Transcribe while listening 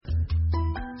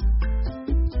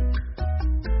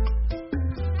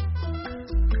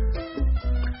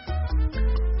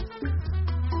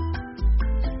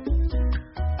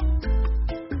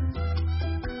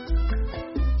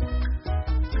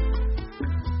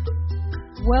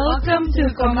Welcome to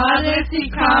Comadres y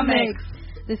Comics.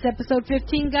 This is episode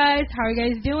 15, guys. How are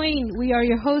you guys doing? We are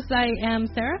your hosts. I am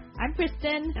Sarah. I'm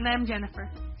Kristen. And I'm Jennifer.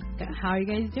 How are you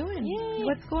guys doing? Yay.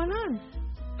 What's going on?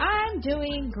 I'm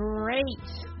doing great.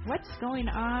 What's going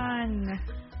on?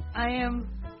 I am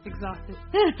exhausted.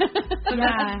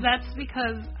 Yeah. That's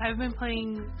because I've been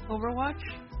playing Overwatch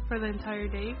for the entire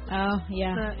day. Oh,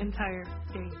 yeah. The entire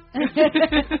day.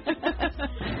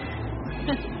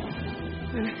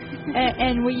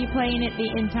 And were you playing it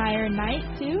the entire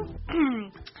night, too?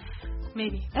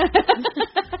 Maybe.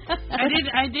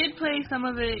 I did play some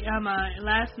of it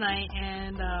last night,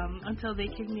 and until they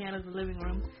kicked me out of the living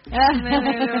room. And then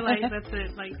they were like, that's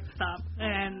it, like, stop.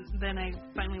 And then I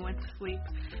finally went to sleep.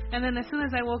 And then as soon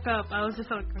as I woke up, I was just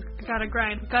like, gotta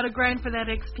grind for that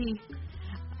XP.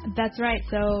 That's right.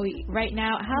 So right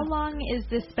now, how long is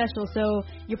this special? So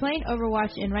you're playing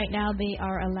Overwatch, and right now they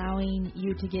are allowing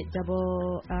you to get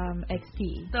double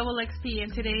XP. Double XP,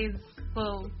 and today's,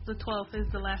 well, the 12th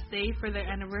is the last day for their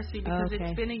anniversary because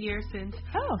it's been a year since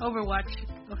Overwatch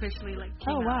officially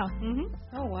came out. Wow.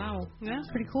 Mm-hmm. Oh, wow. Yeah.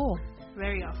 That's pretty cool.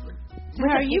 Very awesome. So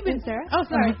how are you been, Sarah? Oh,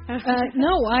 sorry.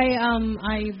 No,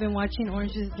 I've been watching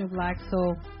Orange is the New Black,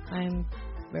 so I'm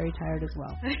very tired as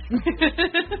well.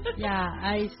 Yeah,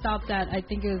 I stopped at, I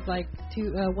think it was like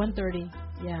 1:30.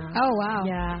 Yeah. Oh, wow.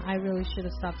 Yeah, I really should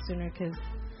have stopped sooner because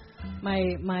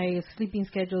my sleeping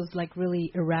schedule is like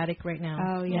really erratic right now.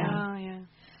 Oh, yeah. Oh, yeah.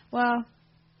 Well,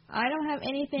 I don't have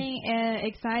anything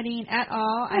exciting at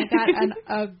all. I got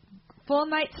a full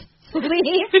night's sleep,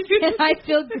 and I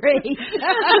feel great.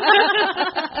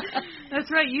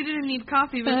 That's right. You didn't need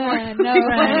coffee before. No,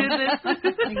 right.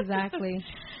 Exactly.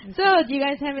 So, do you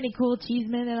guys have any cool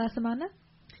chisme de la semana?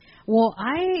 Well,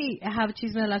 I have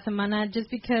Chisme de la Semana just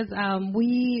because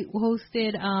we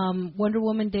hosted Wonder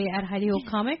Woman Day at Heidi Ho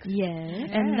Comics.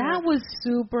 Yes. And that was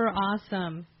super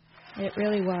awesome. It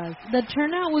really was. The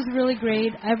turnout was really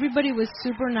great. Everybody was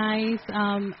super nice.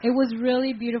 It was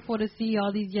really beautiful to see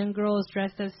all these young girls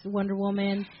dressed as Wonder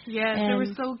Woman. Yes, they were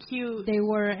so cute. They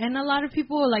were. And a lot of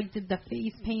people like did the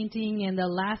face painting and the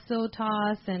lasso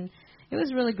toss, and it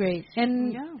was really great.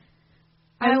 And yeah.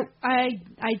 I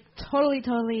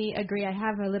totally agree. I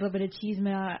have a little bit of chisme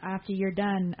after you're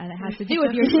done, and it has to do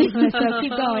with your chisme, so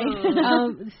keep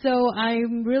going. So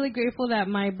I'm really grateful that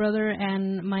my brother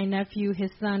and my nephew,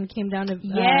 his son, came down to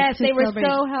yes, to they were celebrate.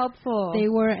 so helpful. They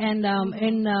were, and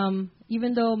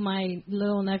even though my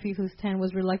little nephew, who's 10,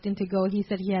 was reluctant to go, he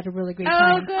said he had a really great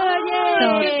time. Oh, good! Yay!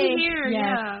 So, good to hear.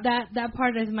 Yeah, that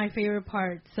part is my favorite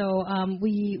part. So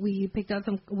we picked out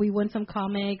we won some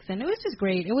comics, and it was just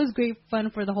great. It was great fun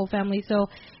for the whole family. So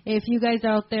if you guys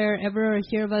out there ever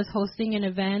hear of us hosting an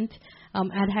event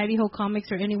at Heidi Ho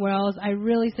Comics or anywhere else, I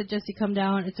really suggest you come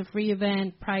down. It's a free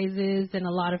event, prizes, and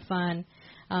a lot of fun.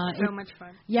 So much fun.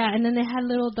 Yeah, and then they had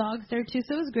little dogs there too,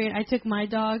 so it was great. I took my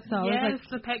dog, so I was like,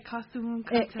 the pet costume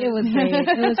contest. It was great.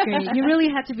 It was great. You really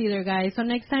had to be there, guys. So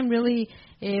next time, really,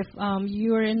 if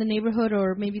you are in the neighborhood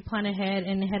or maybe plan ahead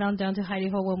and head on down to Heidi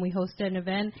Ho when we host an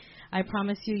event, I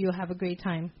promise you'll have a great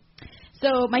time.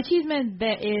 So my chisme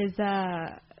that is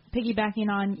piggybacking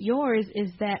on yours is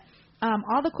that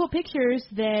all the cool pictures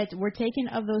that were taken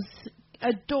of those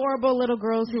adorable little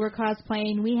girls who were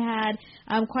cosplaying. We had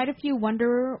quite a few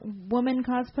Wonder Woman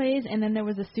cosplays, and then there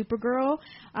was a Supergirl.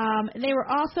 They were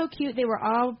all so cute. They were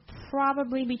all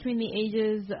probably between the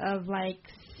ages of like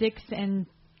 6 and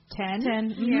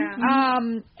 10. Yeah.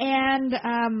 And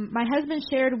my husband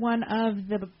shared one of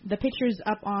the pictures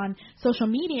up on social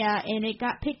media, and it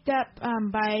got picked up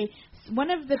by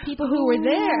one of the people who were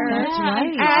there. That's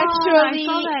right. Actually I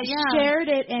saw that, shared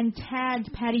it and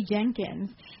tagged Patty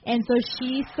Jenkins. And so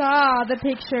she saw the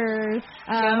pictures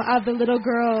of the little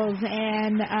girls,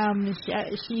 and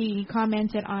she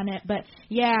commented on it. But,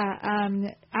 yeah,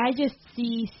 I just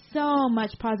see so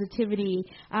much positivity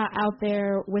out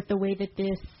there with the way that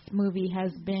this movie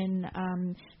has been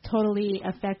totally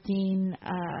affecting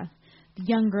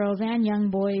young girls and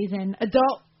young boys and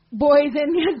adult boys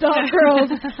and adult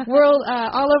girls world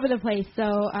all over the place. So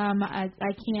I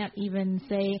can't even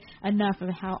say enough of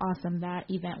how awesome that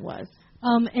event was.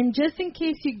 And just in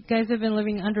case you guys have been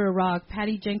living under a rock,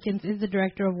 Patty Jenkins is the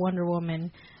director of Wonder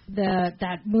Woman,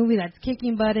 that movie that's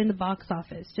kicking butt in the box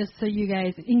office. Just so you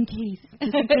guys, in case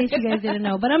you guys didn't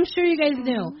know, but I'm sure you guys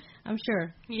knew. I'm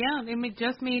sure. Yeah, it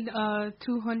just made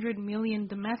 $200 million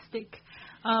domestic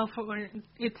for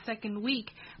its second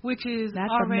week, which is That's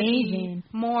already amazing.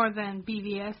 more than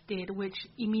BVS did, which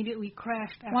immediately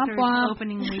crashed after Womp womp. its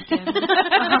opening weekend.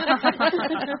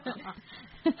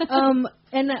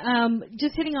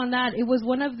 Just hitting on that, it was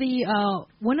one of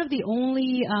the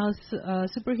only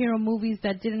superhero movies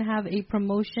that didn't have a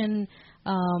promotional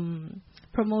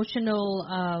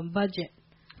budget.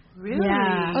 Really?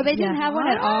 Yeah. Oh, they didn't have one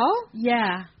at all?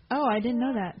 Yeah. Oh, I didn't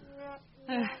know that.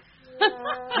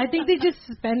 I think they just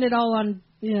spent it all on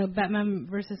Batman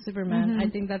versus Superman. I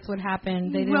think that's what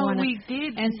happened. They didn't want to. We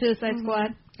did. And Suicide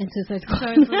Squad. And Suicide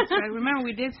Squad. Remember,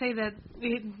 we did say that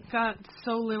it got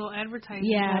so little advertising.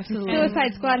 Yeah, absolutely.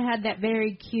 Suicide Squad had that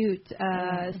very cute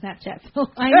Snapchat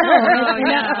filter. I know. Oh,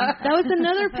 yeah. That was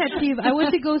another pet peeve. I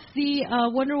went to go see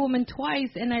Wonder Woman twice,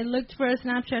 and I looked for a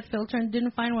Snapchat filter and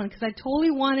didn't find one because I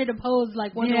totally wanted to pose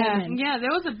like Wonder Woman. Yeah,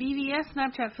 there was a BVS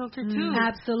Snapchat filter too.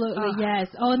 Absolutely, yes.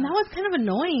 Oh, and that was kind of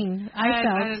annoying. I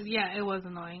felt. Yeah, it was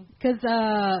annoying. Because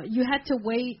you had to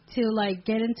wait to like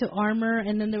get into armor,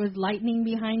 and then there was lightning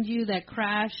behind you that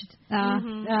crashed.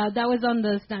 That was on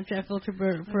the Snapchat filter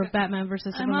for Batman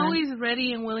versus Superman. I'm always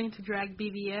ready and willing to drag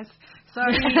BVS.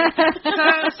 Sorry,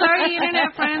 sorry,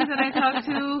 internet friends that I talk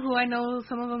to who I know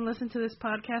some of them listen to this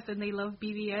podcast and they love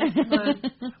BVS,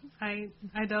 but I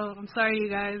don't. I'm sorry, you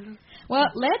guys. Well,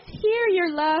 let's hear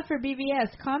your love for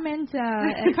BVS. Comment in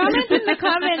the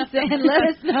comments and let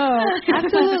us know.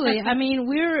 Absolutely. I mean,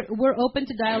 we're open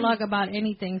to dialogue about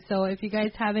anything. So if you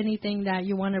guys have anything that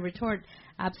you want to retort,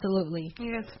 absolutely.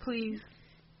 Yes, please.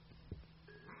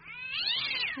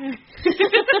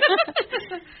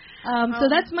 So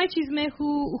that's my chisme.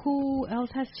 Who else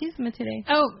has chisme today?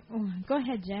 Oh, go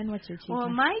ahead, Jen. What's your chisme? Well,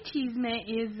 my chisme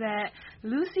is that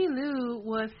Lucy Liu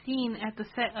was seen at the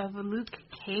set of Luke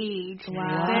Cage.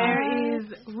 Wow. There is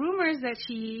rumors that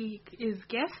she is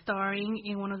guest starring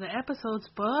in one of the episodes,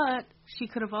 but she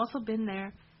could have also been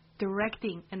there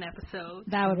directing an episode.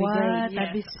 That would be great.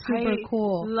 That'd be super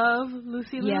cool. Love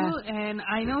Lucy Liu, Yeah. and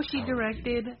I know she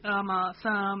directed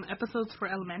some episodes for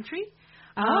Elementary.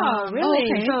 Oh, really?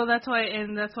 Okay. So that's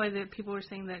why the people were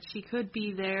saying that she could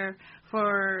be there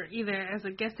for either as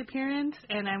a guest appearance,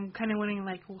 and I'm kind of wondering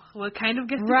like what kind of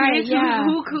guest appearance? Yeah.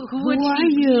 Who would Who she are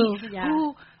be? you? Yeah.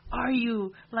 Who are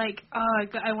you? Like,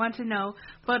 I want to know.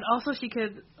 But also she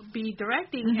could be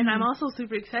directing, and I'm also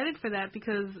super excited for that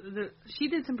because she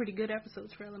did some pretty good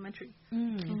episodes for Elementary.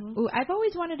 Ooh, I've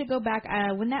always wanted to go back.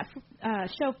 When that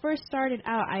show first started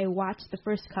out, I watched the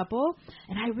first couple,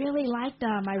 and I really liked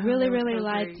them. I really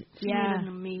liked. Great. She Yeah, did an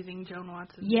amazing Joan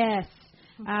Watson. yes.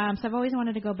 So I've always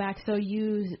wanted to go back. So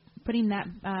putting that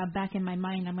back in my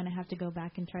mind, I'm going to have to go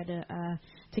back and try to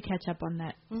catch up on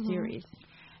that series.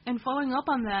 And following up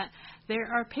on that, there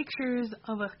are pictures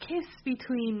of a kiss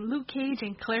between Luke Cage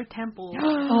and Claire Temple.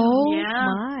 Oh yeah.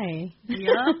 my!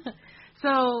 Yep.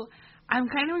 So I'm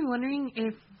kind of wondering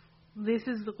if this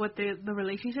is what the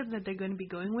relationship that they're going to be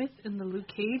going with in the Luke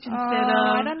Cage instead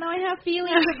of. I don't know. I have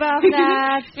feelings about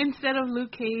that. Instead of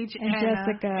Luke Cage And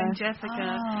Jessica. And Jessica.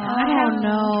 I don't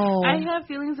know. I have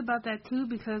feelings about that too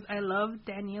because I love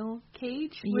Danielle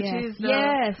Cage, which Yes. is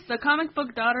Yes. the comic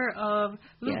book daughter of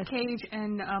Luke Yes. Cage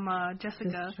and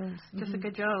Jessica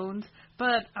Sisters. Jones.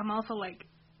 But I'm also like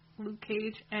Luke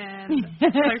Cage and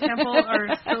Claire Temple are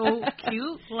so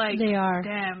cute. Like They are.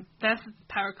 Damn, that's a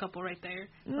power couple right there.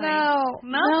 Like, No.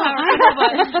 not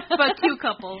power couple, but cute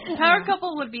couple. Power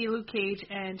couple would be Luke Cage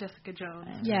and Jessica Jones.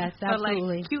 Yes, But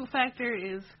absolutely. like cute factor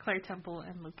is Claire Temple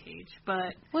and Luke Cage.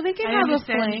 But Well, they can I have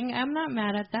understand. a fling. I'm not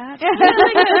mad at that.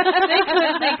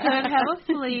 they could have a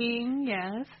fling.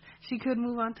 Yes, she could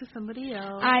move on to somebody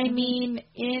else. I mean,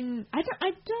 I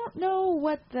don't know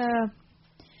what the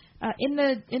in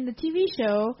the TV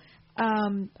show.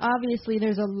 Obviously,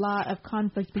 there's a lot of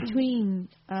conflict between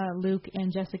Luke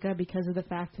and Jessica because of the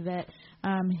fact that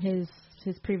his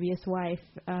previous wife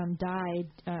died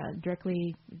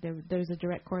directly. There's a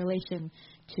direct correlation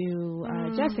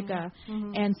to Jessica,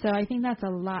 and so I think that's a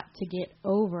lot to get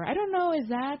over. I don't know. Is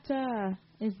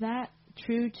that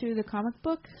true to the comic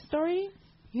book story?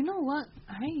 You know what?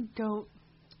 I don't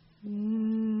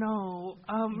know.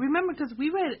 Remember, because we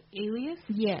read Alias.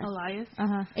 Yes. Elias.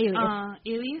 Alias.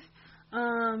 Alias.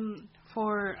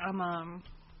 For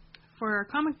our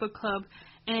comic book club,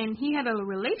 and he had a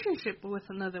relationship with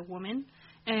another woman,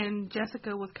 and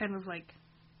Jessica was kind of like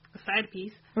a side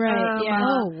piece. Right. Yeah.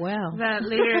 Oh wow. That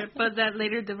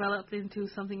later developed into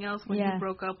something else when Yeah. he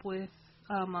broke up with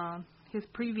his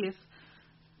previous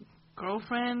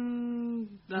girlfriend,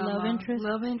 Love interest?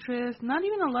 Love interest. Not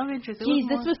even a love interest. It Jeez, was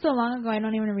this more, was so long ago. I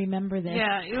don't even remember this.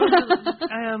 yeah, it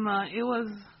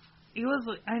was. It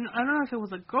was. I don't know if it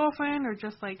was a girlfriend or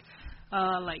just like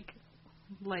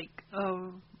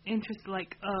interest,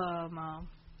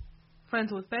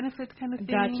 friends with benefits kind of thing.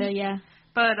 Gotcha. Yeah.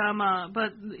 But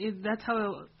that's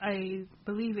how I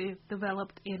believe it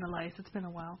developed in Elias. It's been a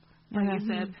while, like you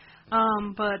said.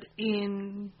 But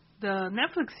in the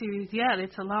Netflix series,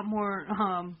 it's a lot more.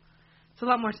 It's a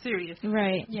lot more serious.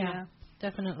 Right. Yeah.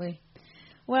 Definitely.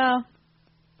 Well,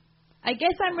 I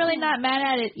guess I'm really not mad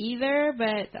at it either,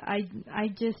 but I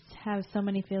just have so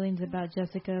many feelings about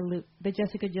the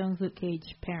Jessica Jones Luke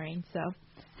Cage pairing. So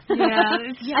yeah,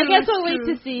 I guess we'll wait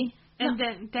to see. And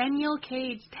then Danielle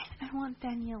Cage. I want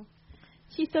Danielle.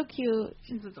 She's so cute.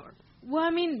 She's adorable. Well, I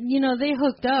mean, they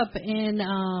hooked up in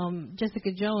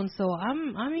Jessica Jones, so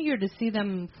I'm eager to see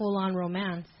them full on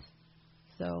romance.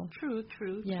 So true.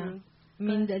 Yeah. I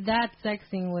mean, that sex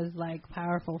scene was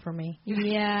powerful for me.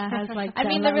 Yeah, has I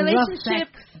mean, the relationship.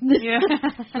 Yeah,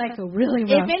 a really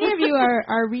rough. If any of you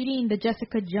are reading the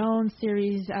Jessica Jones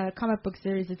series, comic book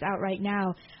series that's out right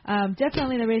now,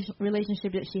 definitely the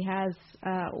relationship that she has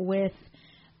with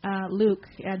Luke.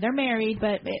 They're married,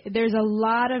 but there's a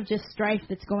lot of just strife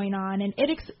that's going on, and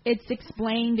it's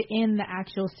explained in the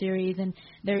actual series, and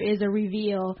there is a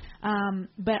reveal.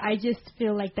 But I just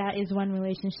feel like that is one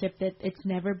relationship that it's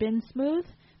never been smooth.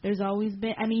 There's always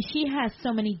been. I mean, she has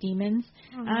so many demons,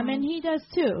 and he does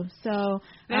too. So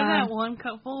there's that one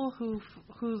couple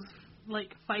who's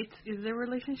fights is their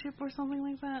relationship or something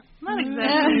like that. Not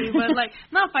exactly, but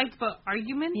not fights, but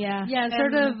arguments. Yeah,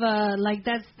 sort of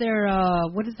that's their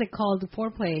what is it called?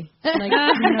 Foreplay.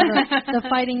 The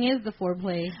fighting is the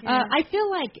foreplay. Yeah. I feel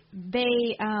like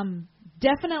they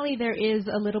definitely there is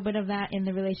a little bit of that in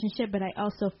the relationship, but I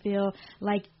also feel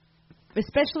like,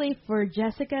 especially for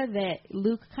Jessica, that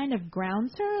Luke kind of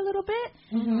grounds her a little bit.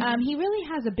 He really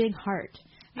has a big heart.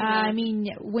 I mean,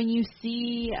 when you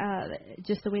see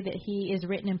just the way that he is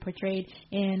written and portrayed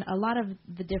in a lot of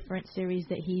the different series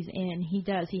that he's in, he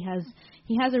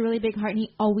has a really big heart, and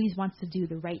he always wants to do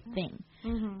the right thing.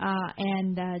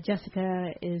 And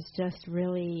Jessica is just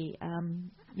really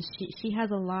she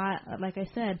has a lot, like I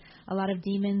said, a lot of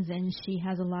demons, and she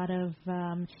has a lot of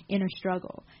inner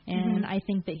struggle. And I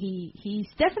think that he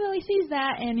definitely sees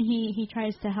that, and he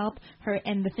tries to help her.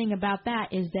 And the thing about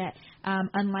that is that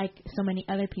unlike so many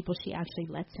other people, she actually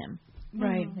lets him.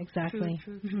 Right, exactly.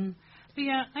 True. But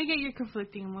yeah, I get your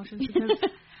conflicting emotions because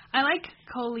I like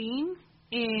Colleen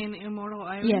in Immortal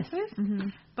Iron Fist,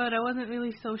 but I wasn't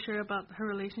really so sure about her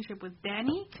relationship with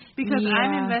Danny because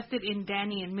I'm invested in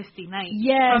Danny and Misty Knight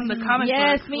from the comic books.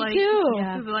 Yes, me too.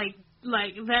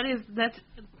 That's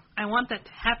I want that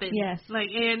to happen. Yes.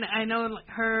 And I know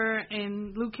her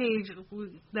and Luke Cage,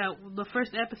 that the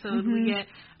first episode we get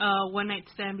one night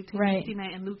stand between Misty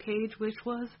Knight and Luke Cage, which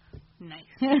was nice.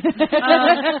 But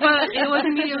it was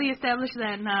immediately established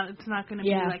that it's not going to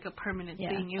be like a permanent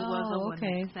thing. It was a one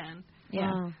night stand. Yeah.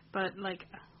 Wow. But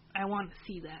I want to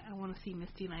see that. I want to see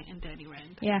Misty Knight and Danny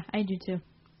Rand. Yeah, I do too.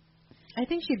 I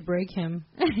think she'd break him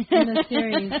in the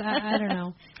series. I don't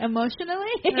know. Emotionally?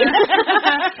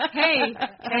 hey,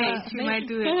 she might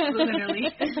do it literally.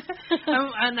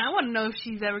 And I want to know if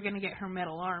she's ever going to get her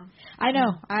metal arm. I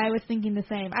know. I was thinking the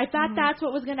same. I thought that's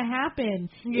what was going to happen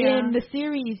in the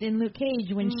series in Luke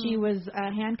Cage when she was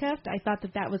handcuffed. I thought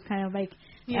that was kind of like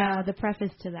the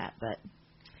preface to that, but...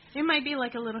 It might be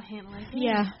like a little hint,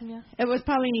 yeah. It was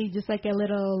probably just like a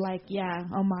little,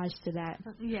 homage to that.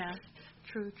 Yeah.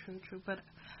 True. But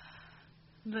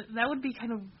that would be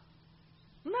kind of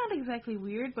not exactly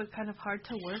weird, but kind of hard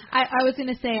to work. I was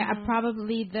going to say,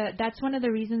 that's one of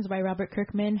the reasons why Robert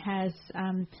Kirkman has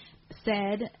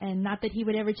said, and not that he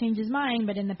would ever change his mind,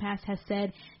 but in the past has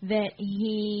said that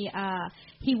he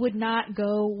would not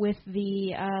go with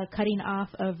the cutting off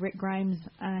of Rick Grimes'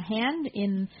 hand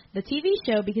in the TV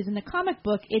show, because in the comic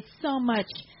book it's so much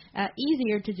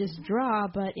easier to just draw,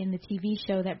 but in the TV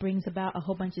show that brings about a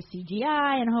whole bunch of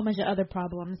CGI and a whole bunch of other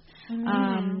problems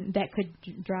that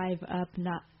could drive up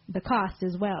the cost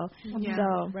as well. Yeah.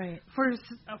 So for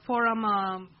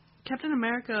Captain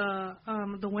America,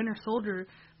 the Winter Soldier,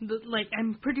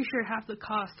 I'm pretty sure half the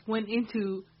cost went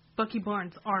into Bucky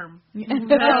Barnes' arm.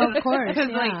 Of course.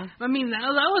 That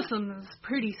was some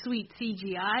pretty sweet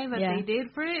CGI that they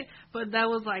did for it, but that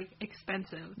was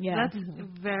expensive. Yeah. That's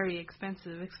very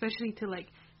expensive, especially to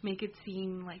make it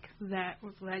seem that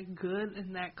good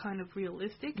and that kind of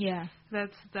realistic. Yeah.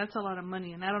 That's a lot of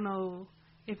money, and I don't know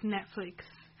if Netflix.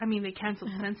 They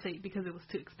canceled Sense8 because it was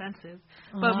too expensive.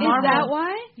 But Marvel, is that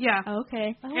why? Yeah.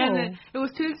 Okay. And it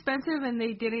was too expensive, and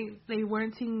they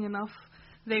weren't seeing enough.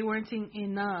 They weren't seeing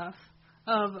enough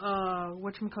of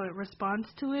response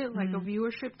to it, a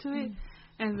viewership to it,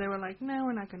 and they were like, no,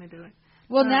 we're not going to do it.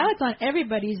 Well, now it's on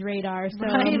everybody's radar. So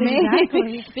right,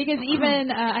 exactly. because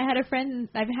even I had a friend,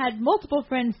 I've had multiple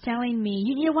friends telling me,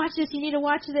 you need to watch this, you need to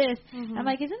watch this. Mm-hmm. I'm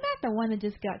like, isn't that the one that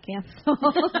just got canceled?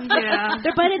 Yeah.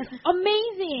 But it's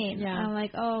amazing. Yeah. I'm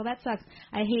like, oh, that sucks.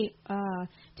 I hate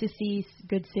to see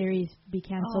good series be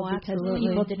canceled because absolutely.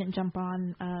 people didn't jump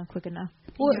on quick enough.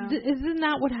 Well, Yeah. isn't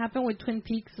that what happened with Twin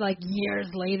Peaks? Like years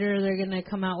later, they're gonna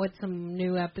come out with some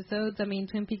new episodes. I mean,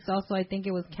 Twin Peaks also, I think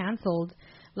it was canceled,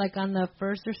 like on the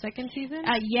first or second season.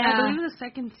 I Yeah. believe the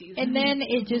second season. And then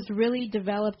it just really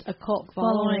developed a cult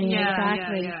following. Yeah,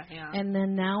 exactly. yeah. And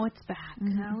then now it's back.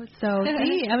 Now it's So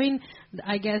see, I mean,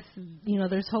 I guess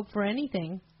there's hope for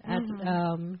anything.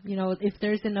 If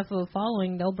there's enough of a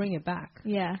following, they'll bring it back.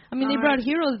 Yeah. I mean, they brought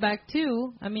Heroes back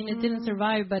too. I mean, it didn't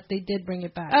survive, but they did bring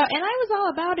it back. And I was all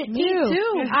about it Me too.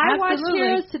 too. I watched Absolutely.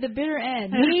 Heroes to the bitter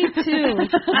end. Me too.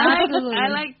 Absolutely. I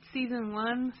liked season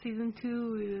 1. Season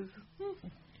 2 is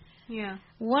yeah.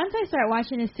 Once I start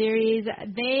watching a series,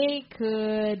 they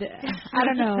could, I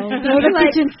don't know, Go to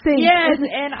kitchen sink. Yes,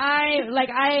 and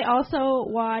I also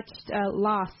watched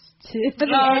Lost to the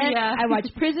end. Yeah. I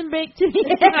watched Prison Break to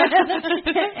the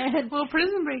end. And, Well,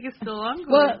 Prison Break is still ongoing.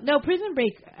 well, no, Prison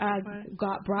Break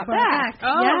got brought back.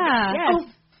 Oh, Yeah. Yes. Oh,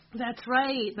 that's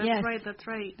right. That's Yes. right. That's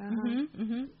right.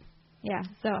 Mm-hmm. Yeah,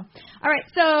 so, all right,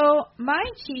 so my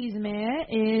cheesemate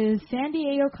is San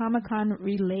Diego Comic-Con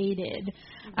related.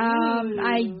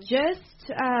 I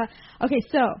just, okay,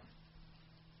 so,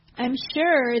 I'm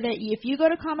sure that if you go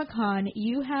to Comic-Con,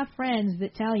 you have friends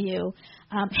that tell you,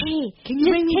 hey, can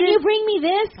you bring me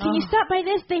this? Can you stop by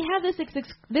this? They have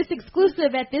this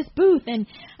exclusive at this booth, and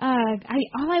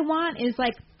all I want is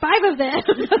like 5 of them.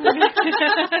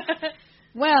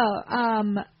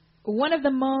 Well, one of the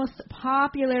most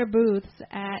popular booths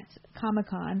at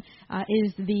Comic-Con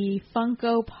is the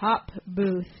Funko Pop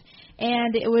booth,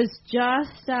 and it was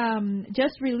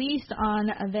just released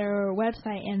on their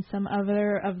website and some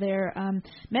other of their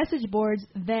message boards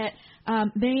that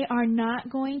they are not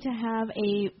going to have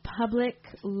a public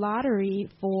lottery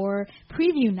for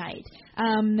preview night.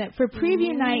 For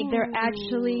preview night,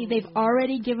 they've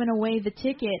already given away the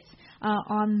tickets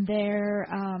on their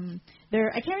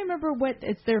I can't remember what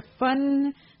it's their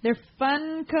Funko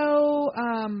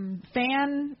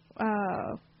fan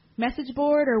message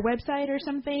board or website or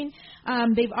something.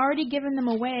 They've already given them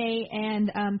away,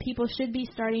 and people should be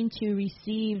starting to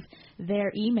receive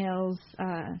their emails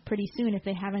pretty soon if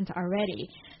they haven't already.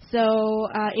 So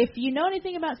if you know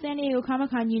anything about San Diego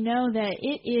Comic-Con, you know that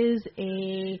it is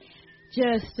a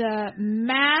just a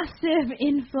massive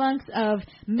influx of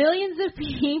millions of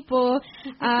people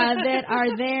that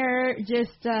are there.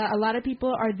 Just a lot of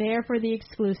people are there for the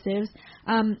exclusives.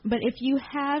 But if you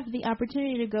have the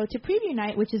opportunity to go to preview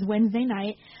night, which is Wednesday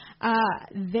night,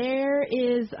 there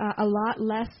is a lot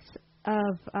less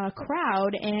of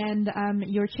crowd, and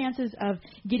your chances of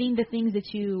getting the things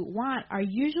that you want are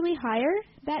usually higher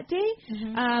that day.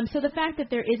 So the fact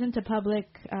that there isn't a public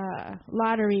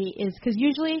lottery is because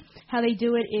usually how they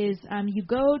do it is you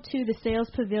go to the sales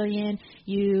pavilion,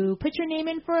 you put your name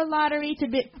in for a lottery to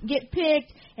get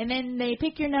picked, and then they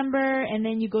pick your number, and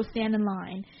then you go stand in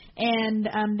line. And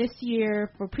this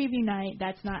year for preview night,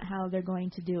 that's not how they're going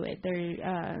to do it.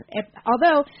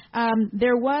 Although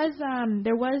there was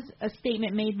a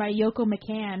statement made by Yoko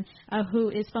McCann, who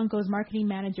is Funko's marketing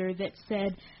manager, that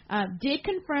said did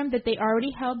confirm that they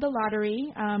already held the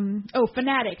lottery.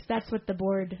 Fanatics, that's what the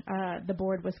board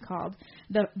was called,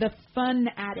 the Fun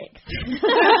Addicts.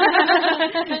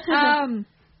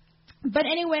 But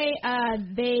anyway,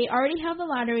 they already held the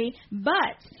lottery,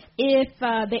 but if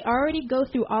they already go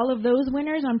through all of those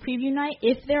winners on preview night,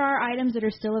 if there are items that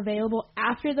are still available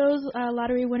after those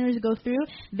lottery winners go through,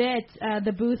 that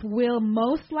the booth will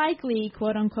most likely,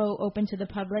 quote unquote, open to the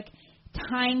public,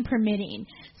 time permitting.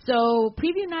 So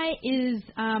preview night is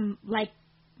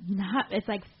it's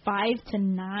like 5 to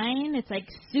 9. It's like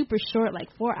super short, like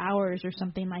 4 hours or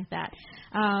something like that.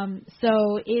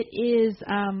 So it is,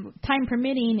 time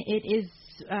permitting, it is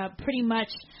pretty much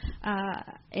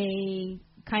a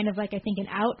kind of like, I think, an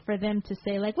out for them to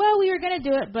say, like, well, we were going to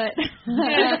do it, but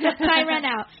time ran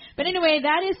out. But anyway,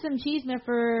 that is some cheeseman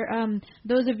for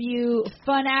those of you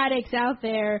fun addicts out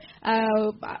there.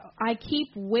 I keep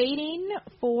waiting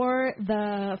for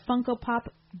the Funko Pop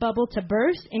bubble to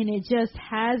burst, and it just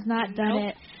has not done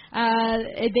it.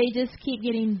 They just keep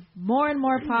getting more and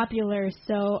more popular.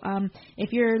 So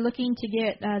if you're looking to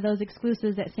get those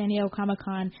exclusives at San Diego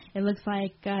Comic-Con, it looks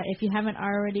like if you haven't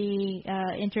already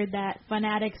entered that Fun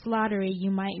Addicts lottery,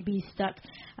 you might be stuck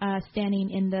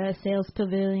standing in the sales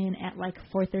pavilion at like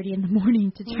 4:30 in the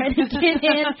morning to try to get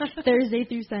in Thursday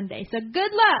through Sunday. So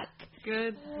good luck.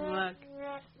 Good luck.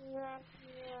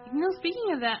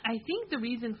 speaking of that, I think the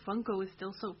reason Funko is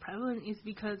still so prevalent is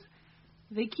because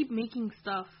they keep making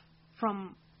stuff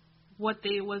from what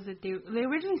they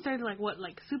originally started like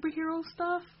superhero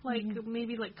stuff, like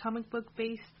maybe like comic book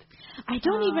based. I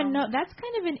don't even know. That's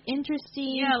kind of an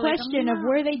interesting question of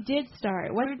where they did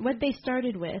start. What they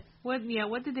started with. What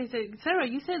did they say? Sarah,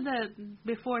 you said that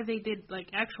before they did like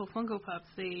actual Funko Pops,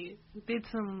 they did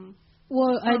some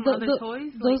other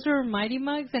toys. Those are Mighty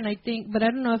Mugs, and I think, but I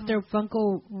don't know if they're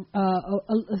Funko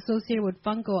associated with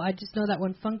Funko. I just know that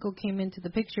when Funko came into the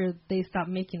picture, they stopped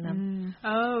making them.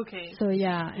 Oh, okay. So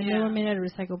and they were made out of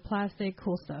recycled plastic.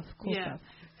 Cool stuff.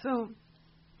 So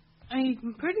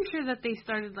I'm pretty sure that they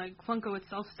started like Funko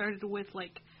itself started with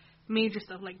like major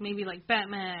stuff, like maybe like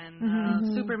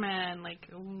Batman, Superman, like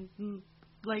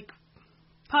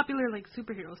popular like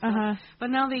superhero stuff. But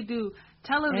now they do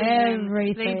television.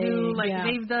 Everything. They do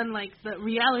they've done like the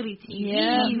reality TV.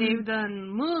 Yeah. They've done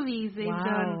movies. They've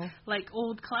done like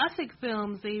old classic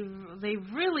films. They've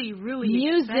really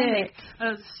music.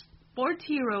 Sports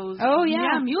heroes. Oh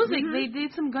yeah, music. They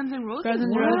did some Guns N' Roses.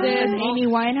 Amy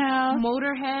Winehouse,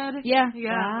 Motorhead. Yeah.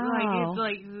 Wow. Like it's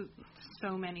like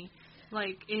so many.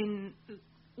 Like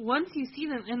once you see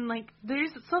them, and like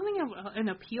there's something of an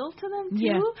appeal to them too.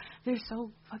 Yeah. They're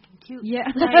so fucking cute. Yeah.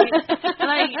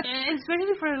 like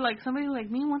especially for like somebody like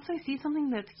me. Once I see something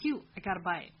that's cute, I gotta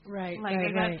buy it. Right.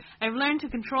 I've learned to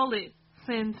control it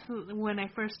since when I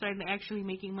first started actually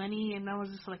making money, and I was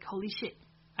just like, holy shit,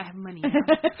 I have money now,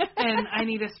 and I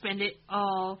need to spend it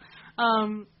all.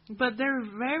 But they're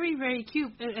very, very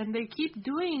cute, and they keep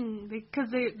doing because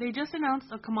they just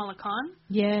announced a Kamala Khan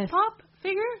pop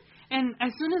figure. And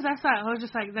as soon as I saw it, I was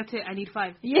just like, that's it, I need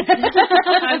 5. Yeah.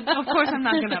 Of course, I'm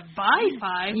not going to buy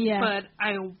 5, but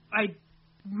I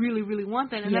really, really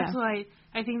want that. And that's why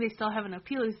I think they still have an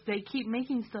appeal, is they keep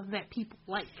making stuff that people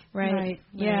like. Right.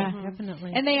 Yeah,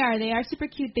 definitely. And they are super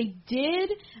cute. They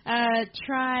did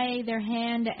try their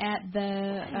hand at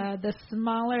the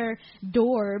smaller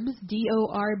Dorbz,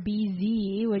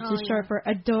 DORBZ, which is short for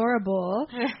adorable,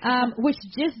 which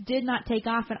just did not take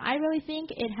off. And I really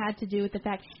think it had to do with the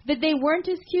fact that they weren't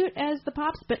as cute as the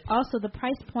Pops, but also the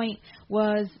price point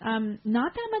was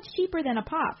not that much cheaper than a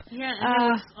Pop. Yeah, and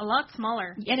it was a lot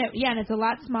smaller. And it's a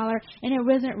lot smaller, and it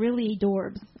wasn't really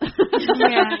Dorbz.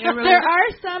 Really there are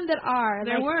some that are.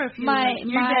 There were a few. My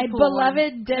Deadpool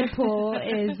beloved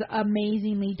Deadpool is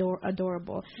amazingly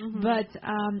adorable. But,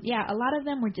 a lot of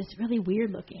them were just really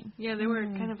weird looking. Yeah, they were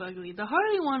kind of ugly. The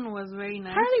Harley one was very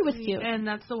nice. Harley was cute. And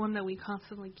that's the one that we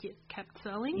constantly kept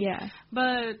selling. Yeah.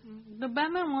 But the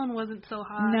Batman one wasn't so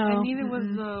hot. No. And neither was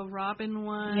the Robin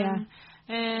one. Yeah.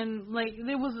 And, like,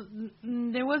 there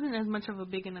wasn't as much of a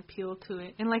big an appeal to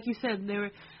it. And like you said,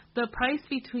 the price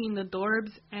between the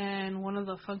Dorbz and one of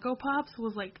the Funko Pops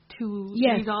was like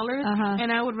 $3.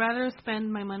 And I would rather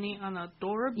spend my money on a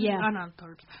Dorbz,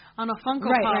 on a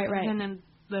Funko Pop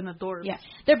than a Dorbz. Yeah,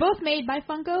 they're both made by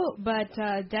Funko, but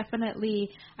definitely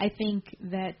I think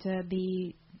that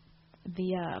the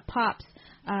Pops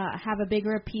have a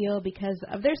bigger appeal because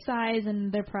of their size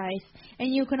and their price,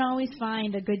 and you can always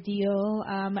find a good deal.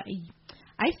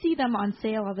 I see them on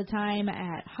sale all the time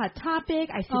at Hot Topic.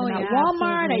 I see them at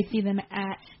Walmart. Absolutely. I see them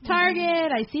at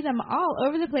Target. I see them all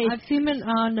over the place. I've seen them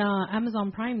on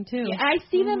Amazon Prime, too. Yeah, I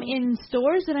see them in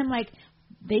stores, and I'm like,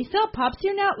 they sell Pops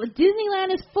here now?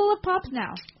 Disneyland is full of Pops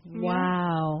now.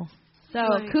 Wow. So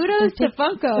kudos to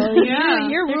Funko.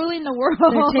 You're ruling the world.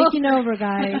 They're taking over,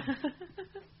 guys.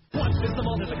 What's this, the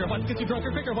malted liquor? What gets you drunk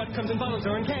or quicker? What comes in bottles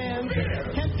or in cans?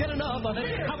 Can't get enough of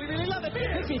it. How we really love it.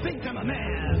 Makes me think I'm a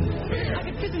man. I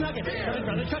could kiss and hug it. I'd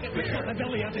rather chuck it. Got my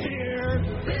belly out to here.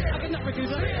 I could not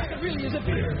refuse it. I could really use a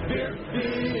beer. Beer,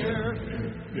 beer.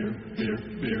 Beer, beer,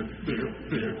 beer, beer,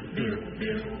 beer, beer,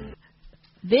 beer.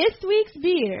 This week's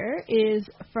beer is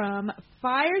from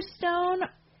Firestone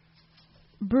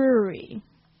Brewery.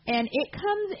 And it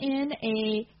comes in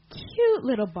a cute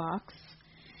little box.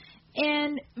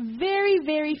 And very,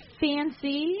 very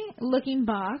fancy looking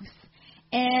box.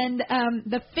 And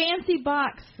the fancy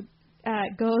box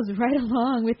goes right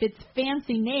along with its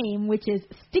fancy name, which is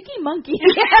Sticky Monkey.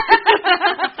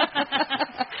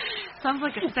 Sounds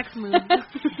like a sex move.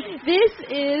 This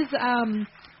is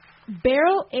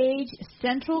Barrel Aged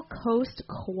Central Coast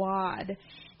Quad.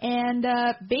 And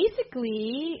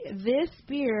basically, this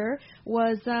beer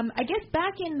was, I guess,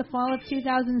 back in the fall of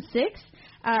 2006,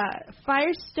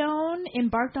 Firestone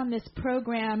embarked on this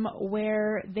program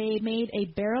where they made a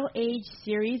barrel-aged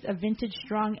series of vintage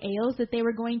strong ales that they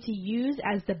were going to use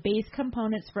as the base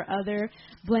components for other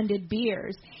blended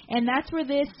beers. And that's where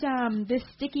this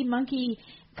Sticky Monkey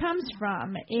comes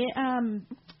from.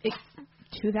 It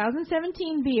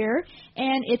 2017 beer,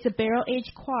 and it's a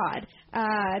barrel-aged quad.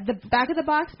 The back of the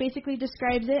box basically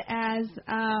describes it as,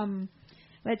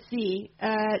 let's see,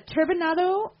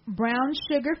 turbinado brown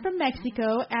sugar from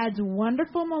Mexico adds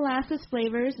wonderful molasses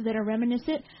flavors that are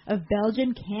reminiscent of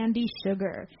Belgian candy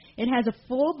sugar. It has a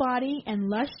full body and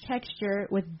lush texture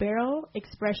with barrel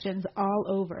expressions all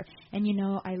over. And you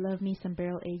know, I love me some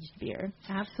barrel-aged beer.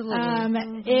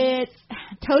 Absolutely. It's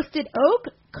toasted oak,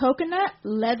 coconut,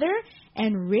 leather,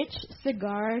 and rich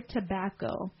cigar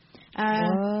tobacco.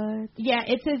 What? Yeah,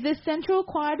 it says this Central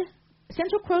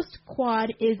Coast Quad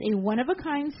is a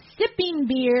one-of-a-kind sipping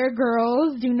beer,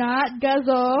 girls. Do not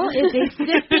guzzle. It's a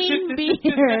sipping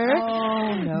beer.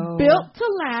 Oh, no. Built to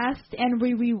last, and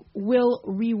we will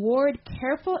reward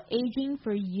careful aging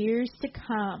for years to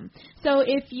come. So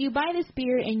if you buy this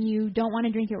beer and you don't want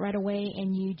to drink it right away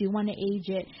and you do want to age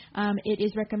it, it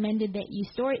is recommended that you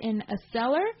store it in a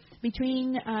cellar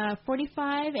between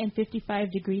 45 and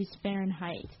 55 degrees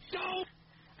Fahrenheit.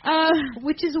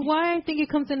 Which is why I think it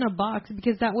comes in a box,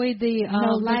 because that way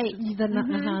no light.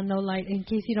 No light, in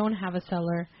case you don't have a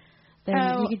cellar. Then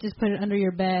you can just put it under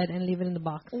your bed and leave it in the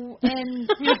box. And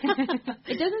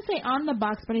it doesn't say on the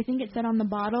box, but I think it said on the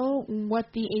bottle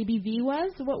what the ABV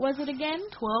was. What was it again?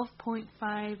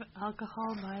 12.5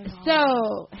 alcohol by volume.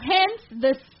 So, hence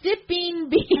the sipping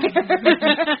beer.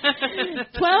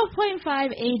 12.5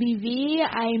 ABV.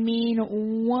 I mean,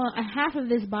 half of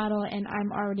this bottle, and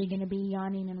I'm already going to be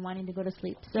yawning and wanting to go to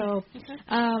sleep. So,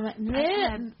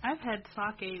 I've had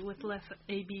sake with less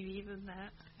ABV than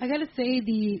that. I gotta say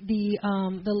the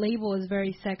label is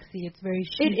very sexy. It's very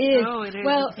chic. It is. Oh, it is.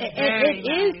 Well,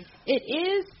 It is. It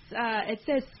is. It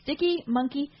says Sticky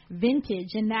Monkey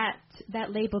Vintage, and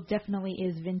that label definitely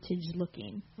is vintage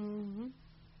looking. Mm-hmm.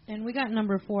 And we got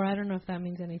number 4. I don't know if that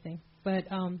means anything, but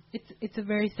it's a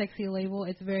very sexy label.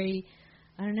 It's very,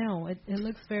 I don't know. It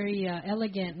looks very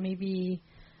elegant. Maybe.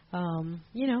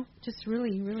 Just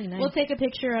really, really nice. We'll take a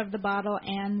picture of the bottle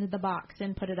and the box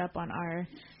and put it up on our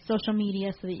social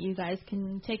media so that you guys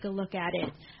can take a look at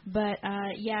it. But,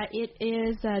 it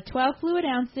is 12 fluid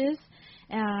ounces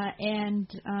and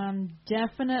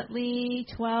definitely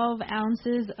 12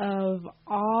 ounces of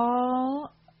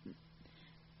all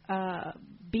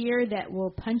beer that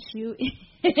will punch you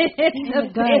in the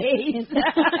face.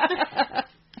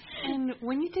 And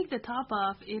when you take the top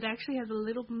off, it actually has a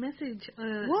little message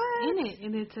in it,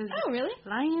 and it says, "Oh, really?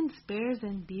 Lions, bears,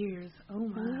 and beers." Oh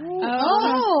my!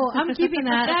 Oh, I'm keeping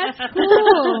that. That's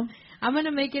cool. I'm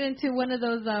gonna make it into one of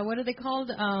those. What are they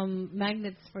called?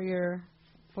 Magnets for your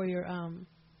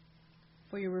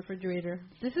refrigerator.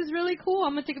 This is really cool.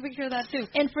 I'm gonna take a picture of that too.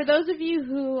 And for those of you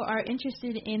who are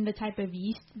interested in the type of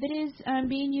yeast that is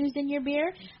being used in your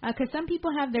beer, because some people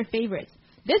have their favorites.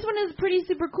 This one is pretty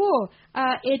super cool.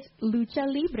 It's Lucha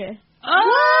Libre.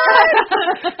 Oh!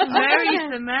 Very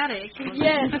thematic.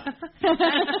 Yes.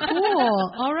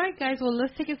 Cool. All right, guys. Well,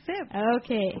 let's take a sip.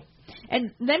 Okay.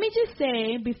 And let me just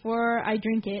say, before I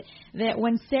drink it, that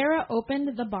when Sarah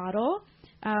opened the bottle,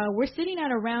 we're sitting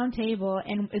at a round table,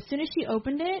 and as soon as she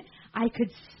opened it, I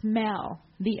could smell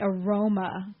the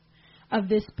aroma of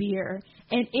this beer.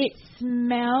 And it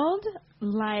smelled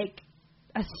like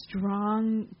a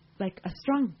strong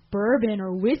bourbon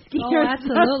or whiskey or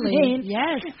absolutely. something.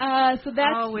 Yes. So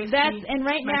that's and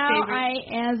right my now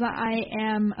favorite. I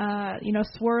am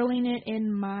swirling it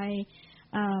in my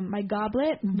my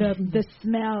goblet, the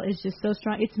smell is just so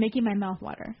strong. It's making my mouth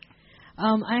water.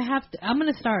 I'm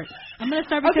gonna start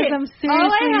because I'm seriously.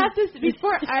 All I have to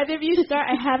before either of you start,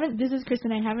 this is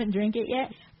Kristen, I haven't drank it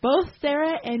yet. Both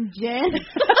Sarah and Jen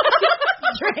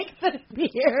drank the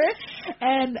beer,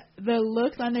 and the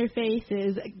looks on their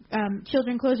faces,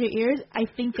 children, close your ears. I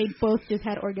think they both just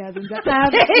had orgasms. Absolutely.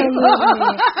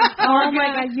 Oh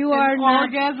my God, you are not.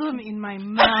 Orgasm in my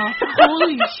mouth.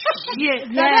 Holy shit. Yes.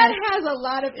 That has a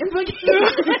lot of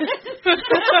implications.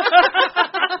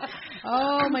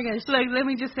 Oh my gosh. Like, let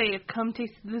me just say, if cum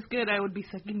tasted this good, I would be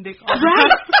sucking dick all the Right.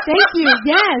 time. Thank you.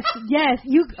 Yes.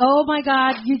 You. Oh my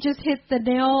God. You just hit the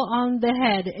nail on the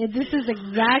head. This is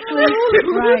exactly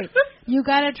right. You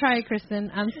gotta try it,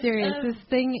 Kristen. I'm serious. This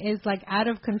thing is like out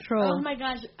of control. Oh my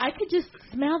gosh. I could just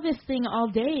smell this thing all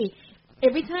day.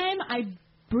 Every time I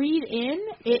breathe in,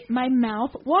 my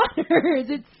mouth waters.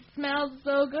 It smells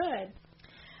so good.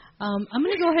 I'm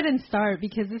going to go ahead and start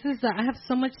because this is I have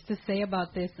so much to say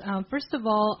about this. First of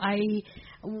all, I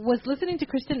was listening to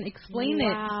Kristen explain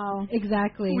it.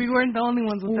 Exactly. We weren't the only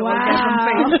ones with the wow.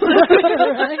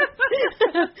 orgasm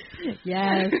face.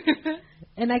 Yes.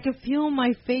 and I could feel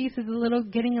my face is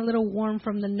getting a little warm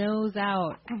from the nose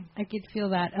out. I could feel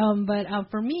that. But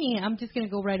for me, I'm just gonna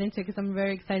go right into it because I'm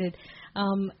very excited.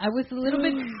 I was a little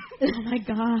bit. Oh my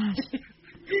gosh.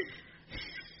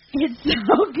 It's so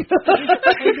good.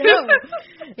 I know.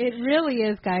 It really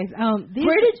is, guys.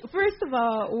 First of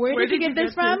all, where did you get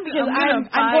this from? Because I'm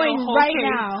going right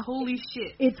now. Holy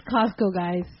shit. It's Costco,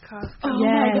 guys. Costco. Oh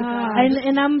yes. my god.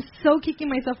 And I'm so kicking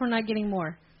myself for not getting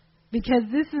more because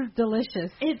this is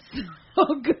delicious. It's so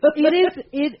good. It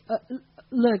is.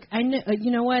 Look, I know.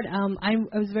 You know what? I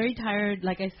was very tired.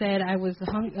 Like I said, I was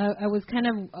I was kind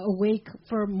of awake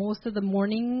for most of the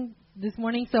morning this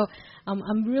morning, so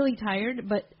I'm really tired.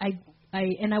 But I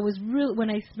was really, when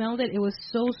I smelled it, it was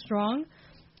so strong.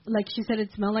 Like she said, it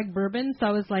smelled like bourbon, so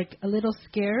I was like a little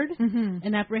scared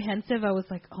and apprehensive. I was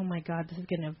like, oh my god, this is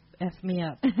gonna F me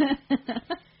up.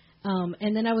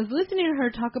 And then I was listening to her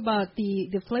talk about the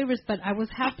flavors, but I was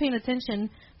half paying attention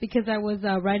because I was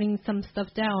writing some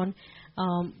stuff down.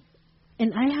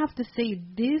 And I have to say,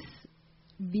 this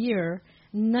beer,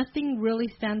 nothing really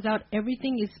stands out.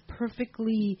 Everything is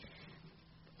perfectly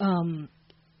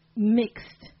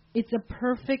mixed. It's a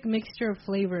perfect mixture of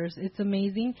flavors. It's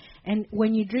amazing. And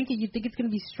when you drink it, you think it's going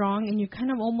to be strong, and you're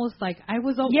kind of almost like, I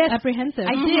was apprehensive.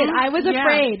 I did. I was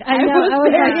afraid. I know. I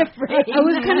was very afraid. I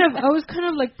was kind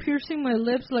of like piercing my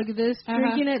lips like this,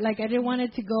 drinking it. Like I didn't want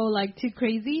it to go like too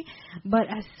crazy. But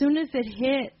as soon as it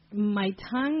hit my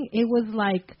tongue, it was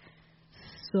like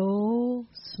so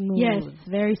smooth. Yes,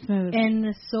 very smooth.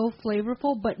 And so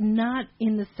flavorful, but not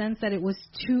in the sense that it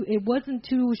wasn't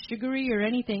too sugary or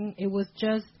anything. It was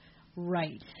just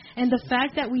right. And the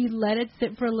fact that we let it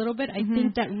sit for a little bit, I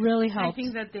think that really helped. I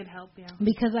think that did help, yeah.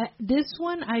 Because this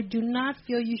one, I do not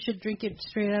feel you should drink it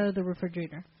straight out of the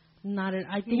refrigerator.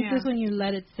 I think this one, you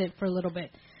let it sit for a little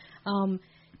bit.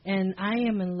 And I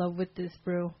am in love with this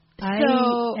brew. I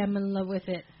am in love with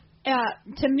it.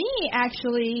 To me,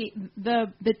 actually,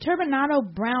 the Turbinado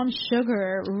brown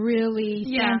sugar really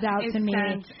stands out to me.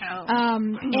 Stands out.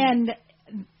 And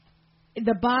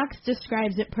the box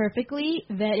describes it perfectly,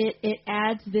 that it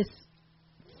adds this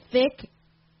thick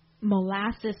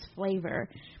molasses flavor.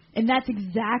 And that's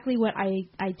exactly what I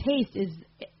taste.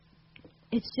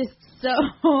 It's just so,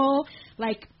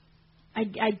 like,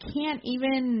 I can't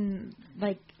even,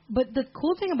 like... But the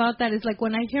cool thing about that is, like,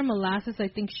 when I hear molasses, I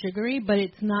think sugary, but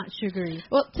it's not sugary.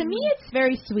 Well, to me, it's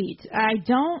very sweet.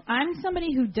 I'm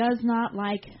somebody who does not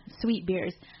like sweet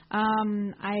beers.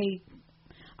 I'll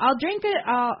drink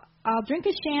a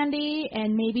shandy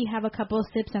and maybe have a couple of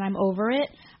sips and I'm over it.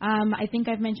 I think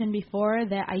I've mentioned before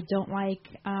that I don't like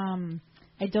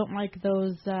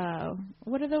those,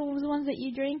 what are those ones that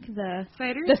you drink? The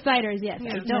ciders? The ciders, yes.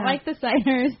 I don't like the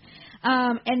ciders.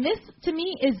 And this, to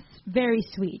me, is very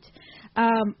sweet.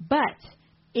 But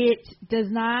it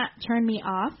does not turn me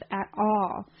off at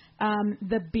all.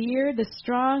 The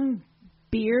strong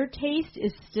beer taste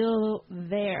is still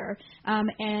there.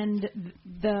 And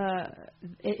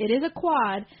it is a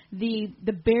quad. The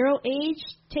barrel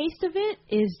aged taste of it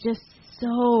is just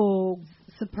so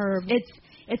superb.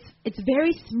 It's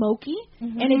very smoky,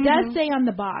 and it does say on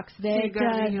the box that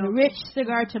rich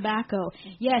cigar tobacco.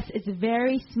 Yes, it's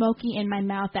very smoky in my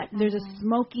mouth. That there's a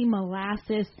smoky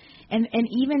molasses, and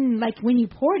even like when you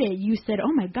poured it, you said,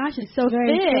 "Oh my gosh, it's so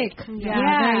very thick."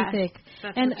 Yeah, very thick.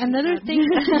 That's and another thing,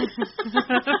 another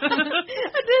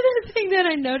thing that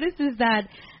I noticed is that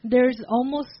there's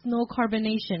almost no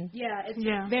carbonation. Yeah, it's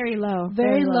very low,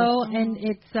 very low, and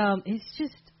it's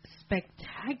just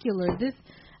spectacular.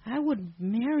 I would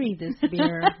marry this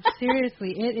beer.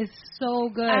 Seriously, it is so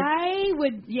good. I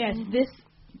would, yes,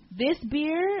 this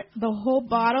beer, the whole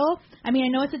bottle, I mean, I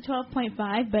know it's a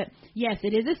 12.5, but yes,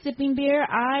 it is a sipping beer.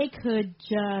 I could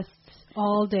just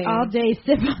all day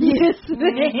sip on this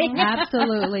thing.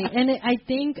 Absolutely. And I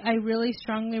think I really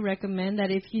strongly recommend that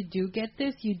if you do get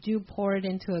this, you do pour it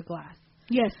into a glass.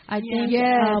 Yes, I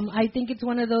think it's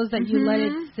one of those that you let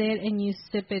it sit and you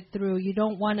sip it through. You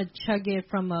don't want to chug it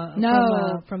from a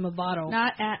bottle.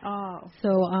 Not at all.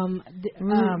 So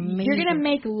you're gonna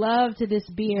make love to this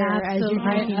beer. Absolutely. As you're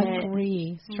drinking I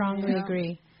agree. Strongly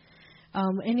agree.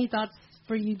 Any thoughts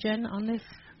for you, Jen, on this?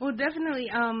 Well, definitely.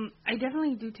 I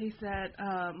definitely do taste that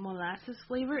molasses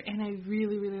flavor, and I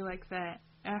really, really like that.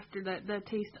 After that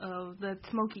taste of the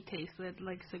smoky taste, that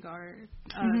like cigar,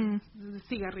 the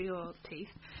cigarrillo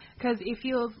taste, because it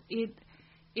feels it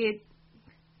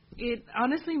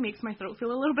honestly makes my throat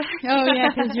feel a little better. Oh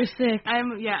yeah, because you're sick. I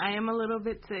am a little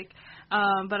bit sick,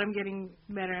 but I'm getting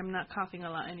better. I'm not coughing a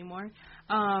lot anymore,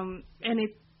 and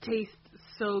it tastes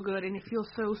so good, and it feels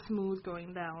so smooth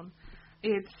going down.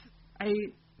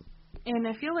 And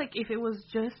I feel like if it was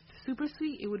just super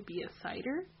sweet, it would be a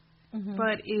cider. Mm-hmm.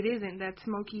 But it isn't. That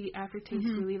smoky aftertaste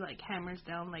really like hammers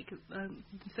down like a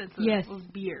sense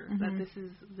of beer. That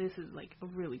this is like a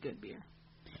really good beer.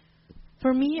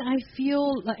 For me, I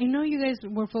feel I know you guys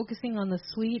were focusing on the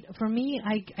sweet. For me,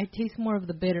 I taste more of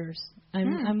the bitters.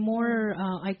 I'm more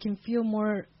I can feel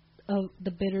more of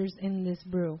the bitters in this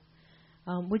brew,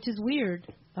 which is weird.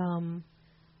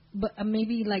 But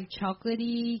maybe like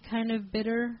chocolatey kind of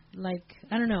bitter, like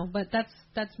I don't know, but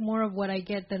that's more of what I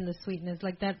get than the sweetness.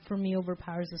 Like that for me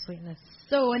overpowers the sweetness.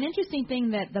 So an interesting thing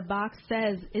that the box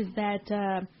says is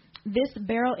that this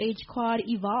barrel aged quad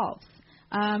evolves,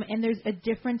 and there's a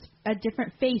different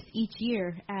face each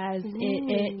year as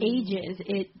it ages.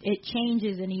 It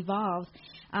changes and evolves.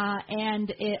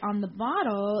 And on the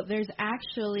bottle, there's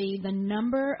actually the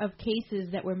number of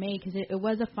cases that were made because it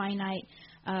was a finite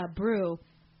brew.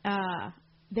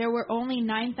 There were only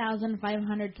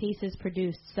 9,500 cases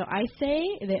produced. So I say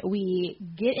that we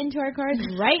get into our cars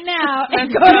right now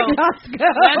and go to Costco.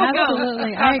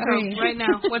 Absolutely, I agree. Right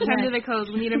now. What time do they close?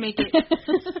 We need to make it.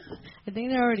 I think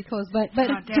they're already closed, but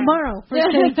tomorrow, first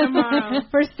thing. Tomorrow.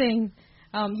 First thing.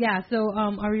 Yeah. So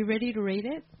are we ready to rate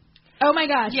it? Oh my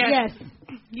gosh! Yes.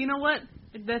 You know what?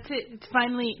 That's it. It's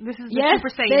finally. This is the Yes, Super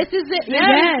Saiyan. this is it.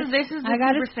 Yes. This is the I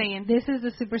got Super Saiyan. This is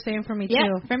the Super Saiyan for me Yeah,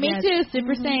 too. for me too.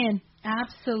 Super Saiyan.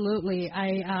 Absolutely.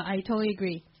 I totally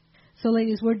agree. So,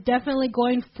 ladies, we're definitely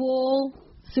going full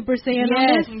Super Saiyan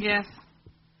on this. Yes.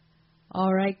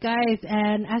 All right, guys.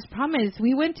 And as promised,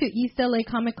 we went to East LA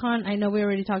Comic Con. I know we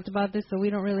already talked about this, so we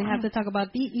don't really have to talk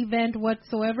about the event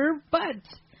whatsoever. But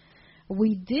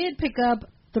we did pick up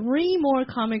 3 more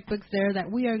comic books there that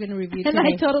we are going to review today. And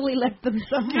I totally left them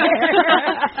somewhere.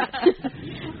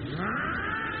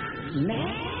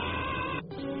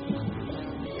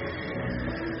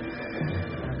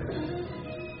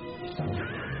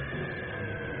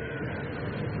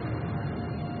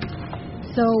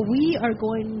 So we are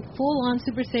going full on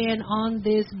Super Saiyan on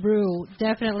this brew.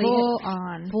 Definitely. Full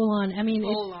on. Full on. I mean,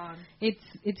 Full on.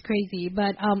 it's crazy.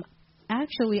 But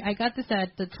actually, I got this at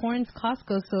the Torrance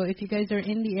Costco. So if you guys are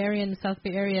in the area, in the South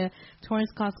Bay area,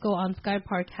 Torrance Costco on Sky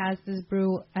Park has this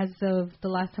brew as of the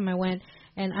last time I went.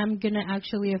 And I'm going to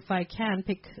actually, if I can,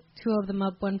 pick 2 of them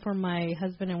up, one for my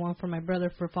husband and one for my brother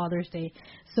for Father's Day.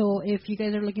 So if you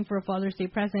guys are looking for a Father's Day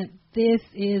present, this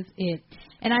is it.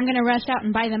 And I'm going to rush out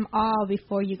and buy them all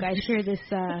before you guys hear this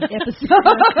episode.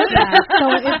 Yeah.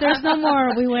 So if there's no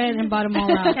more, we went and bought them all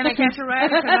out. Can I catch a ride?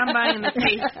 Because I'm buying the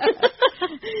case.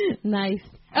 Nice.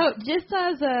 Oh, just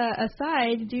as a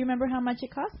aside, do you remember how much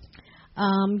it cost?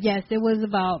 Yes, it was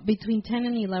about between 10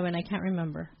 and 11. I can't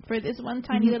remember. For this one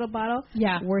tiny little bottle?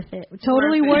 Yeah. Worth it.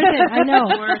 Totally worth it. I know.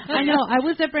 Worth it. I know. I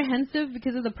was apprehensive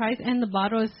because of the price, and the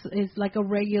bottle is like a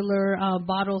regular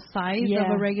bottle size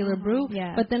of a regular brew.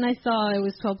 Yeah. But then I saw it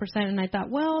was 12%, and I thought,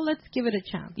 well, let's give it a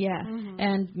chance. Yeah.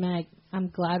 And Meg, I'm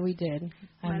glad we did.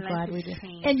 I'm glad we did.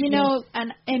 And you know,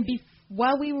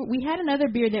 while we had another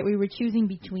beer that we were choosing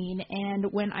between, and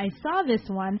when I saw this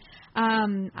one,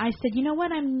 I said, you know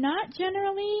what? I'm not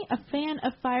generally a fan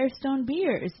of Firestone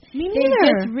beers. Me They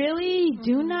neither. just really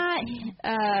do not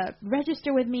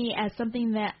register with me as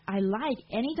something that I like.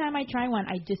 Anytime I try one,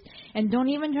 and don't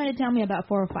even try to tell me about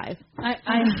 405. I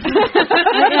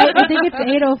think it's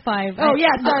 805. Oh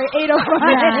yeah, sorry, 805.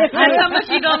 Yeah, That's how much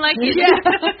you don't like it.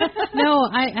 No,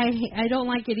 I don't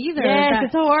like it either. Yes,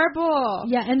 it's horrible.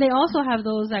 Yeah, and they also have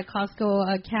those at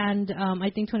Costco, canned, I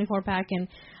think 24-pack, and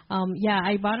yeah,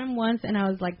 I bought them once, and I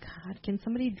was like, God, can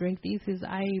somebody drink these? Because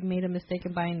I made a mistake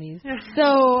in buying these.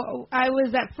 So I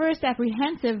was at first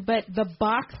apprehensive, but the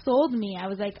box sold me. I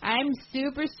was like, I'm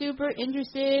super, super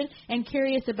interested and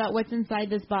curious about what's inside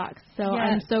this box. So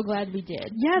I'm so glad we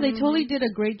did. Yeah, they totally did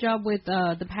a great job with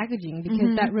the packaging,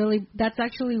 because that's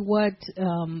actually what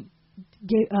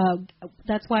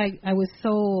that's why I was so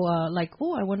like,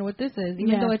 oh, I wonder what this is.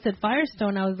 Even though it said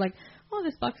Firestone, I was like, oh,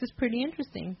 this box is pretty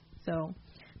interesting. So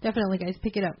definitely, guys,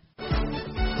 pick it up.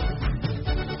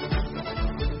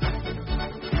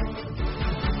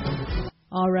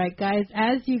 All right, guys,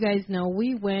 as you guys know,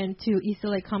 we went to East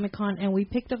LA Comic Con, and we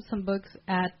picked up some books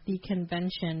at the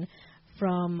convention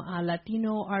from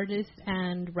Latino artists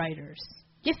and writers.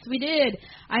 Yes, we did.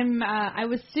 I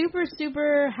was super,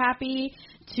 super happy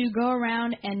to go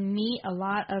around and meet a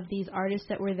lot of these artists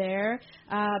that were there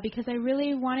because I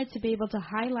really wanted to be able to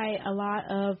highlight a lot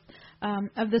of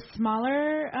the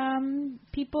smaller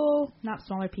people, not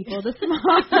smaller people, the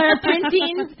smaller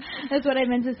printings. That's what I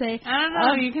meant to say. I don't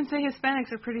know. You can say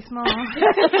Hispanics are pretty small.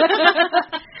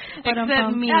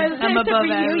 Except me. I'm I'm above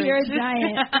you, average. you're a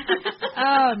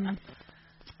giant.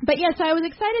 But yeah, so I was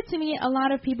excited to meet a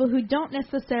lot of people who don't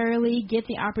necessarily get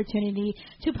the opportunity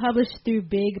to publish through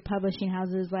big publishing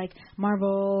houses like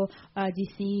Marvel,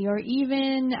 DC, or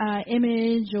even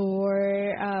Image,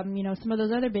 or some of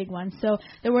those other big ones. So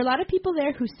there were a lot of people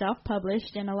there who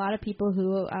self-published, and a lot of people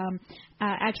who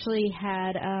actually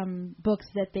had books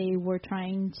that they were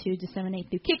trying to disseminate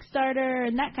through Kickstarter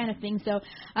and that kind of thing. So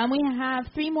we have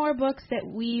 3 more books that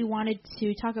we wanted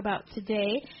to talk about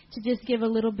today to just give a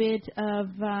little bit of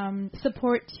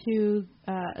support to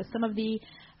some of the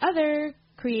other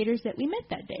creators that we met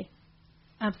that day.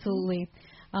 Absolutely.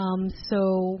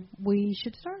 So we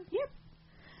should start? Yep.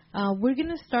 We're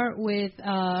going to start with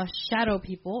Shadow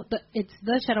People. The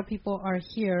Shadow People Are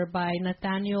Here by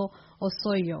Nathaniel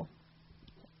Osoyo.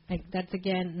 That's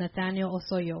again Nathaniel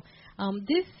Osoyo.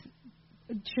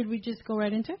 Should we just go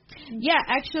right into it? Yeah,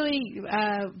 actually,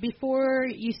 before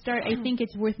you start, I think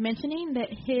it's worth mentioning that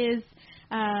his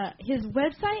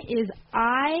website is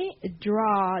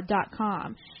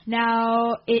iDraw.com.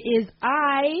 Now, it is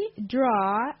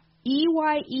iDraw,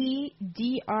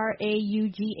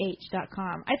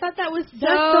 EYEDRAUGH.com. I thought that was so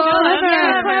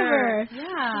clever.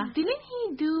 Yeah. Didn't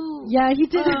he do... Yeah, he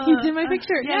did. He did my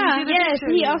picture. Yeah. Yes,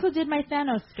 he also did my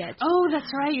Thanos sketch. Oh,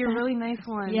 that's right. Your really nice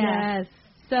one. Yes.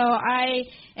 So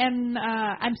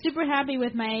I'm super happy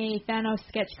with my Thanos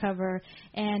sketch cover,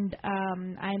 and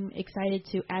I'm excited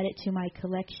to add it to my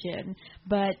collection.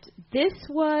 But this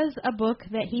was a book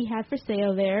that he had for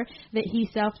sale there that he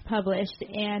self-published,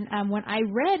 and when I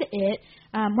read it,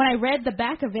 when I read the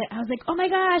back of it, I was like, oh my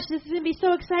gosh, this is going to be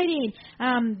so exciting.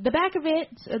 The back of it,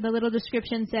 the little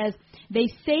description says, they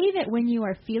say that when you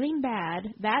are feeling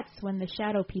bad, that's when the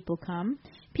shadow people come.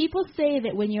 People say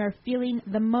that when you are feeling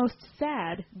the most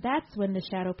sad, that's when the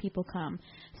shadow people come.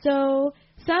 So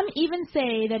some even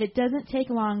say that it doesn't take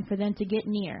long for them to get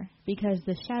near because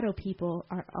the shadow people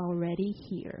are already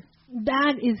here.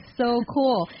 That is so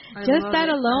cool. Just that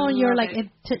alone, you're like, it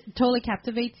totally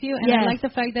captivates you. And I like the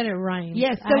fact that it rhymes.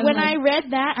 Yes, so when I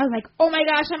read that, I was like, oh my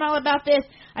gosh, I'm all about this.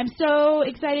 I'm so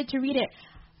excited to read it.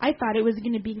 I thought it was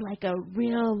going to be like a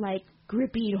real, like,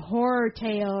 grippy horror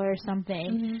tale or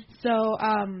something. Mm-hmm. So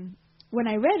when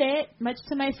I read it, much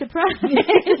to my surprise,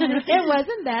 it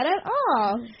wasn't that at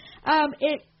all.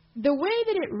 The way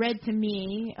that it read to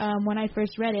me when I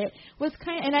first read it was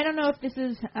kind of, and I don't know if this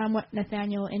is what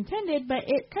Nathaniel intended, but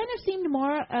it kind of seemed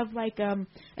more of like a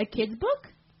kid's book.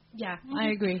 Yeah, I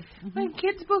agree. Mm-hmm. Like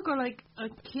kid's book or like a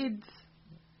kid's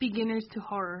beginners to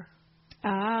horror.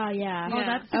 Ah, yeah. Oh,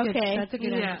 that's okay. That's a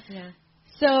good idea. Yeah.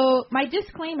 So my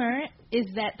disclaimer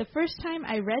is that the first time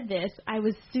I read this, I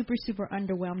was super, super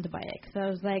underwhelmed by it. Because I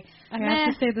was like, I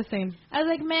have to say the same. I was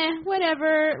like, meh,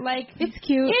 whatever. Like, it's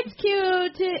cute. It's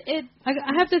cute.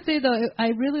 I have to say, though, I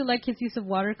really like his use of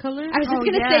watercolors. I was just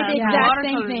going to say the exact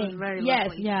same thing. Yes,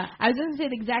 lovely. Yeah. I was going to say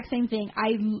the exact same thing.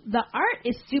 The art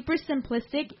is super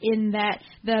simplistic in that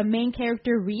the main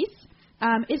character, Reese,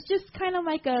 it's just kind of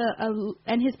like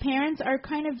and his parents are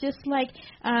kind of just like,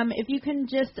 if you can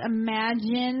just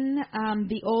imagine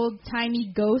the old-timey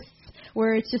ghosts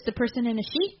where it's just a person in a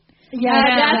sheet.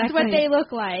 Yeah, that's what they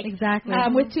look like. Exactly.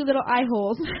 With 2 little eye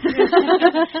holes.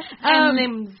 And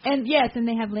limbs. And yes, and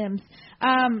they have limbs.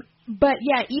 But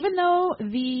yeah, even though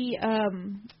the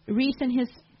Reese and his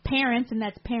parents, and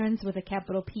that's parents with a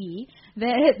capital P,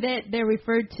 that they're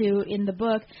referred to in the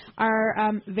book, are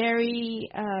very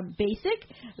basic.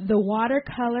 The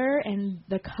watercolor and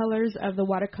the colors of the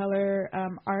watercolor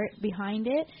art behind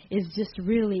it is just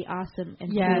really awesome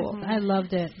and cool. Yes, I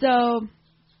loved it. So,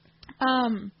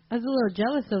 I was a little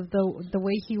jealous of the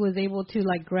way he was able to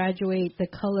like graduate the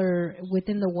color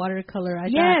within the watercolor. I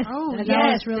thought that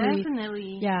was really,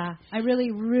 definitely. Yeah, I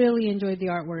really, really enjoyed the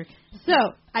artwork.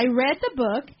 So I read the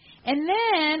book, and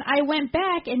then I went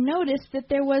back and noticed that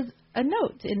there was a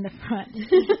note in the front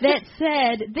that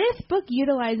said, this book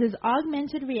utilizes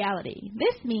augmented reality.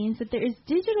 This means that there is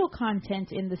digital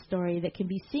content in the story that can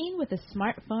be seen with a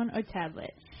smartphone or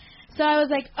tablet. So I was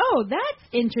like, oh, that's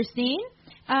interesting.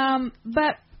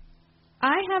 But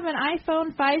I have an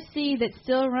iPhone 5C that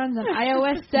still runs on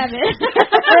iOS 7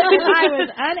 I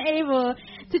was unable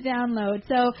to download.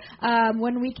 So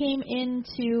when we came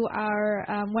into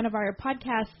our one of our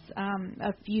podcasts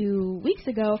a few weeks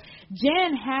ago,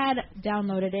 Jen had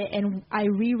downloaded it, and I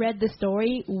reread the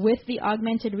story with the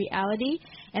augmented reality.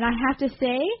 And I have to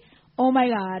say, oh my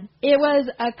God, it was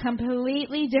a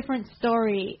completely different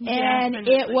story. And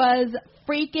it was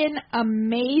freaking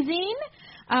amazing.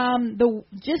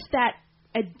 Just that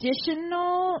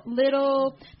additional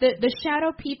little, the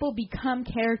shadow people become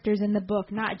characters in the book,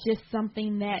 not just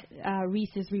something that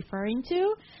Reese is referring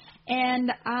to. And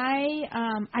I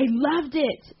loved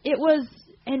it. It was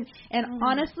And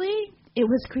honestly, it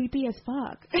was creepy as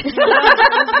fuck. It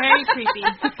was very creepy.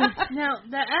 Now,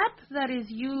 the app that is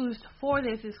used for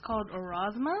this is called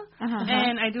Orozma,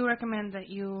 and I do recommend that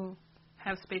you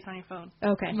have space on your phone.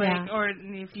 Okay. Like, or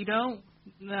if you don't,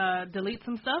 delete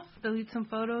some stuff, delete some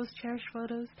photos, cherish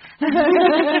photos,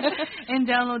 and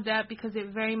download that because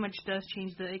it very much does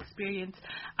change the experience.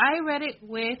 I read it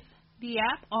with the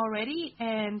app already,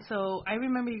 and so I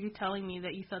remember you telling me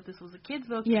that you thought this was a kid's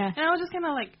book. Yeah. And I was just kind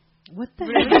of like, what the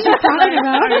really? heck are you talking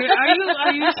about?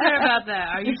 Are you sure about that?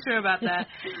 Are you sure about that?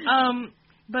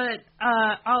 But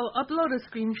I'll upload a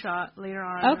screenshot later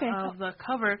on of the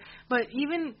cover. But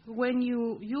even when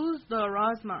you use the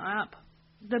Orozma app,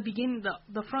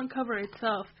 the front cover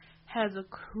itself has a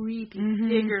creepy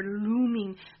figure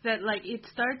looming that like it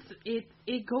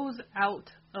goes out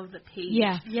of the page.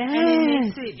 Yeah. Yes.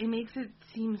 And it makes it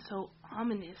seem so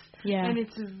ominous. Yeah. And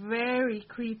it's very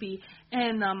creepy.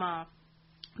 And the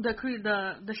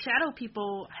shadow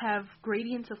people have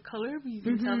gradients of color. You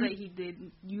can tell that he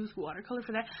did use watercolor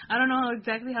for that. I don't know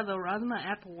exactly how the Orozma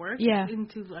app works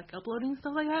into like uploading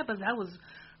stuff like that, but that was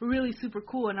really super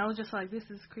cool, and I was just like, this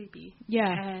is creepy. Yeah.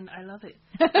 And I love it.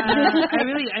 I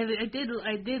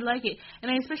did like it.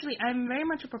 And I'm very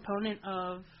much a proponent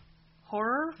of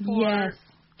horror for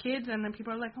kids, and then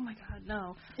people are like, oh my god,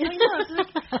 no. Like, no, it's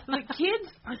like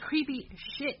kids are creepy as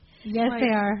shit. Yes, like, they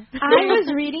are. I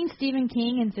was reading Stephen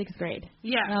King in 6th grade.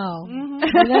 Yeah. Oh. Well,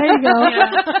 there you go.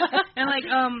 Yeah. And like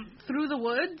Through the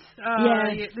Woods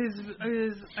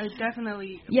is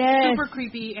definitely super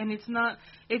creepy, and it's not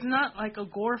like a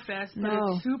gore fest, but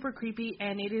it's super creepy,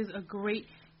 and it is a great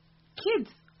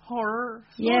kids horror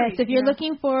story. Yes, if you're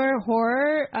looking for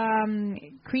horror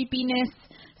creepiness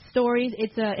stories,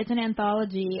 it's an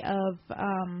anthology of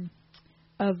I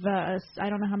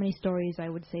don't know how many stories. I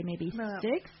would say maybe 5 or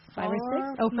 6.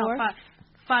 Oh, 4? No,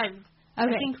 5. Okay. I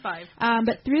think 5.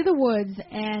 But Through the Woods,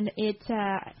 and it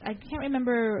I can't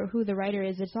remember who the writer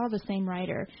is. It's all the same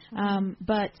writer.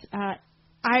 But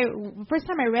first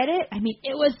time I read it, I mean,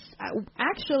 it was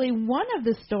actually one of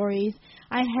the stories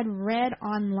I had read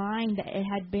online that it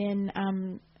had been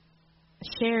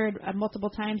shared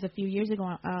multiple times a few years ago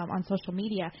on social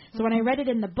media. So when I read it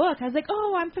in the book, I was like,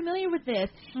 oh, I'm familiar with this.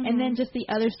 And then just the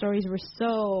other stories were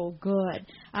so good.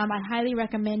 I highly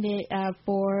recommend it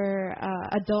for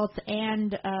adults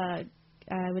and I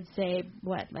would say,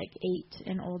 like 8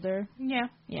 and older? Yeah,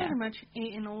 pretty much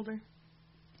 8 and older.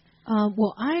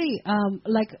 Well, I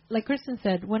like Kristen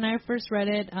said, when I first read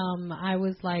it, I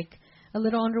was like a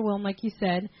little underwhelmed, like you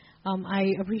said.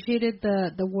 I appreciated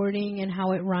the wording and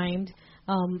how it rhymed.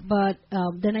 But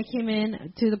then I came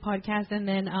in to the podcast, and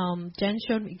then Jen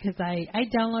showed me, because I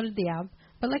downloaded the app,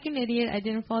 but like an idiot, I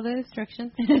didn't follow the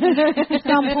instructions.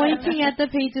 So I'm pointing at the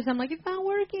pages. I'm like, it's not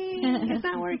working. It's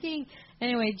not working.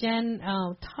 Anyway, Jen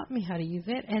taught me how to use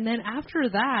it, and then after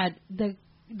that, the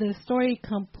story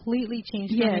completely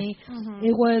changed for me.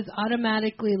 It was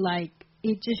automatically like,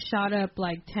 it just shot up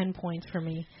like 10 points for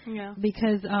me. Yeah.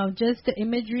 Because just the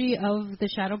imagery of the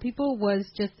shadow people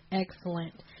was just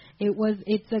excellent.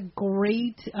 It's a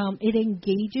great, it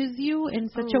engages you in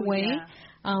such a way. Yeah.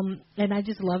 And I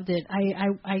just loved it.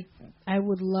 I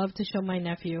would love to show my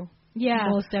nephew. Yeah.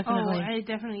 Most definitely. Oh, I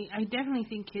definitely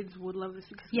think kids would love this,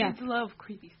 because kids love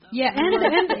creepy stuff. Yeah,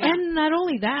 and not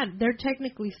only that, they're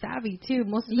technically savvy too.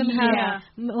 Most of them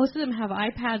have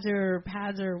iPads or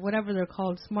pads or whatever they're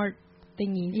called, smart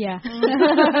thingies. Yeah.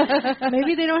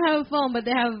 Maybe they don't have a phone, but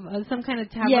they have some kind of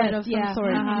tablet of some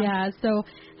sort. Yeah. So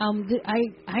I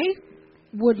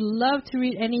would love to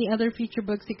read any other feature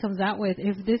books he comes out with.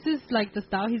 If this is like the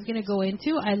style he's going to go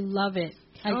into, I love it.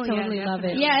 I totally love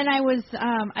it. Yeah, and I was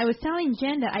telling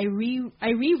Jen that I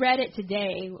reread it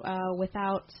today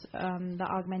without the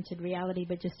augmented reality,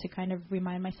 but just to kind of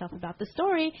remind myself about the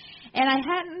story. And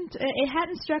it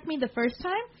hadn't struck me the first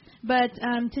time, but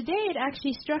today it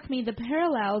actually struck me the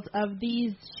parallels of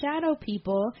these shadow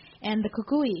people and the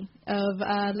kukui of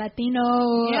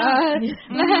Latino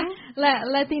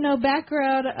Latino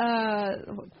background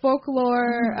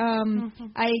folklore.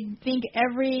 I think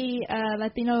every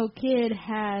Latino kid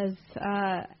has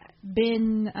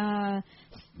been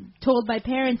told by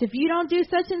parents, if you don't do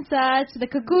such and such, the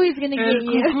kukui is going to get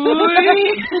you.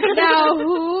 Now,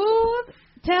 who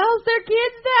tells their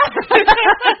kids that?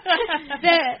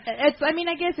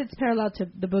 I guess it's parallel to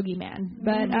the boogeyman,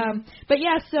 but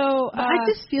yeah. So I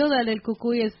just feel that El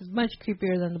Cucuy is much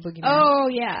creepier than the boogeyman. Oh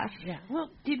yeah. Well,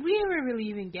 did we ever really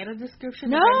even get a description?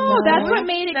 No, that's what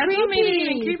made it creepy. That's what made it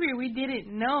even creepier. We didn't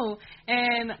know.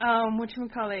 And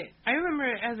whatchamacallit, I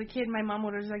remember as a kid, my mom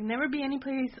would always like, never be any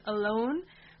place alone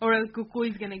or a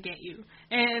cucuy is gonna get you.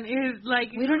 And it's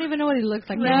like we don't even know what he looks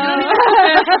like. No. And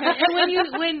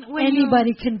when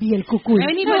anybody can be a cucuy.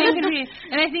 Anybody can be,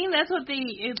 and I think that's what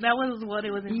that was what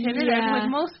it was intended. Yeah. With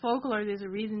most folklore, there's a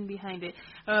reason behind it,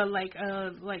 like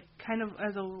kind of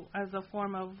as a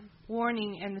form of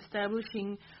warning and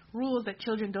establishing rules that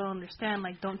children don't understand,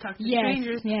 like don't talk to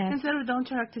strangers. Yes. Instead of don't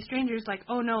talk to strangers, like,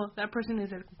 oh no, that person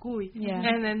is a cucuy. Yeah.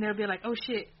 And then they'll be like, oh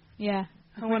shit. Yeah.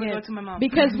 I want to go to my mom.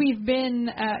 Because we've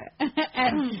been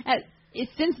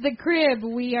since the crib,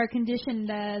 we are conditioned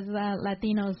as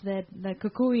Latinos that the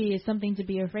cucuy is something to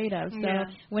be afraid of. So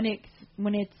when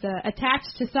it's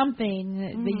attached to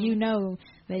something, that you know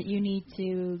that you need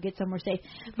to get somewhere safe.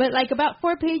 But like about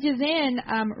 4 pages in,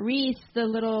 Reese, the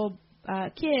little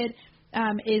kid,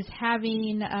 is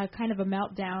having kind of a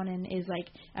meltdown and is like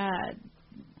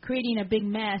creating a big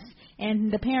mess,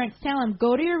 and the parents tell him,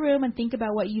 go to your room and think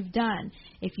about what you've done.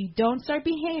 If you don't start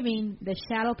behaving, the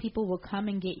shadow people will come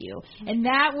and get you. And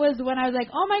that was when I was like,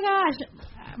 oh my gosh,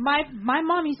 my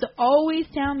mom used to always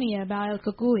tell me about El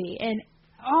Cucuy, and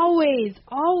always,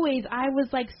 I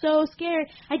was like so scared.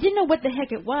 I didn't know what the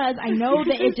heck it was. I know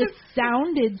that it just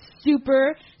sounded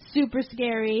super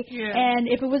scary, and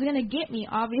if it was going to get me,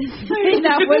 obviously,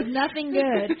 that was nothing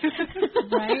good.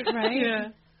 Right?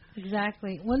 Yeah.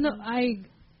 Exactly. Well, no,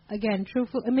 again,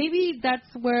 truthful. Maybe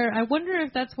that's where, I wonder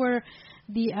if that's where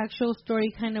the actual story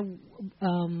kind of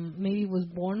maybe was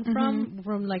born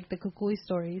from like the cucuy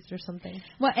stories or something.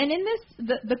 Well, and in this,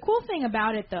 the cool thing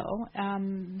about it, though,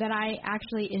 that I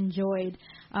actually enjoyed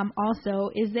also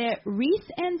is that Reese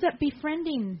ends up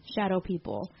befriending shadow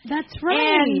people. That's right.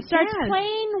 And starts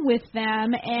playing with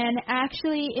them and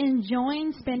actually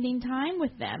enjoying spending time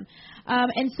with them.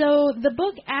 And so the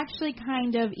book actually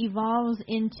kind of evolves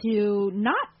into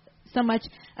not so much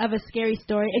of a scary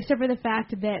story, except for the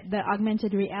fact that the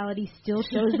augmented reality still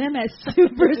shows them as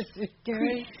super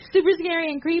scary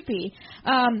and creepy.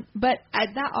 But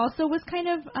that also was kind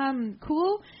of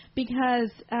cool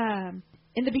because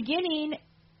in the beginning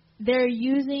they're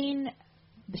using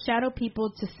the shadow people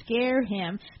to scare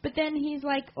him, but then he's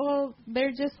like, oh,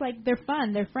 they're just like, they're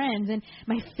fun, they're friends. And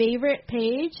my favorite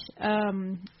page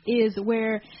is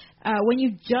where when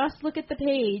you just look at the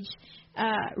page,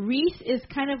 Reese is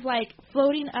kind of like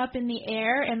floating up in the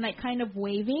air and like kind of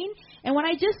waving. And when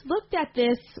I just looked at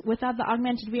this without the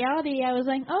augmented reality, I was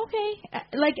like, okay,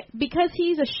 like because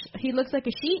he looks like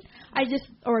a sheet,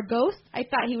 or a ghost, I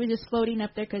thought he was just floating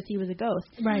up there because he was a ghost.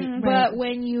 Right. But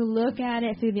when you look at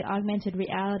it through the augmented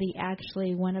reality,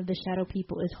 actually one of the shadow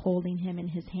people is holding him in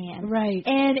his hand. Right.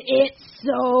 And it's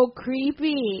so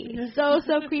creepy. So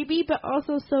creepy, but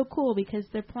also so cool because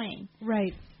they're playing.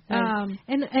 Right. And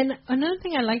another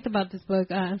thing I liked about this book,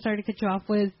 I'm sorry to cut you off,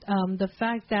 was the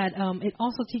fact that it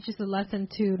also teaches a lesson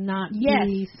to not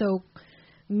be so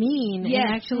mean. Yes.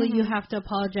 And actually you have to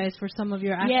apologize for some of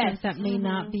your actions that may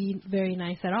not be very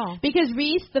nice at all. Because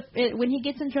Reese, when he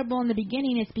gets in trouble in the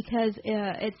beginning, it's because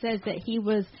it says that he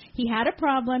had a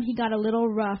problem, he got a little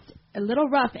rough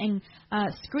and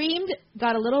screamed,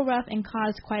 got a little rough and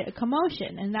caused quite a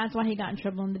commotion. And that's why he got in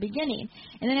trouble in the beginning.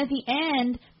 And then at the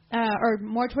end, or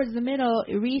more towards the middle,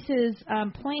 Reese is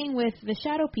playing with the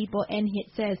shadow people, and it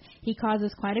says he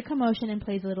causes quite a commotion and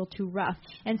plays a little too rough.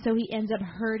 And so he ends up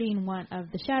hurting one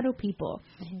of the shadow people.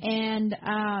 And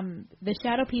the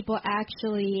shadow people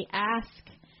actually ask,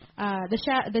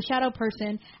 the shadow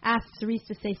person asks Reese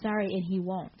to say sorry, and he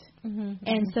won't.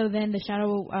 And so then the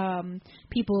shadow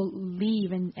people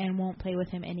leave and won't play with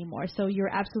him anymore. So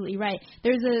you're absolutely right.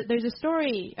 There's a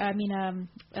story, a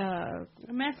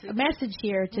message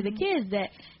here to the kids that,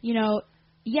 you know,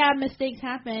 mistakes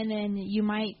happen and you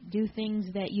might do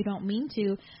things that you don't mean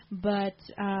to, but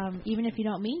even if you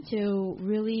don't mean to,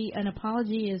 really an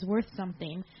apology is worth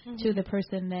something to the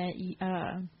person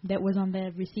that was on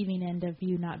the receiving end of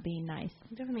you not being nice.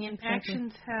 Definitely, and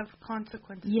actions have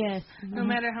consequences. Yes. No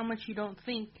matter how much you don't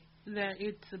think that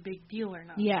it's a big deal or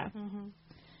not. Yeah.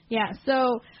 Yeah,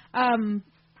 so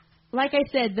like I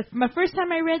said, my first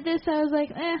time I read this, I was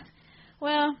like,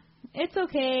 well, it's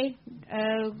okay,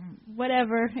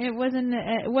 whatever. It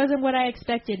wasn't what I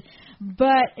expected.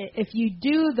 But if you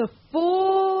do the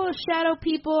full Shadow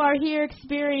People Are Here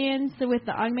experience with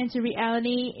the augmented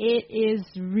reality, it is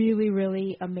really,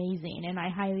 really amazing. And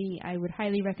I would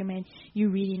highly recommend you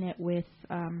reading it with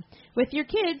your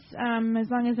kids, as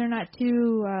long as they're not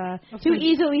too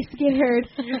easily scared,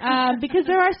 because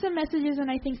there are some messages and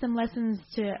I think some lessons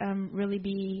to really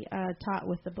be taught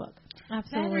with the book.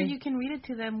 Absolutely. Or you can read it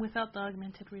to them without the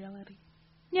augmented reality.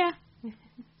 Yeah.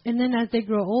 And then as they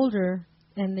grow older,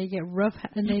 they get rougher,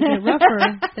 then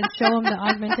show them the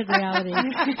augmented reality.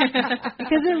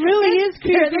 Because it really is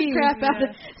Scare creepy. the crap out of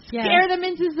them. Scare them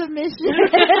into submission.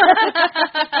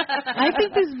 I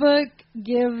think this book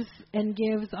gives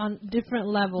on different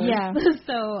levels. Yeah.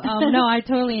 So, no, I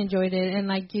totally enjoyed it. And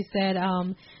like you said,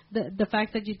 the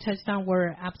facts that you touched on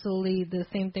were absolutely the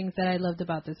same things that I loved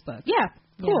about this book. Yeah,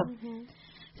 cool. Yeah. Mm-hmm.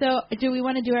 So, do we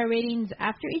want to do our ratings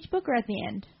after each book or at the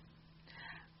end?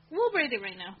 We'll rate it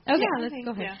right now. Okay, Yeah, let's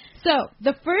go ahead. Yeah. So,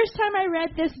 the first time I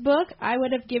read this book, I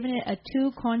would have given it a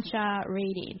 2 concha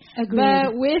rating. Agreed.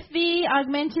 But with the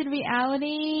augmented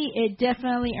reality, it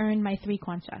definitely earned my 3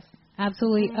 conchas.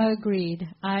 Absolutely agreed.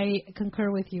 I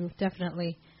concur with you,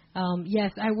 definitely.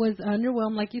 Yes, I was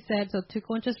underwhelmed, like you said, so 2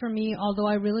 conchas for me, although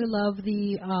I really love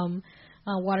the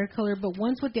watercolor. But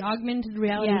once with the augmented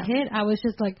reality hit, I was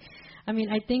just like, I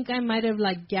mean, I think I might have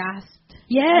like gasped.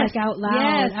 Yes. Like out loud.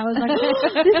 Yes. I was like,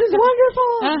 oh, this is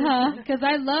wonderful. Because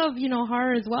I love,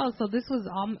 horror as well. So this was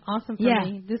awesome for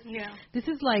me. This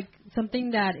is like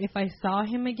something that if I saw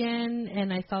him again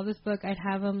and I saw this book, I'd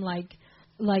have him like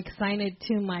sign it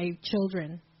to my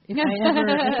children. If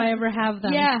I ever have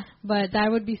them. Yeah. But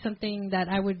that would be something that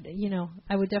I would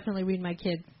definitely read my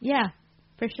kids. Yeah,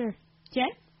 for sure. Jen?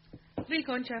 3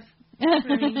 conchas.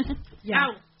 For me. Yeah.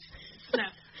 Ow.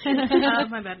 Snap.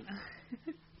 My bad.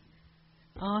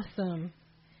 Awesome.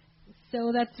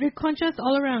 So that's 3 conchas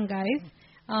all around, guys.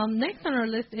 Next on our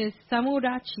list is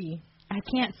Samurachi. I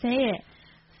can't say it.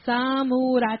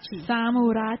 Samurachi.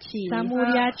 Samurachi.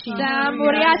 Samuriachi.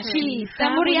 Samuriachi.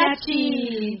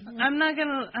 Samuriachi. I'm not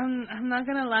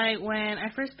gonna lie. When I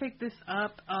first picked this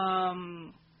up, I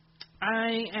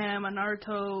am a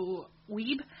Naruto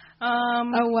weeb.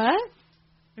 A what?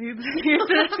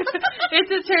 It's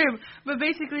a term, but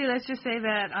basically, let's just say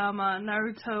that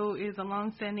Naruto is a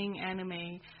long-standing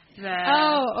anime. That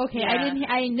Oh, okay. Yeah. I didn't.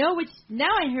 I know which. Now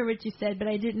I hear what you said, but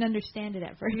I didn't understand it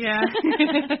at first. Yeah.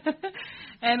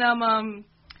 And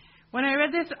when I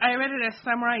read this, I read it as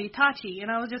Samurai Itachi, and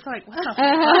I was just like, what the fuck?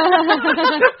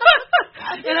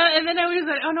 And then I was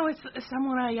like, oh no, it's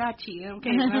Samurai Yachi.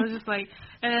 Okay, and I was just like,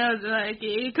 and I was like,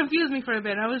 it confused me for a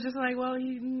bit. I was just like, well,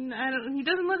 he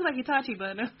doesn't look like Itachi,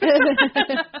 but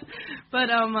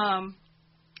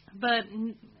but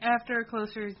after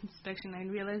closer inspection, I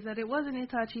realized that it wasn't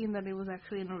Itachi and that it was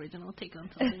actually an original take on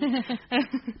something.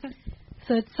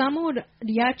 So it's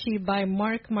Samuriachi by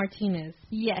Mark Martinez.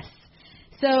 Yes.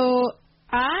 So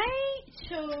I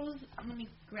chose. Let me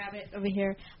grab it over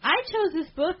here. I chose this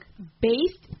book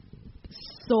based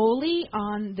solely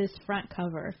on this front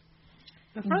cover.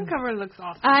 The front cover looks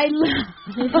awesome. I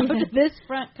love this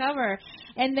front cover,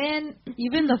 and then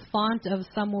Even the font of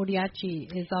Samuriachi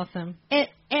is awesome.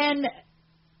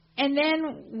 And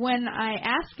then when I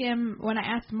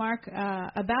asked Mark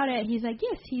about it, he's like,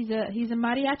 yes, he's a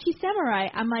mariachi samurai.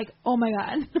 I'm like, oh my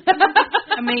god,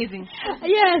 Amazing.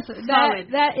 yes, Solid.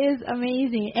 that is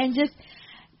amazing, and just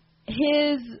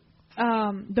his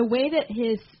the way that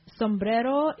his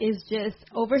sombrero is just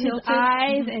over his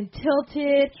eyes and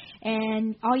tilted,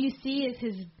 and all you see is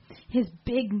his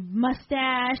big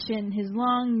mustache and his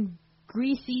long,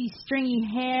 greasy, stringy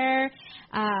hair.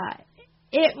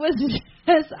 It was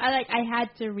just I had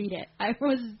to read it. I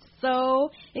was so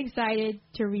excited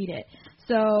to read it.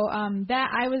 So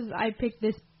I picked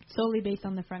this solely based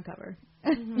on the front cover.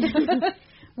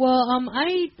 Well,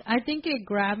 I think it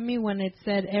grabbed me when it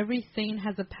said every saint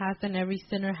has a past and every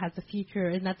sinner has a future,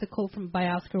 and that's a quote by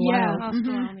Oscar Wilde.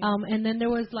 And then there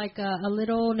was like a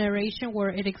little narration where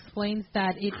it explains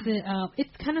that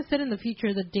it's kind of set in the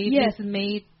future. The date is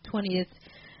May 20th.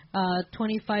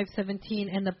 2517,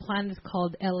 and the planet is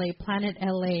called LA, Planet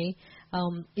LA.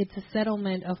 It's a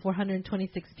settlement of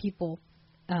 426 people.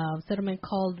 Settlement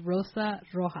called Rosa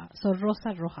Roja. So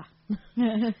Rosa Roja.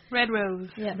 Red Rose.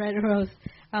 Yeah, Red Rose.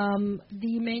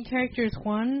 The main character is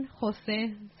Juan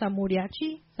Jose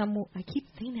Samuriachi. I keep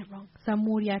saying it wrong.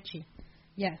 Samuriachi.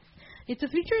 Yes. It's a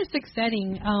futuristic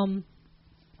setting,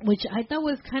 which I thought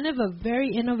was kind of a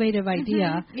very innovative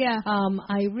idea. Yeah.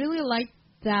 I really liked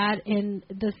that, in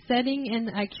the setting,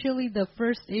 and actually the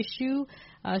first issue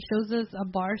shows us a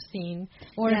bar scene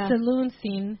or a saloon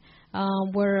scene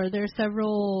where there are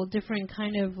several different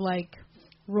kind of like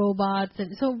robots,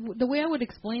 and so the way I would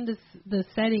explain the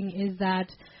setting is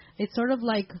that it's sort of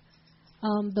like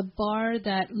the bar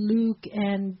that Luke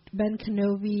and Ben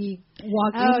Kenobi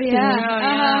walked into. Oh,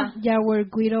 yeah. Yeah, where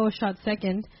Guido shot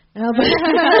second. Han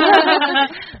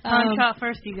shot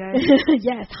first, you guys.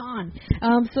 Yes, Han.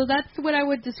 So that's what I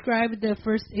would describe the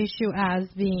first issue as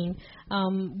being.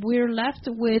 We're left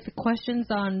with questions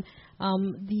on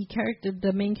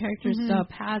the main character's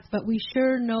past, but we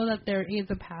sure know that there is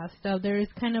a past. There is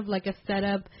kind of like a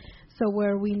setup, so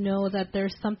where we know that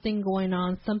there's something going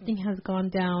on, something has gone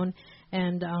down,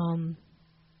 and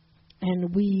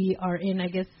we are in, I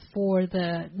guess, for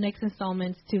the next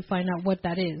installments to find out what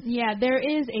that is. Yeah, there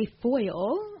is a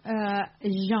foil.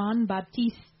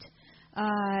 Jean-Baptiste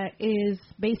is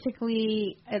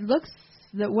basically, it looks,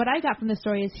 what I got from the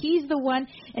story is he's the one,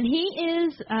 and he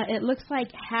is, it looks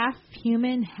like half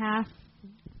human, half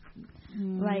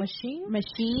like machine.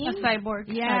 A cyborg.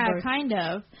 Yeah, cyborg. Kind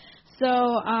of.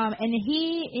 So, and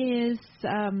he is,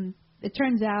 it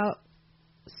turns out,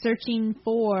 searching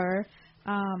for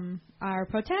our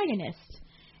protagonist.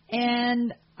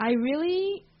 And I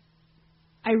really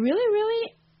I read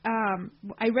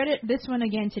this one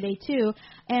again today too,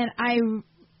 and I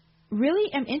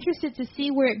really am interested to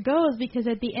see where it goes, because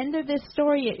at the end of this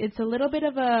story, it's a little bit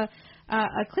of a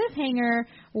cliffhanger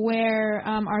where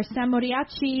our Sam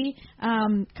Moriarty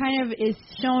kind of is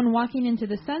shown walking into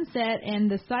the sunset, and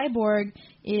the cyborg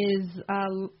is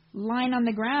lying on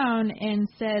the ground and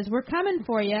says, "We're coming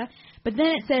for you." But then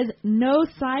it says, "No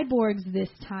cyborgs this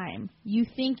time. You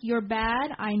think you're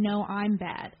bad? I know I'm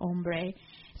bad, hombre."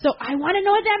 So I want to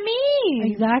know what that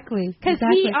means. Exactly. Because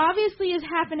he obviously is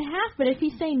half and half, but if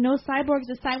he's saying no cyborgs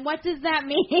this time, what does that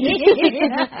mean?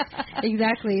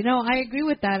 Exactly. No, I agree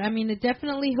with that. I mean, it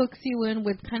definitely hooks you in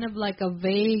with kind of like a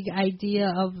vague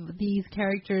idea of these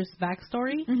characters'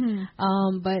 backstory.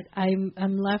 Mm-hmm. But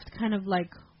I'm left kind of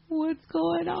like, what's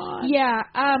going on? Yeah,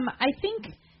 I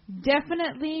think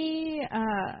definitely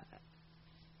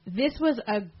this was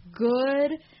a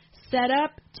good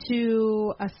setup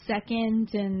to a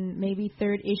second and maybe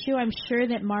third issue. I'm sure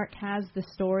that Mark has the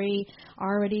story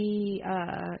already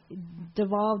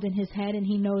devolved in his head and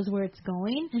he knows where it's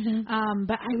going. Mm-hmm.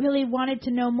 But I really wanted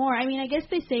to know more. I mean, I guess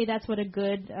they say that's what a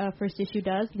good first issue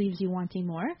does, leaves you wanting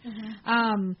more.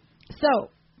 Mm-hmm. So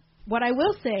what I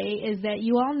will say is that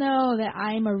you all know that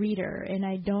I'm a reader and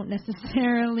I don't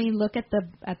necessarily look at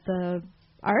the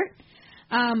art.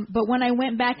 But when I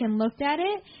went back and looked at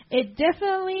it, it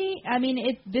definitely, I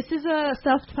mean, this is a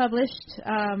self-published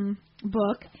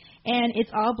book, and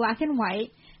it's all black and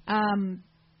white.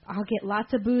 I'll get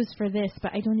lots of boos for this,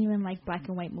 but I don't even like black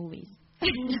and white movies. Boo.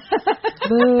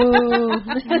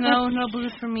 No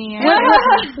boos for me.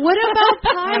 What about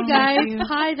Pi, guys?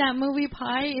 Pi, that movie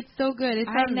Pi, it's so good.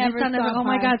 I never saw Oh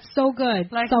my God, so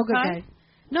good. Like so good, Pi? guys.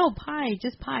 No, Pi,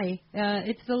 just Pi.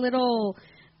 It's the little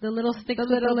stick with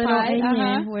the little pie,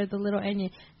 onion, where the little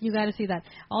onion. You got to see that.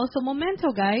 Also,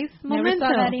 Memento, guys. Never Memento.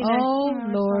 saw that either. Oh,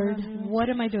 Never Lord. saw that either. What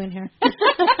am I doing here?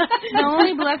 The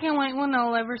only black and white one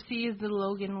I'll ever see is the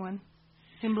Logan one.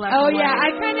 In black and white. I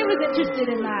kind of was interested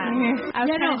in that. I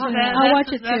was I'll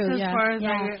watch it That's too. as Yeah. far as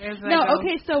I No, go.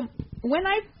 okay, so when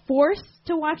I'm forced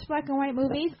to watch black and white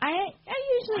movies, I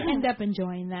usually end up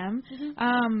enjoying them. Did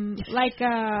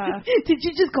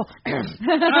you just go? Oh no,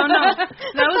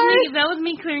 that was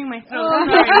me clearing my throat.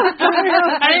 Sorry.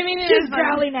 I didn't mean it. She's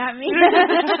growling at me.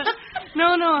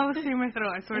 No, I was clearing my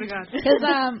throat. I swear to God. Because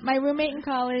my roommate in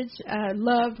college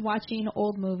loved watching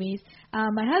old movies.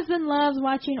 My husband loves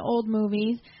watching old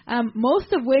movies,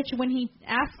 most of which, when he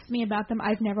asks me about them,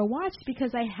 I've never watched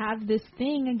because I have this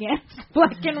thing against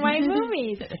black and white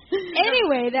movies.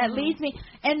 Anyway, that leads me.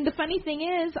 And the funny thing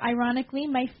is, ironically,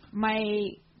 my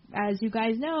as you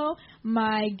guys know,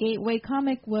 my gateway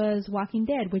comic was Walking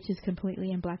Dead, which is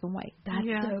completely in black and white. That's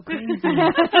so crazy.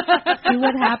 See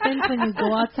what happens when you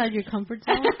go outside your comfort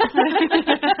zone?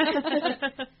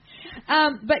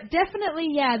 But definitely,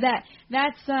 yeah,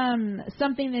 that's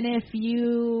something that if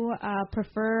you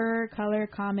prefer color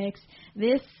comics,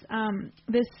 this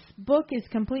book is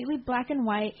completely black and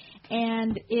white,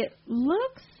 and it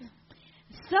looks,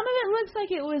 some of it looks like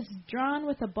it was drawn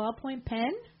with a ballpoint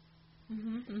pen.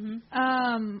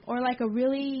 Or like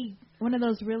one of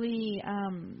those really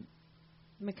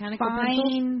mechanical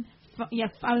fine,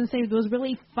 I would say those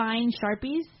really fine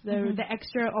Sharpies, the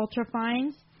extra ultra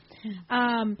fines.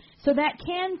 So that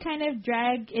can kind of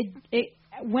drag it.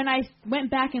 When I went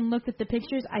back and looked at the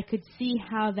pictures, I could see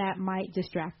how that might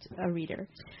distract a reader.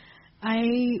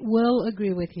 I will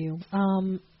agree with you.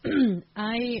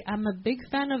 I am a big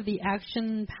fan of the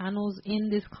action panels in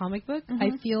this comic book.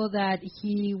 I feel that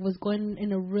he was going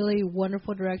in a really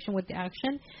wonderful direction with the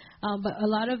action, but a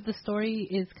lot of the story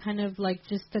is kind of like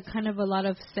just a kind of a lot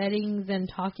of settings and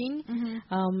talking.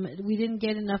 We didn't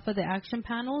get enough of the action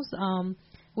panels,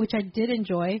 which I did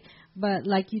enjoy, but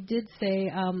like you did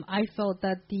say, I felt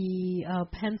that the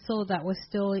pencil that was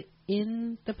still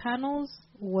in the panels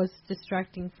was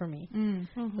distracting for me.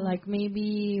 Like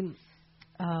maybe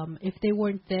if they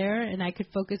weren't there and I could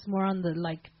focus more on the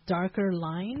like darker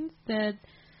lines, that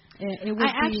it would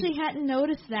actually hadn't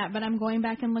noticed that, but I'm going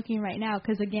back and looking right now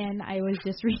because again I was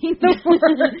just reading the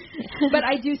word. But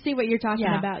I do see what you're talking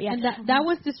about. Yeah, and that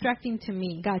was distracting to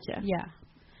me. Gotcha. Yeah.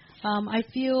 I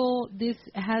feel this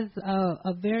has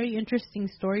a very interesting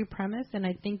story premise, and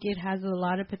I think it has a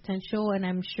lot of potential, and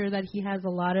I'm sure that he has a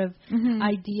lot of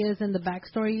ideas in the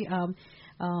backstory.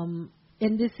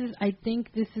 And this is, I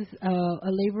think this is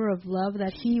a labor of love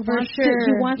that he wants to.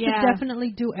 He wants to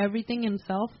definitely do everything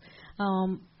himself.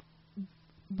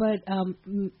 But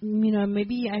you know,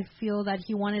 maybe I feel that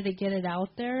he wanted to get it out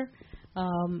there.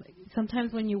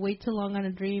 Sometimes when you wait too long on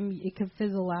a dream, it can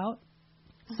fizzle out.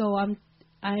 So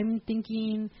I'm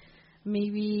thinking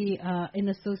maybe in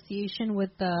association with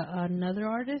another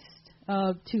artist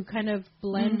to kind of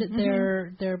blend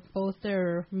their both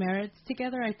their merits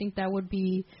together. I think that would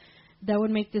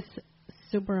make this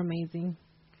super amazing.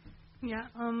 Yeah,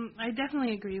 I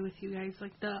definitely agree with you guys.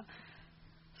 Like the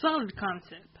solid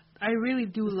concept. I really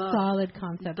do love solid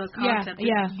concept. The concept.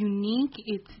 It's unique.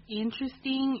 It's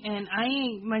interesting, and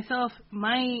I myself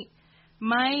my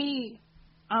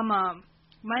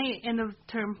end of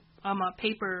term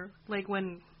paper, like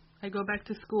when I go back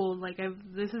to school, like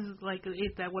this is like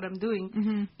it that what I'm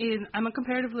doing is I'm a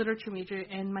comparative literature major,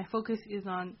 and my focus is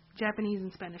on Japanese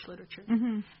and Spanish literature,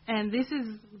 and this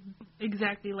is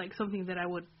exactly like something that I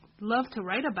would love to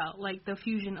write about, like the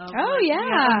fusion of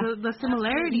the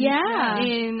similarities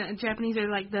in Japanese, or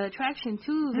like the attraction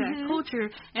to that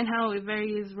culture and how it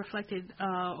very is reflected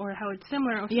or how it's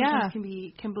similar or sometimes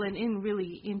can blend in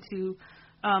really into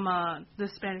the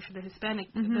Spanish or the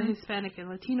Hispanic and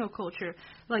Latino culture.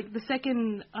 Like the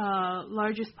second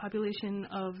largest population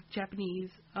of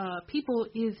Japanese people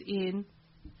is in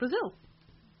Brazil.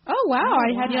 Oh wow!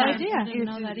 I had no idea. I didn't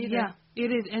know that either. Yeah,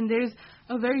 it is, and there's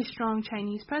a very strong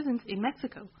Chinese presence in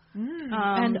Mexico,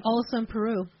 and also in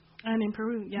Peru. And in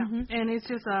Peru, and it's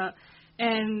just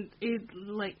and it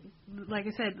like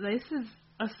I said, this is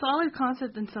a solid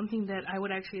concept and something that I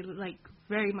would actually like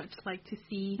very much like to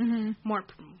see more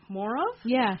of.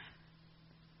 Yeah.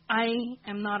 I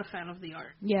am not a fan of the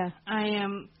art. Yeah. I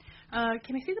am.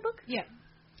 Can I see the book? Yeah.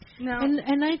 No.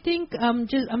 And I think I'm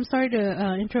sorry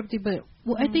to interrupt you, but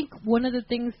I think one of the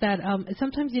things that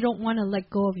sometimes you don't want to let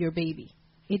go of your baby.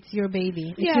 It's your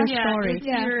baby. It's your story. It's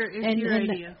your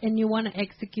idea. And you want to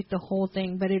execute the whole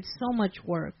thing, but it's so much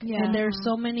work. Yeah. And there are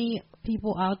so many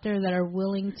people out there that are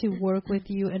willing to work with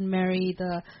you and marry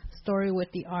the story with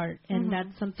the art, and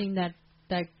that's something that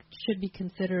should be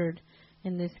considered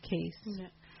in this case. Yeah.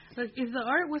 Like if the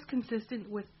art was consistent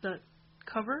with the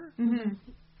cover,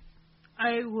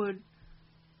 I would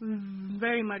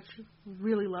very much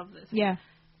really love this. Yeah.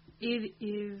 It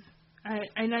is. I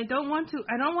don't want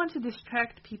to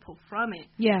distract people from it.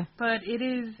 Yeah. But it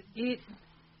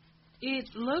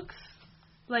looks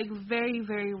like very,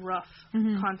 very rough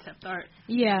concept art.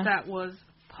 Yeah. That was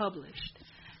published.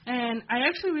 And I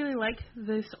actually really like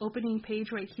this opening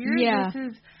page right here. Yeah.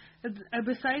 This is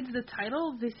besides the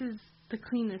title, this is the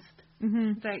cleanest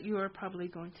that you are probably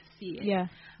going to see it. Yeah.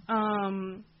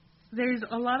 There's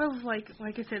a lot of like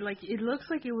I said, like it looks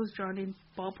like it was drawn in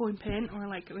ballpoint pen or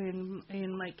like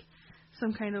in like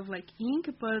some kind of like ink,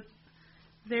 but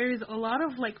there's a lot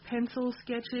of like pencil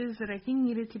sketches that I think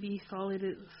needed to be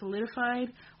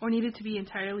solidified or needed to be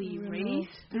entirely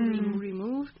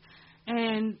removed,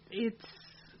 and it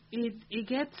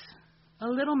gets a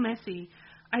little messy.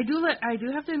 I do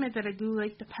have to admit that I do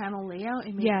like the panel layout.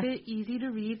 It makes it easy to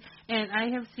read, and I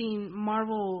have seen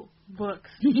Marvel books,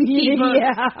 with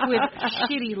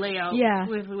shitty layouts,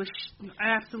 with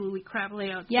absolutely crap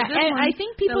layouts. Yeah, and I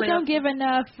think people don't give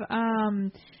enough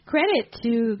credit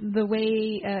to the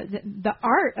way the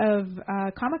art of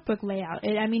comic book layout.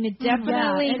 It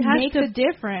definitely makes a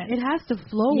difference. It has to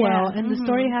flow well, and the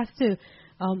story has to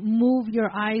move your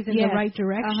eyes in the right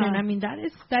direction. I mean, that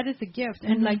is a gift.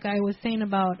 And like I was saying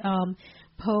about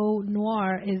Poe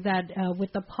Noir, is that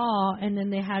with the paw, and then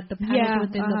they had the panels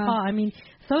within the paw. I mean,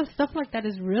 so stuff like that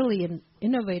is really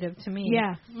innovative to me.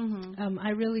 Yeah. I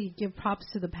really give props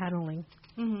to the paneling.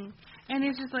 And And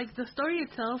it's just like the story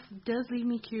itself does leave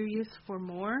me curious for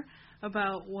more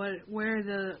about where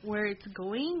it's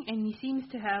going, and he seems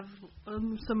to have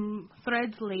some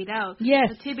threads laid out. Yes.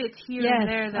 The tidbits here Yes. and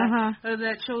there that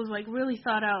that shows like really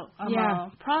thought out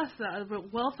process,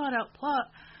 well thought out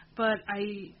plot. But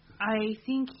I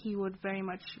think he would very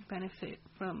much benefit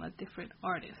from a different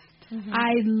artist. Mm-hmm.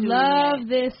 I love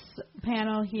this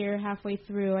panel here halfway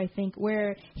through, I think,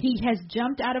 where he has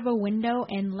jumped out of a window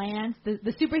and lands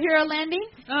the superhero landing.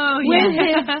 Oh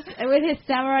yeah, with his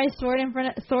samurai sword in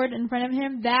front of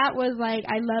him. That was like,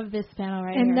 I love this panel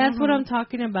right here. And that's what I'm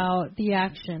talking about, the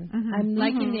action. I'm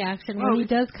liking the action when he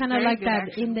does kind of like that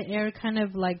action. In the air kind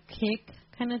of like kick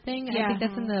kind of thing. I think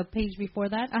that's in the page before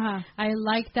that. I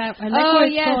like that. I like where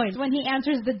it's going. When he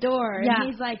answers the door and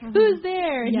he's like, who's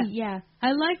there? Yeah.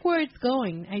 I like where it's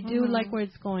going. I do like where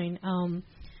it's going.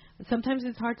 Sometimes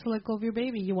it's hard to let go of your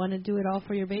baby. You want to do it all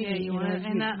for your baby. Yeah, you want to,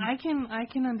 and I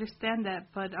can understand that,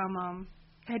 but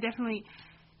I definitely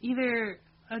either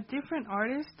a different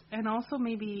artist, and also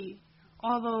maybe,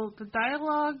 although the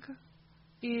dialogue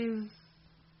is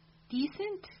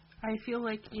decent, I feel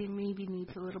like it maybe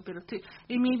needs a little bit of it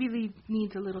maybe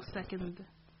needs a little second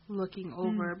looking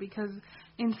over, because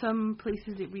in some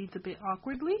places it reads a bit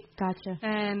awkwardly. Gotcha.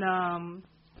 And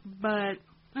but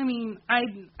I mean, I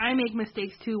make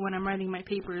mistakes too when I'm writing my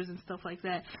papers and stuff like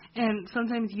that. And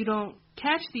sometimes you don't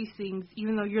catch these things,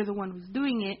 even though you're the one who's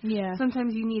doing it. Yeah.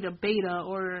 Sometimes you need a beta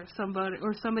or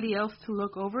somebody else to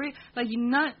look over it. Like you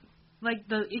not. Like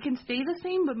it can stay the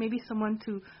same, but maybe someone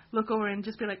to look over and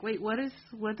just be like, wait, what is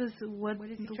he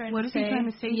trying to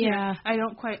say here? I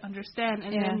don't quite understand.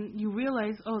 And then you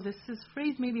realize, oh, this is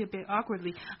phrased maybe a bit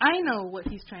awkwardly. I know what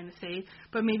he's trying to say,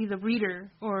 but maybe the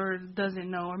reader doesn't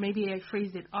know, or maybe I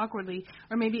phrased it awkwardly,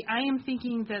 or maybe I am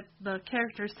thinking that the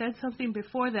character said something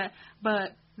before that,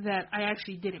 but that I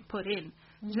actually didn't put in.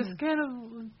 Just kind of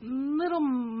little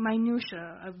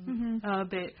minutia a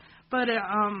bit, but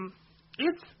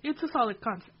It's a solid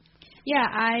concept. Yeah,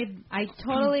 I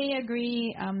totally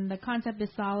agree. The concept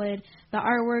is solid. The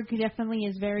artwork definitely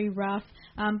is very rough.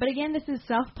 But again, this is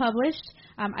self-published.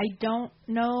 I don't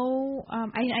know.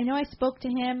 I know I spoke to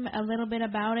him a little bit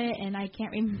about it, and I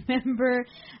can't remember.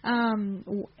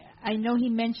 I know he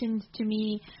mentioned to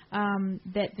me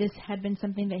that this had been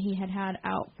something that he had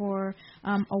out for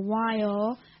a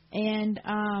while, and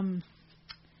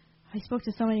I spoke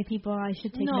to so many people. I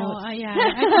should take notes.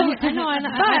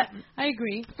 I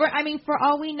agree. For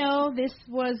all we know, this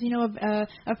was a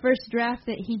first draft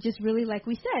that he just really, like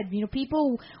we said,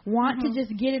 people want to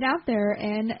just get it out there.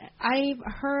 And I've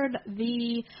heard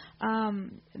the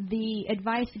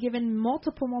advice given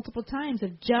multiple times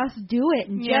of just do it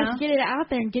and just get it out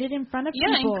there and get it in front of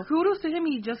people. Yeah, and kudos to him.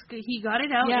 He got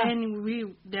it out, and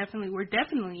we're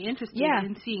definitely interested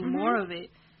in seeing more of it.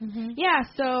 Yeah,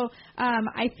 so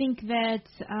I think that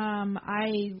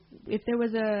if there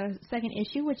was a second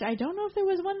issue, which I don't know if there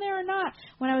was one there or not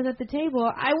when I was at the table,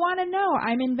 I want to know.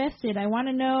 I'm invested. I want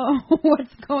to know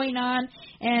what's going on.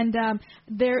 And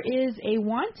there is a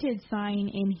wanted sign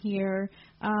in here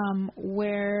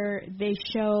where they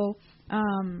show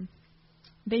our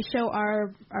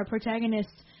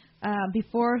protagonist.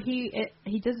 Before he's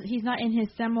not in his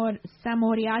samoriachi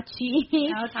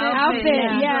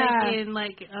outfit.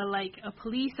 Like like a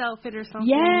police outfit or something.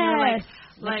 Yes,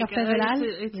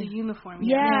 it's a uniform.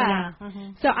 Yeah.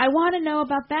 So I want to know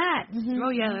about that. Oh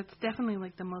yeah, that's definitely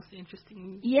like the most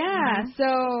interesting. Yeah. So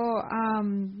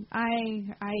I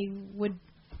would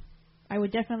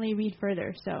definitely read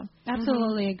further. So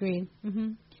absolutely agreed.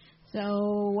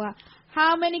 So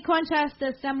how many conchas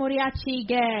does Samoriachi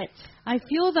get? I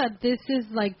feel that this is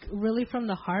like really from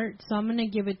the heart, so I'm gonna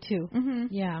give it 2. 2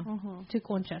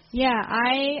 conchas. Yeah,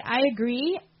 I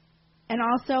agree, and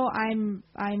also I'm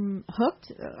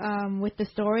hooked with the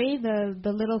story, the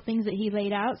little things that he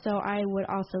laid out. So I would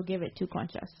also give it 2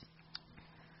 conchas.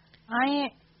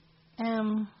 I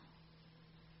am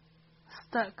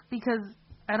stuck because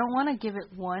I don't want to give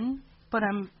it 1, but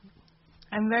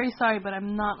I'm very sorry, but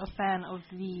I'm not a fan of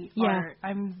the art.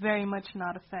 I'm very much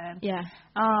not a fan. Yeah.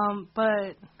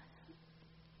 But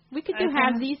we could do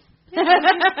halvesies.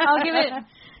 I'll give it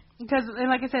because,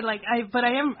 like I said, I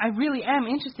really am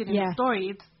interested in the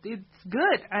story. It's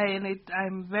good,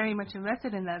 I'm very much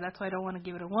invested in that. That's why I don't want to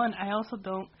give it a 1. I also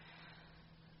don't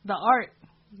the art.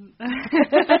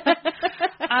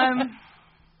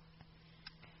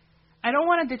 I don't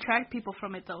want to detract people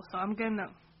from it though, so I'm gonna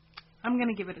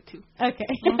give it a 2. Okay.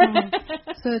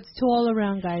 So it's 2 all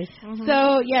around, guys.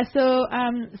 So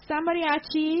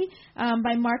Samoriachi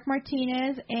by Mark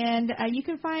Martinez, and you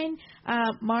can find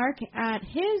Mark at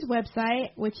his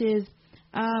website, which is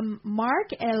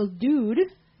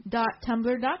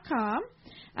markldude.tumblr.com.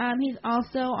 He's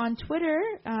also on Twitter.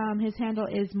 His handle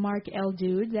is Mark L.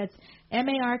 Dude. That's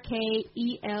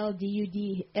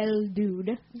MarkelDud,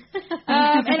 L-Dude.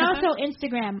 And also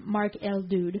Instagram, Mark L.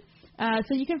 Dude.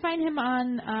 So you can find him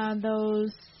on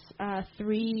those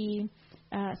 3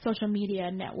 social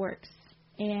media networks.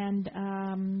 And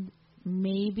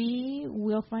maybe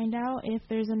we'll find out if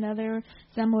there's another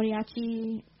San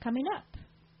Moriachi coming up.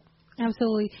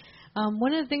 Absolutely.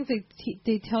 One of the things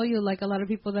they tell you, like a lot of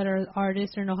people that are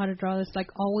artists or know how to draw, is like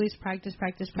always practice.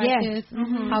 Yes.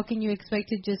 Mm-hmm. How can you expect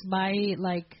to just buy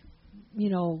like,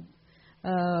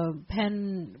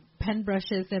 pen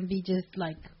brushes and be just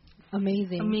like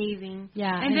amazing?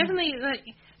 Yeah, and definitely like.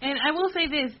 And I will say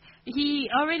this, he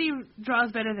already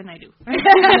draws better than I do. The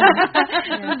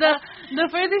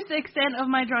furthest extent of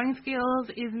my drawing skills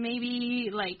is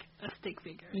maybe like a stick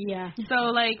figure. Yeah.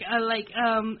 So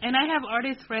and I have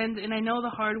artist friends and I know the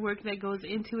hard work that goes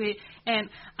into it, and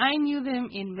I knew them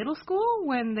in middle school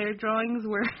when their drawings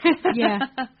were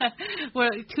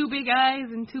were 2 big eyes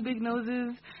and 2 big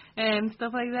noses and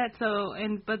stuff like that. So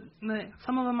but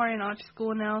some of them are in art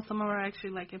school now. Some are actually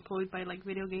like employed by like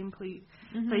video game places.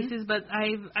 But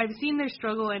I've seen their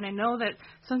struggle, and I know that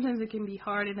sometimes it can be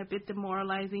hard and a bit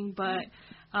demoralizing. But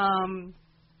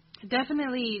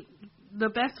definitely the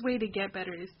best way to get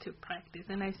better is to practice.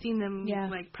 And I've seen them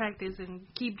like practice and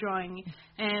keep drawing.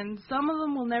 And some of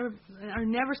them are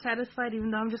never satisfied,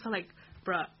 even though I'm just like,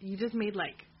 bruh, you just made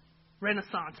like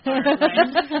Renaissance art.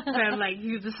 I'm like,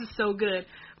 this is so good.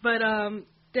 But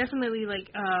definitely,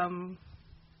 like,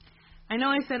 I know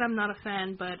I said I'm not a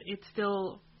fan, but it's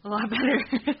still a lot better.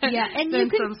 Yeah, and you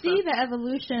can see the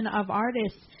evolution of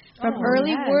artists from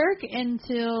early work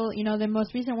until, the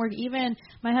most recent work. Even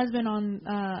my husband on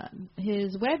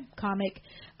his web comic,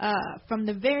 from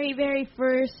the very, very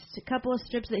first couple of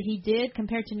strips that he did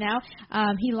compared to now,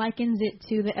 he likens it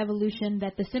to the evolution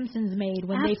that The Simpsons made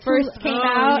when they first came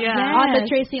out on the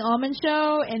Tracy Ullman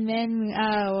show, and then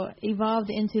evolved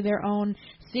into their own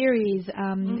series.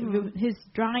 His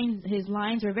drawings, his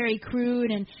lines were very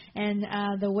crude, and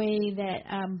the way that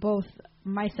both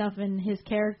myself and his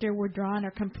character were drawn are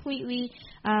completely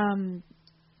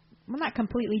well, not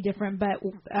completely different, but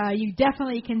you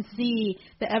definitely can see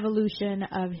the evolution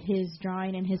of his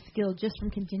drawing and his skill just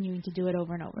from continuing to do it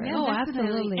over and over. Yeah,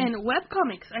 absolutely. And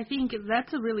webcomics, I think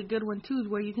that's a really good one, too,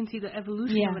 where you can see the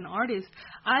evolution of an artist.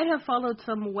 I have followed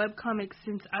some webcomics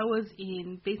since I was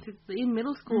in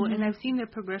middle school, and I've seen the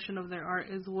progression of their art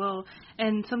as well.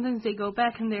 And sometimes they go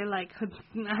back and they're like,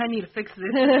 I need to fix this.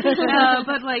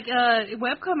 But, like,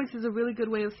 webcomics is a really good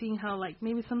way of seeing how, like,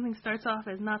 maybe something starts off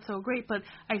as not so great, but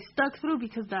I stuck through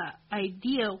because the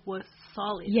idea was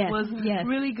solid. Was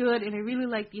really good, and I really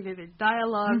liked either their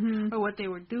dialogue or what they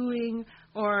were doing,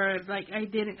 or like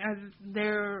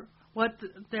their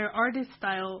artist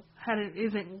style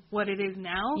isn't what it is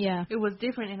now. It was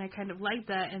different, and I kind of liked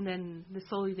that. And then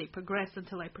slowly they progressed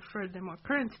until I preferred their more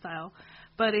current style.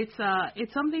 But it's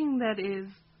something that is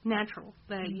natural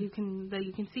that you can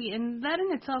see, and that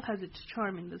in itself has its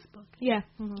charm in this book.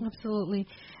 Absolutely.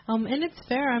 And it's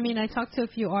fair. I mean, I talked to a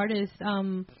few artists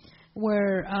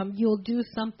where you'll do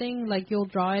something, like you'll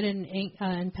draw it in ink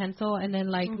and pencil, and then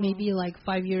like maybe like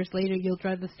 5 years later you'll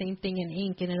draw the same thing in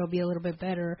ink and it'll be a little bit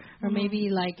better, or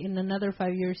maybe like in another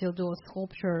 5 years you'll do a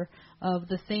sculpture of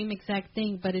the same exact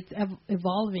thing, but it's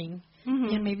evolving.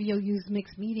 And maybe you'll use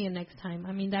mixed media next time.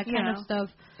 I mean, that kind of stuff.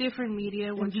 Different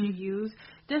media, what you use.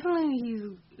 Definitely,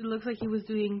 it looks like he was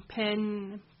doing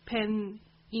pen,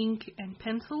 ink, and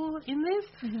pencil in this.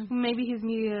 Maybe his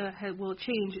media will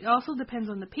change. It also depends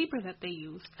on the paper that they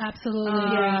use.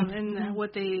 Absolutely. And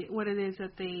what it is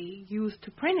that they use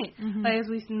to print it. Like, as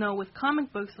we know with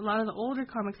comic books, a lot of the older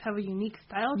comics have a unique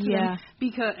style to them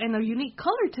and a unique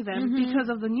color to them because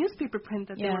of the newspaper print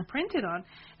that they were printed on,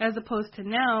 as opposed to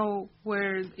now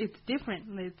where it's different.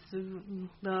 It's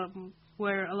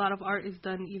where a lot of art is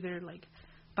done either like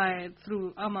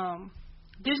through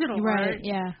digital art,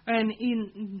 and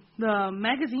in the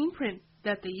magazine print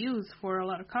that they use for a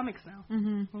lot of comics now.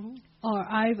 Or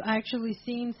I've actually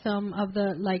seen some of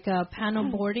the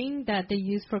panel boarding that they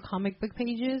use for comic book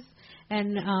pages,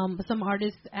 and some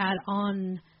artists add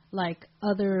on like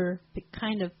other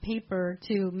kind of paper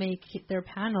to make their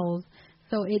panels.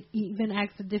 So it even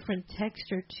adds a different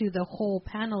texture to the whole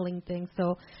paneling thing.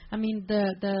 So I mean,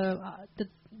 the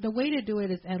way to do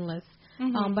it is endless.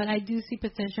 But I do see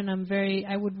potential.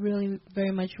 I would really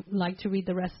very much like to read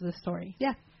the rest of the story.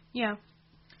 Yeah.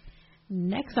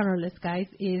 Next on our list, guys,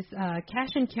 is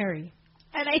Cash and Carry.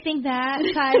 And I think that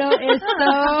title is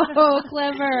so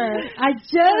clever. I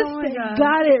just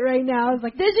got it right now. I was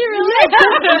like, did you really?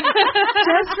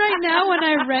 Just right now when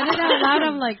I read it out loud,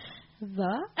 I'm like,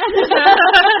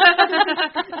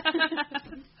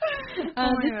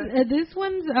 this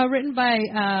one's written by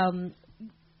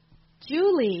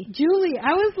Julie.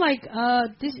 I was like,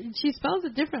 she spells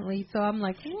it differently, so I'm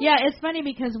like, what? Yeah, it's funny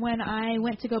because when I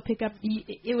went to go pick up,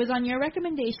 it was on your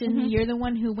recommendation. Mm-hmm. You're the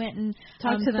one who went and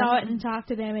saw it and talked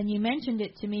to them, and you mentioned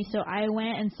it to me. So I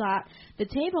went and sought the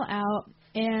table out,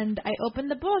 and I opened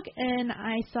the book, and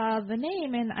I saw the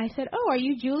name, and I said, "Oh, are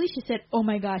you Julie?" She said, "Oh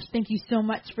my gosh, thank you so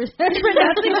much for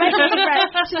pronouncing my name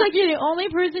right." She's like, "You're the only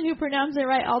person who pronounced it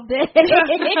right all day."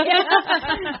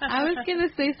 I was gonna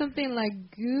say something like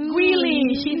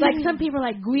Guili. She's like, some people are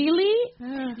like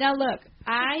Guili. Now look,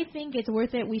 I think it's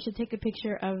worth it. We should take a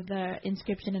picture of the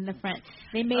inscription in the front.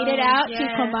 They made it out to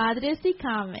Comadres y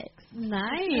Comics.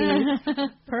 Nice,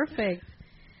 perfect.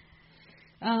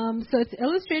 So it's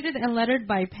illustrated and lettered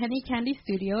by Penny Candy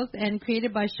Studios and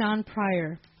created by Sean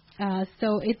Pryor.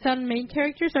 So its main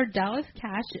characters are Dallas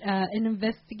Cash, an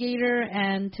investigator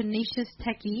and tenacious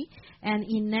techie, and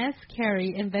Inez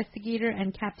Carey, investigator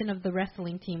and captain of the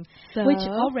wrestling team. So, which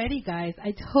already, guys,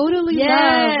 I totally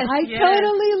love.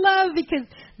 Totally love because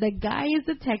the guy is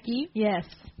a techie. Yes.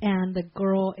 And the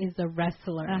girl is a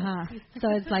wrestler.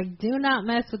 So it's like, do not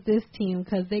mess with this team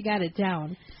because they got it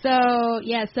down. So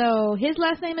his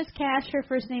last name is Cash, her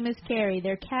first name is Carey.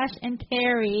 They're Cash and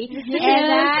Carey. Yes.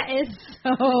 And that is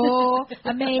so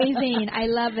amazing. I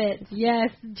love it. Yes,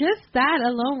 just that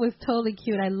alone was totally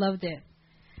cute. I loved it.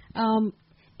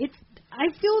 I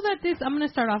feel that I'm going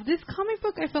to start off. This comic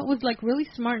book I felt was like really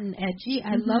smart and edgy.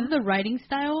 I love the writing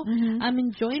style. I'm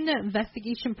enjoying the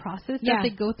investigation process that they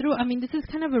go through. I mean, this is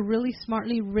kind of a really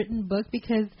smartly written book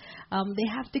because they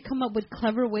have to come up with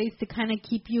clever ways to kind of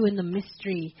keep you in the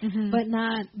mystery, but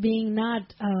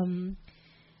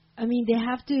I mean, they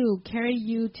have to carry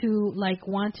you to like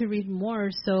want to read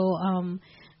more. So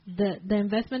the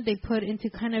investment they put into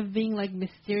kind of being like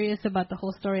mysterious about the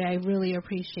whole story, I really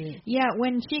appreciate. Yeah,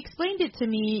 when she explained it to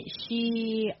me,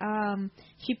 she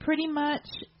pretty much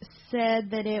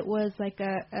said that it was like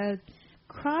a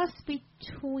cross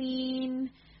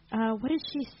between what did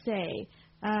she say?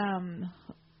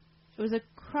 It was a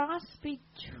cross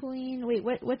between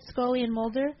what's Scully and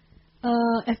Mulder?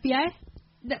 FBI?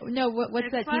 No,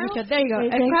 what's that TV show? There you go.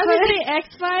 Probably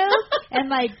X-Files and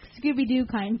like Scooby-Doo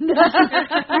kind. And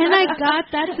I got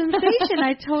that sensation.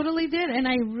 I totally did, and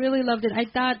I really loved it. I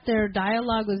thought their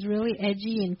dialogue was really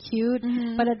edgy and cute,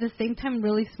 but at the same time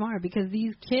really smart because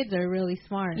these kids are really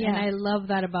smart, and I love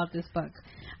that about this book.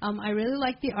 I really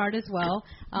like the art as well.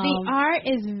 The art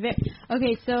is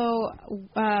okay. So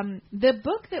the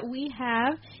book that we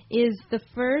have is the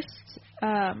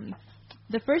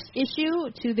first issue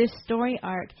to this story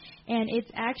arc, and it's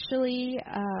actually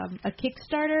a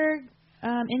Kickstarter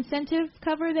incentive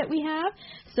cover that we have.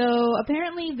 So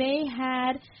apparently they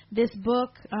had this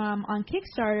book on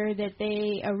Kickstarter that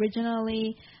they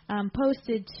originally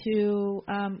posted to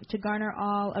garner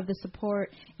all of the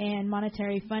support and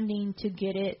monetary funding to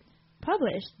get it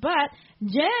published. But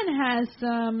Jen has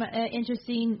some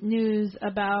interesting news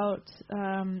about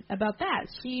that.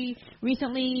 She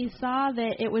recently saw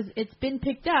that it's been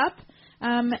picked up,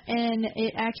 and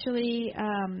it actually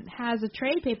has a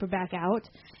trade paperback out,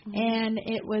 and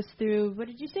it was through, what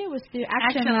did you say? It was through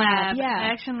Action Lab.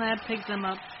 Yeah, Action Lab picked them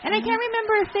up. And I can't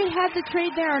remember if they had the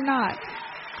trade there or not.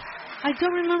 I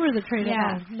don't remember the trade at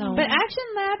all. No. But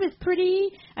Action Lab is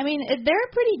pretty, I mean, they're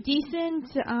a pretty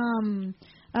decent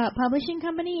publishing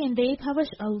company, and they publish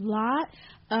a lot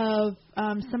of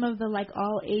some of the like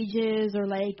all ages or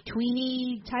like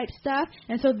tweeny type stuff,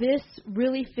 and so this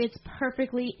really fits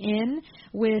perfectly in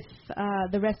with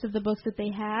the rest of the books that they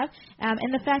have,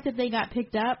 and the fact that they got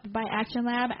picked up by Action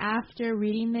Lab after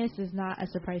reading this is not a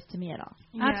surprise to me at all.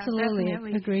 Yeah,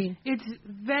 absolutely, agreed. It's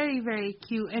very, very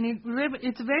cute, and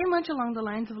it's very much along the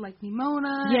lines of like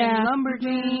Nimona and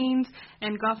Lumberjanes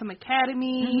and Gotham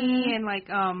Academy and like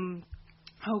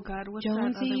oh God, what's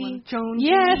Jonesy. that other one? Jonesy.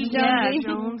 Yes, Jonesy. Yeah,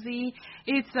 Jonesy.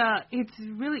 It's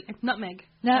really Nutmeg.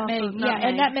 Nutmeg. Also, Yeah,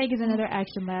 and Nutmeg is another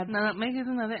Action Lab. Nutmeg is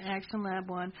another Action Lab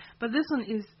one, but this one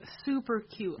is super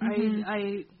cute.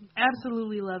 I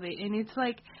absolutely love it, and it's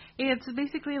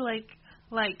basically like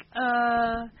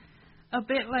a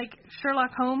bit like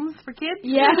Sherlock Holmes for kids.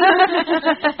 Yeah.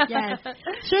 Yes.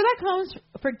 Sherlock Holmes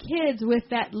for kids with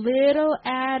that little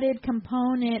added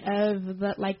component of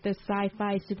the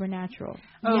sci-fi supernatural.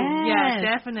 Oh, yes.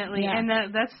 Yeah, definitely. Yeah. And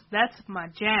that's my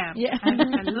jam. Yeah. I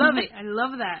love it. I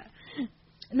love that.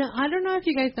 No, I don't know if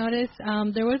you guys noticed.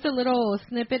 There was a little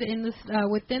snippet in this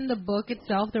within the book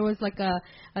itself. There was like a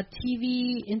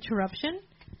TV interruption.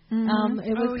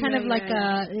 It was kind of like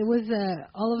it was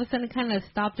all of a sudden kind of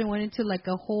stopped and went into like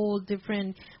a whole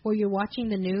different where you're watching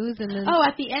the news and then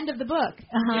at the end of the book.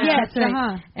 Yes, that's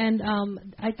right. And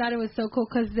I thought it was so cool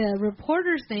because the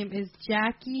reporter's name is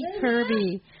Jackie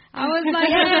Kirby. I was like,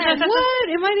 what?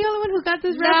 Am I the only one who got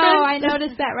this reference? No, I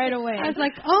noticed that right away. I was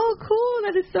like, oh, cool.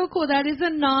 That is so cool. That is a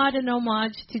nod and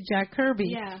homage to Jack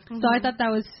Kirby. Yeah. So I thought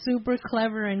that was super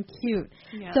clever and cute.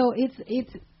 Yeah. So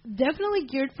it's definitely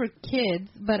geared for kids,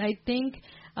 but I think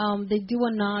they do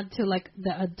a nod to like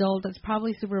the adult that's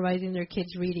probably supervising their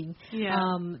kids reading. Yeah.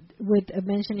 With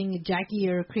mentioning Jackie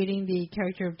or creating the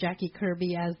character of Jackie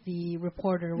Kirby as the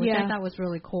reporter, which I thought was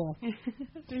really cool.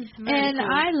 And cool.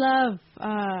 I love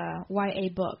YA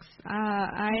books.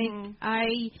 I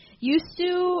used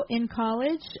to in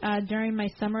college during my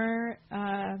summer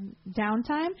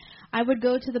downtime. I would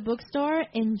go to the bookstore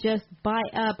and just buy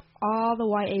up all the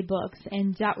YA books,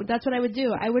 and that's what I would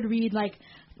do. I would read like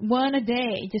one a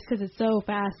day just because it's so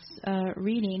fast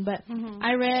reading. But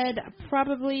I read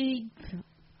probably,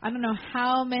 I don't know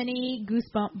how many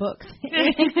Goosebump books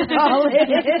in college.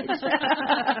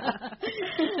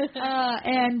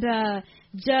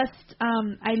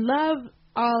 I love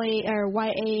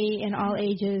YA and all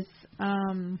ages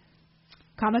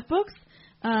comic books.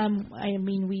 I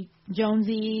mean,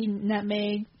 Jonesy,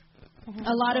 Nutmeg,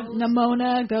 a lot of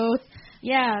Nimona, Ghost.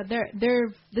 Yeah,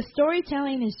 the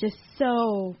storytelling is just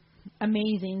so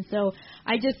amazing. So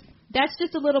that's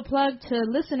just a little plug to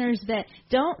listeners that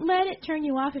don't let it turn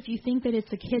you off if you think that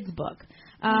it's a kid's book.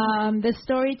 The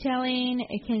storytelling,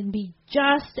 it can be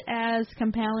just as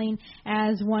compelling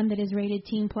as one that is rated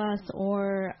teen plus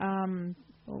or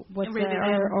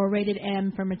rated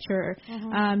M for mature.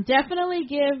 Definitely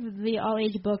give the all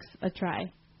age books a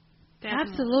try.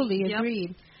 Definitely. Absolutely,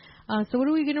 agreed. So what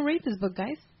are we going to rate this book,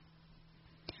 guys?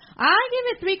 I give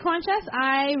it 3 conchas.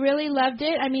 I really loved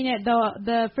it. I mean,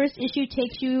 the first issue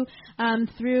takes you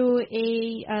through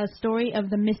a story of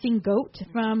the missing goat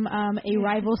from a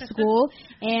rival school,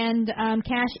 and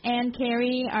Cash and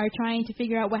Carrie are trying to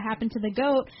figure out what happened to the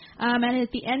goat. And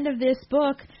at the end of this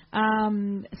book,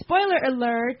 spoiler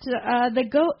alert, the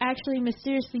goat actually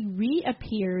mysteriously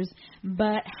reappears,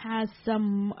 but has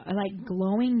some like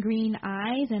glowing green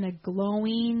eyes and a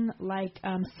glowing like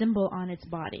symbol on its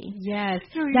body. Yes,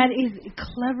 that is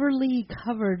cleverly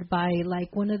covered by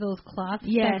like one of those cloths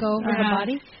that go over the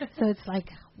body. So it's like,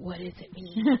 what does it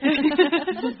mean?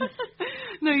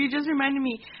 No, you just reminded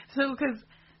me. So because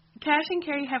Cash and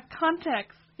Carrie have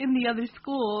contacts in the other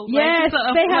school. Yes,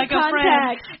 they have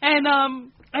contacts.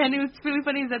 And it was really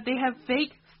funny that they have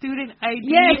fake student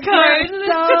ID cards.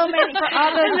 So many for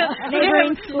all the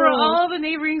neighboring schools. For all the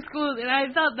neighboring schools, and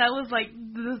I thought that was like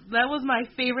that was my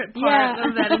favorite part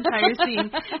of that entire scene.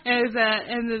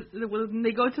 When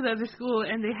they go to the other school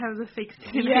and they have the fake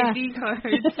student ID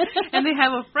cards, and they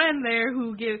have a friend there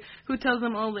who tells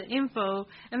them all the info,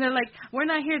 and they're like, "We're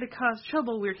not here to cause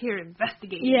trouble. We're here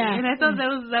investigating." Yeah, and I thought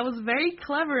that was very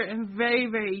clever and very,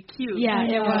 very cute. Yeah,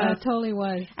 it was. It totally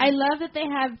was. I love that they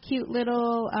have cute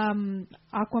little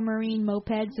aquamarine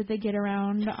mopeds that they get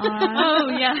around on. Oh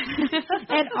yeah.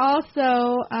 And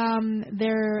also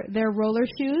their roller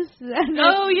shoes.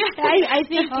 Oh yeah. I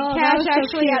think Cash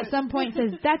actually at some point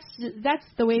says that's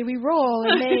the way we roll,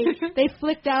 and they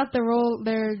flicked out their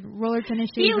roller tennis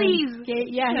shoes. Heelys.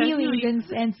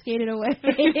 Heelys and skated away.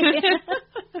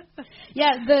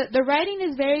 Yeah, the writing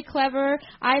is very clever.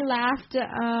 I laughed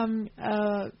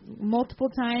multiple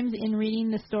times in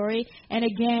reading the story, and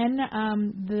again,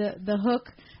 the hook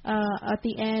at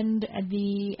the end,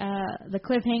 the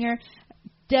cliffhanger,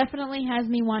 definitely has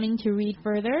me wanting to read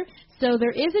further. So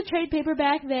there is a trade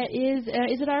paperback that is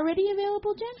it already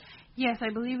available, Jen? Yes, I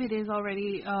believe it is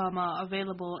already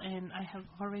available, and I have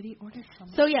already ordered some.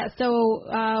 So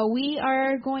we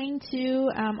are going to,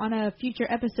 on a future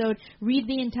episode, read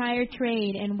the entire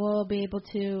trade, and we'll be able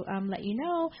to let you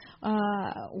know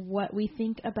what we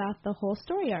think about the whole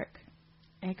story arc.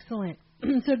 Excellent.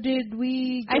 So did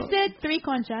we... I said 3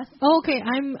 conchas. Oh, okay.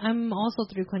 I'm also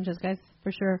 3 conchas, guys,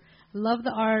 for sure. Love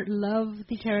the art, love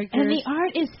the characters. And the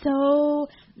art is so...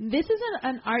 This is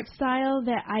an art style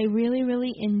that I really,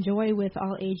 really enjoy with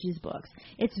all ages books.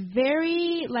 It's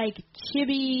very, like,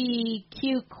 chibi,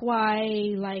 cute,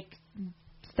 kawaii, like,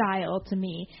 style to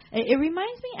me. It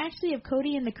reminds me, actually, of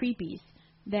Cody and the Creepies.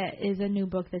 That is a new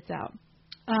book that's out.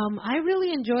 I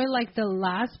really enjoy like the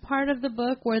last part of the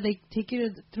book where they take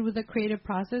you through the creative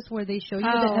process where they show you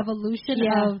the evolution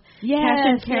of Cash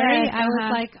and Carrie. I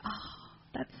was like,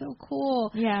 That's so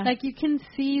cool. Yeah. Like you can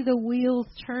see the wheels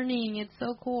turning. It's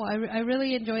so cool. I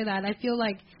really enjoy that. I feel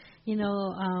like, I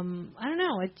don't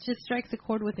know. It just strikes a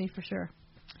chord with me for sure.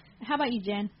 How about you,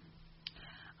 Jen?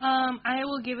 I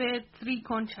will give it 3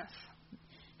 conchas.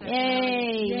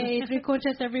 Yay! Yay! 3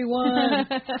 conchas, everyone.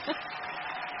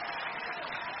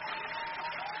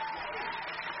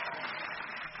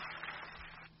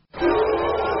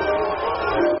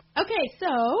 Okay,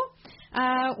 so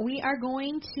we are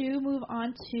going to move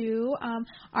on to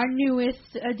our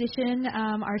newest edition,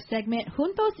 our segment,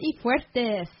 Juntos y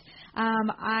Fuertes.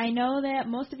 I know that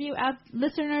most of you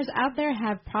listeners out there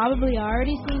have probably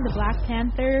already seen the Black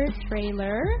Panther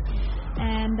trailer.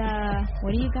 And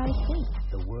what do you guys think?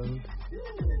 The world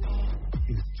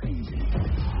is changing.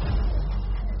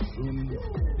 Soon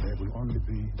there will only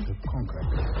be the conquered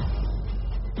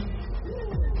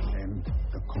and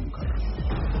the conqueror.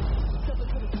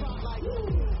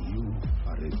 You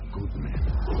are a good man.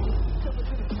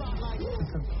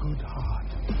 It's a good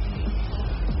heart.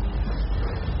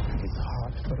 And it's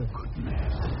hard for a good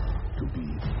man to be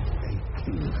a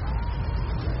king.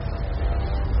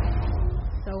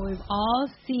 So we've all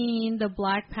seen the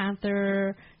Black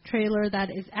Panther trailer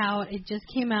that is out. It just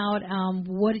came out.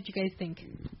 What did you guys think?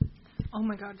 Oh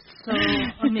my God, so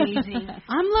amazing.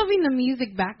 I'm loving the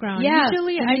music background. Yeah,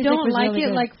 usually the I music don't was like really it.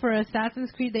 good. Like for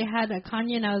Assassin's Creed, they had a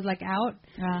Kanye, and I was like out.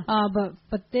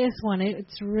 But this one,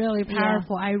 it's really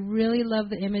powerful. I really love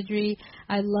the imagery.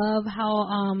 I love how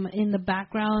in the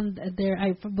background there,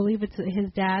 I believe it's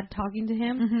his dad talking to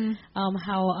him.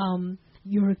 How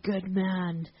you're a good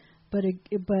man, but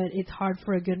it's hard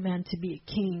for a good man to be a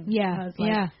king. Yeah, I was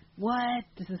like, what?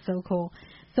 This is so cool.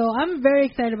 So I'm very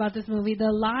excited about this movie. The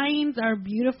lines are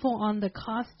beautiful on the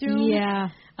costume. Yeah.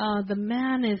 The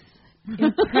man is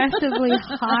impressively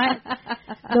hot.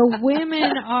 The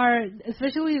women are,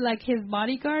 especially like his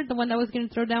bodyguard, the one that was going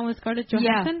to throw down with Scarlett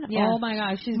Johansson. Yeah. Oh my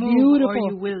gosh, she's Move beautiful.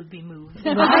 or you will be moved.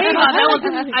 Right? That was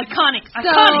iconic.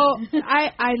 So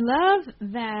I love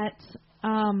that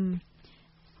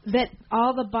that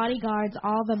all the bodyguards,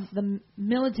 all the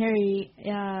military,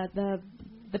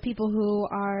 the people who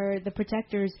are the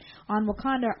protectors on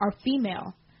Wakanda are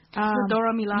female.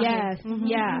 Dora Milaje.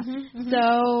 Yes,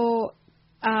 So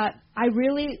I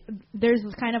really, there's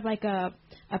kind of like a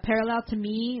parallel to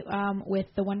me with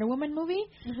the Wonder Woman movie.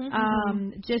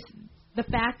 Just the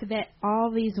fact that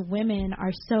all these women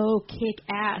are so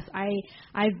kick-ass.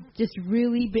 I've just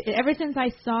really ever since I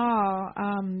saw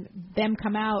them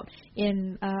come out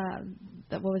in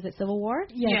what was it, Civil War?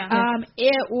 Yeah.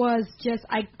 It was just,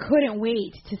 I couldn't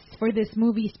wait for this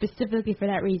movie specifically for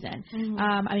that reason.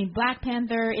 I mean, Black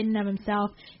Panther in and of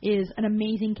himself is an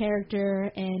amazing character,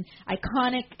 and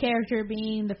iconic character,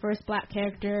 being the first black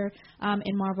character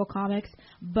in Marvel Comics.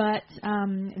 But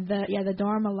the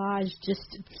Dora Milaje,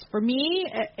 just for me,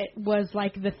 it was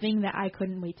like the thing that I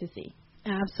couldn't wait to see.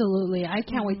 Absolutely. I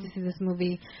can't wait to see this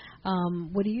movie.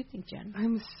 What do you think, Jen?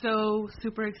 I'm so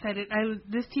super excited.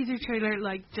 This teaser trailer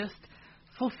just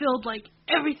fulfilled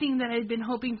everything that I'd been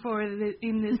hoping for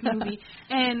in this movie,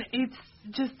 and it's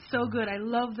just so good. I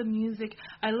love the music.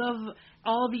 I love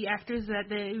all the actors that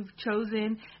they've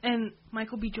chosen, and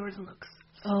Michael B. Jordan looks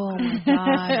oh my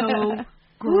god, so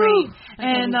great.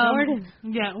 And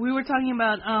we were talking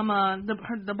about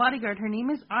the bodyguard. Her name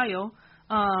is Ayo.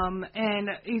 And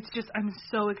it's just, I'm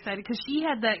so excited because she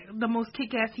had the most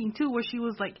kick-ass scene too, where she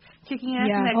was kicking ass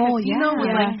in that casino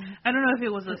with I don't know if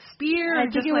it was a spear or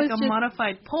just a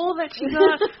modified pole that she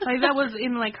got. That was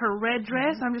in her red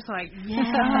dress. I'm just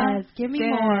yes, give me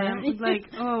more. It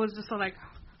was just so I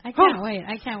can't wait.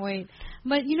 I can't wait.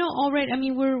 But all right. I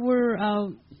mean,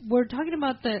 we're talking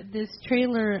about this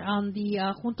trailer on the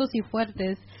Juntos y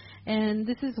Fuertes. And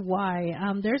this is why.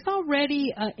 There's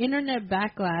already internet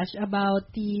backlash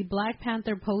about the Black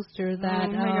Panther poster that,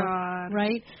 oh my God.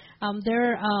 Right?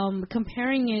 They're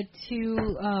comparing it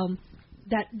to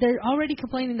that. They're already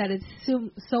complaining that it's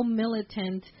so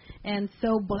militant and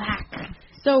so black.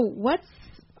 So what's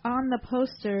on the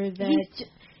poster that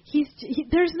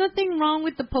there's nothing wrong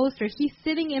with the poster. He's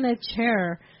sitting in a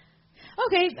chair.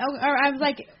 Okay, I was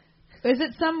like, is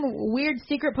it some weird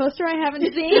secret poster I haven't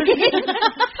seen? That's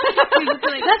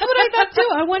what I thought too.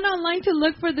 I went online to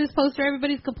look for this poster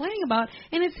everybody's complaining about,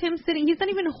 and it's him sitting. He's not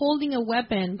even holding a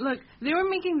weapon. Look, they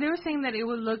were saying that it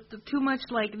would look too much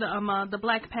like the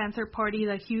Black Panther Party,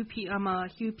 the Hugh P.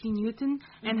 Newton,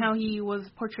 and how he was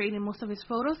portrayed in most of his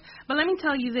photos. But let me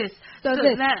tell you this.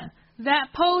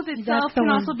 That pose itself can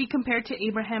also be compared to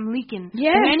Abraham Lincoln.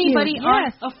 Yes, anybody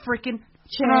on a freaking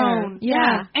throne.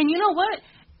 Yeah. And you know what?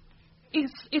 If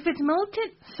it's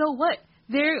militant, so what?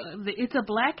 it's a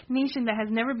black nation that has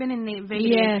never been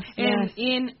invaded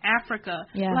in Africa.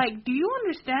 Yeah. Like, do you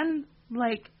understand,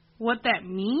 like, what that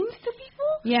means to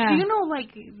people? Yeah. Do you know,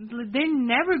 like, they're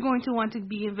never going to want to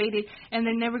be invaded,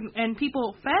 and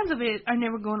people, fans of it, are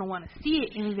never going to want to see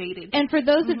it invaded. And for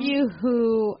those of you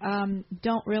who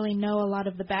don't really know a lot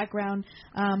of the background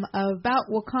about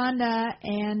Wakanda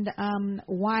and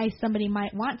why somebody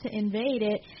might want to invade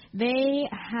it, they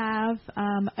have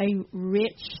a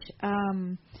rich,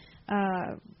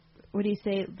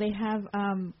 They have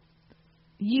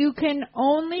you can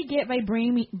only get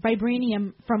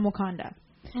vibranium from Wakanda.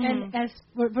 And as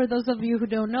for those of you who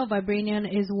don't know, vibranium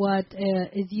is what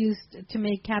is used to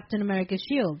make Captain America's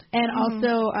shield. And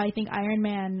also, I think Iron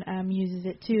Man uses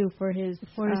it too for his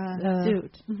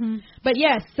suit. But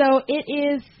yes, so it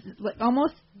is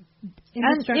almost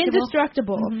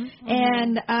indestructible.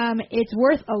 And it's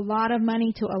worth a lot of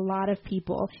money to a lot of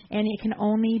people, and it can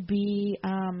only be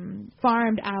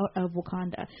farmed out of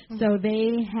Wakanda. So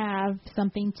they have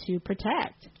something to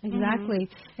protect. Exactly.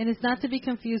 And it's not to be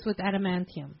confused with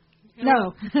adamantium.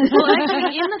 No. Well,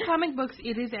 actually, in the comic books,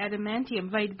 it is adamantium.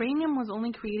 Vibranium was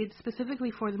only created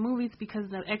specifically for the movies because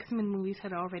the X-Men movies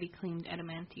had already claimed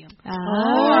adamantium.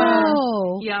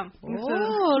 Oh. Yeah.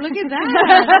 Oh, look at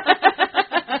that.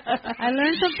 I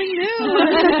learned something new.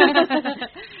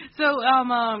 So,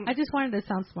 I just wanted to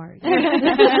sound smart.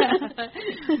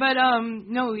 But,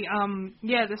 no,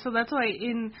 yeah, so that's why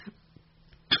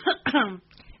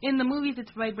in the movies,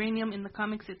 it's vibranium. In the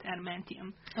comics, it's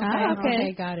adamantium.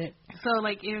 Okay, got it. So,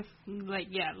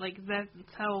 that's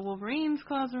how Wolverine's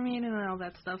claws were made and all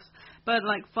that stuff. But,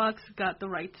 Fox got the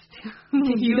rights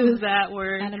to use that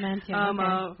word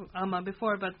adamantium,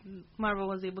 before, but Marvel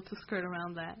was able to skirt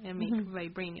around that and make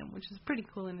vibranium, which is pretty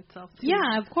cool in itself, too.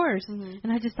 Yeah, of course.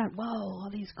 And I just thought, whoa, all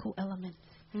these cool elements.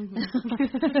 So,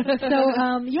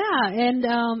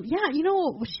 you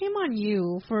know, shame on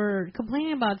you for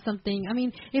complaining about something. I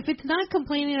mean, if it's not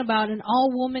complaining about an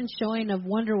all-woman showing of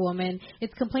Wonder Woman,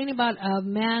 it's complaining about a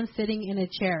man sitting in a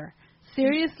chair.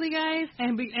 Seriously, guys?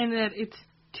 And that it's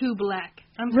too black.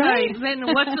 I'm sorry. Then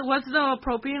what's the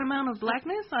appropriate amount of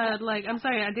blackness? I'm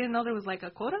sorry, I didn't know there was a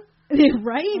quota.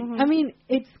 Right? I mean,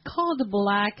 it's called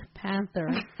Black Panther.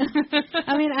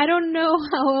 I mean, I don't know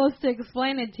how else to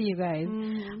explain it to you guys.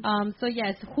 So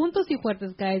yes, Juntos y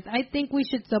Fuertes, guys. I think we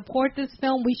should support this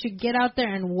film. We should get out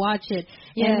there and watch it.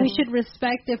 And we should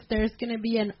respect if there's going to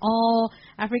be an all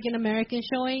African American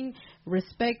showing.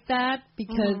 Respect that,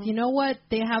 because you know what?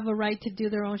 They have a right to do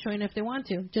their own showing if they want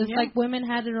to. Just like women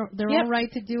had their own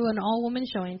right to do an all woman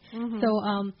showing. So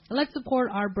let's support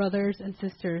our brothers and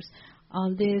sisters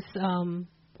on this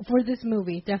for this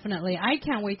movie. Definitely, I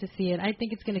can't wait to see it. I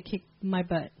think it's going to kick my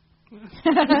butt.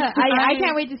 I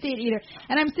can't wait to see it either.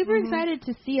 And I'm super excited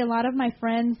to see a lot of my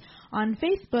friends on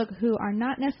Facebook who are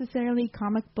not necessarily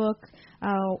comic book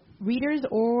readers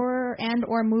or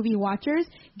movie watchers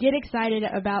get excited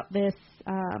about this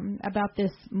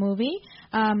movie.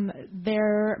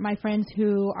 They're my friends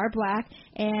who are black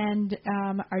and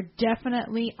are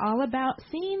definitely all about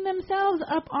seeing themselves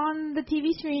up on the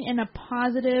TV screen in a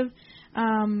positive,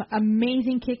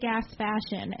 amazing kick-ass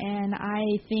fashion, and I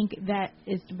think that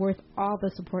is worth all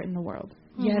the support in the world.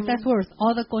 Yes, that's worth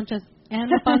all the conchas and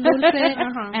the pan dulce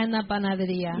and the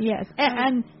panaderia. Yes,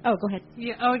 and go ahead.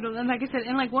 Yeah, and like I said,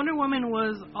 and Wonder Woman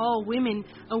was all women,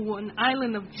 an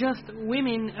island of just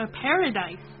women, a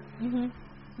paradise.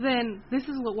 Then this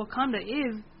is what Wakanda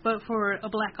is, but for a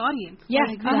black audience. Yeah,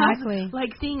 exactly.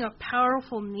 Seeing a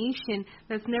powerful nation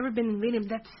that's never been invaded,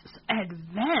 that's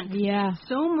advanced. Yeah.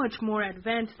 So much more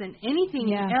advanced than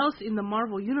anything else in the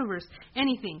Marvel Universe.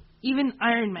 Anything. Even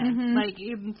Iron Man.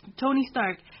 Tony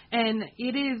Stark. And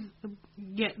it is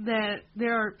that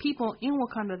there are people in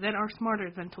Wakanda that are smarter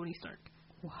than Tony Stark.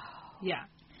 Wow. Yeah.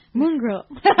 Moon Girl.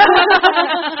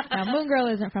 Now, Moon Girl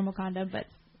isn't from Wakanda, but...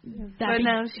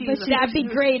 That'd be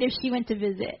great if she went to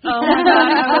visit. Oh my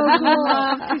God, I would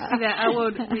love to see that. I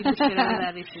would read the shit out of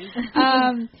that issue.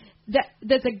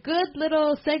 That's a good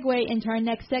little segue into our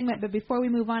next segment, but before we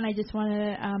move on, I just want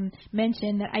to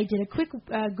mention that I did a quick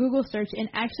Google search, and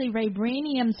actually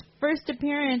Vibranium's first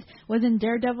appearance was in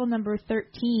Daredevil number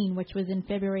 13, which was in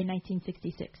February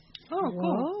 1966. Oh,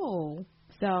 cool. Whoa.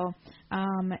 So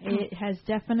it has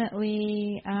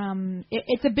definitely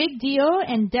it's a big deal,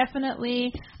 and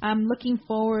definitely I'm looking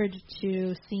forward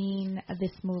to seeing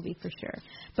this movie for sure.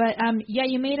 But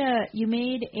you made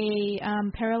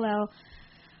a parallel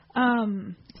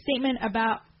statement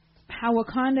about how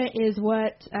Wakanda is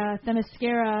what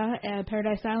Themyscira,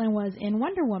 Paradise Island, was in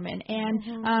Wonder Woman. And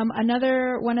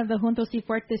another one of the Juntos y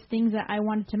Fuertes things that I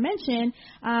wanted to mention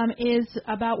is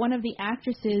about one of the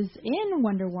actresses in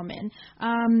Wonder Woman.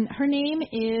 Her name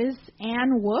is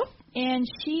Anne Wolf, and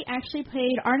she actually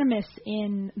played Artemis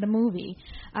in the movie.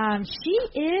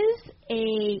 She is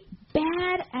a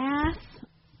badass,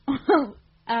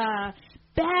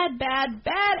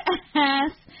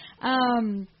 badass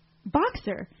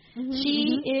boxer.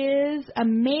 She is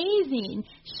amazing.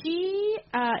 She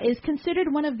is considered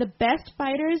one of the best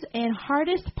fighters and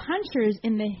hardest punchers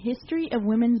in the history of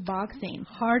women's boxing.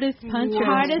 Hardest punchers.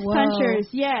 Hardest punchers,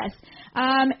 yes.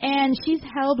 And she's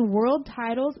held world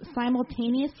titles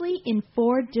simultaneously in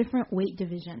 4 different weight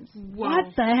divisions. Whoa.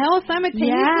 What the hell? Simultaneously?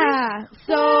 Yeah.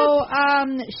 So,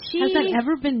 she... Has that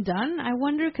ever been done? I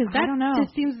wonder, because that I don't know.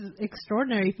 just seems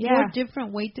extraordinary. 4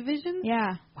 different weight divisions?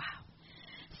 Yeah. Wow.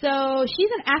 So she's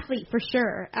an athlete for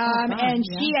sure, and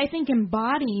she, I think,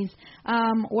 embodies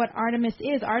what Artemis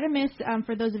is. Artemis,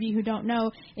 for those of you who don't know,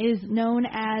 is known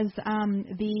as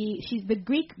she's the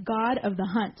Greek god of the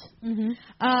hunt,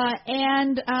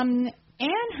 and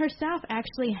Anne herself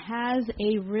actually has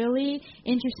a really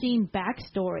interesting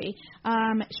backstory.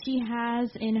 She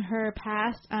has in her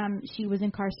past, she was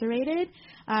incarcerated.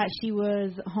 She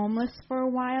was homeless for a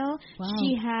while.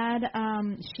 Wow.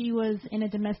 She was in a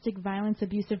domestic violence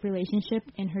abusive relationship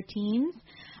in her teens.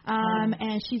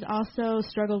 And she's also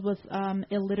struggled with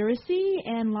illiteracy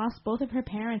and lost both of her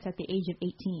parents at the age of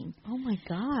 18. Oh, my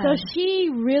God. So she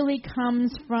really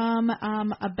comes from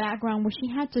a background where she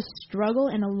had to struggle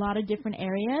in a lot of different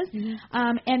areas.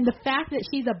 And the fact that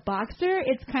she's a boxer,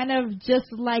 it's kind of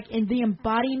just like in the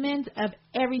embodiment of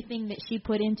everything that she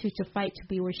put into to fight to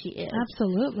be where she is.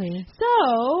 Absolutely.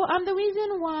 So the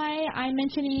reason why I'm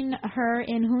mentioning her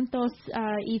in Juntos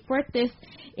y Fuertes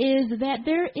is that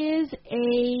there is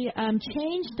a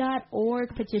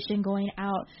change.org petition going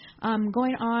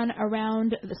on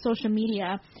around the social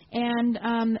media,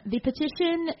 and the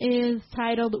petition is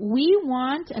titled "We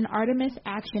Want an Artemis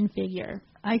Action Figure."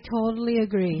 I totally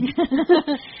agree.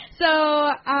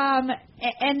 So,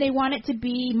 and they want it to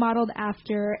be modeled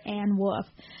after Anne Wolf.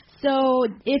 So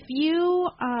if you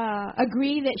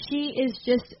agree that she is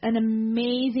just an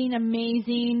amazing,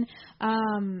 amazing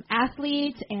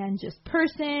athlete and just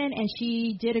person, and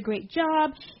she did a great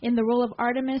job in the role of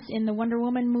Artemis in the Wonder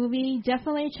Woman movie,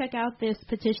 definitely check out this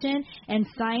petition and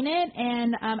sign it.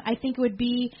 And I think it would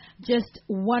be just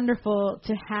wonderful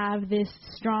to have this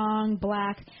strong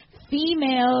black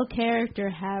female character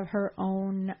have her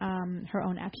own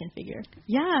action figure.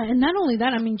 Yeah, and not only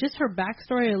that, I mean, just her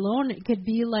backstory alone, it could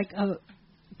be like a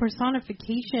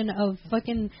personification of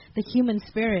fucking the human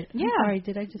spirit. Yeah. I'm sorry,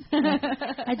 did I just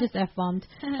I just F-bombed.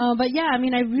 But yeah, I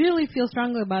mean, I really feel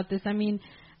strongly about this. I mean,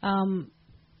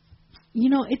 you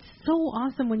know, it's so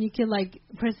awesome when you can like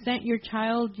present your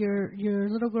child, your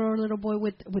little girl or little boy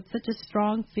with such a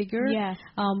strong figure. Yeah.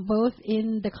 Both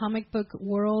in the comic book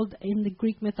world, in the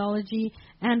Greek mythology,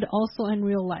 and also in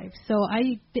real life. So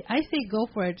I say go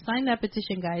for it. Sign that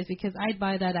petition, guys, because I'd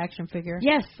buy that action figure.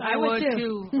 Yes, I would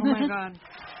too. Oh my God.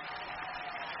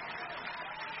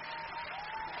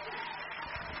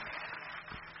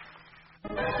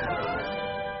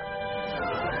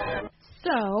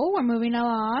 So we're moving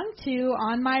along to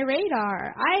On My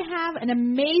Radar. I have an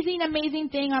amazing, amazing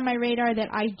thing on my radar that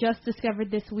I just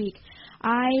discovered this week.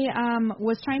 I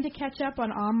was trying to catch up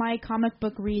on all my comic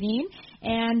book reading,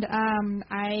 and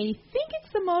I think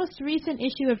it's the most recent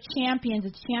issue of Champions.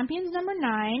 It's Champions number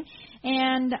 9,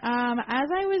 and as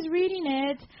I was reading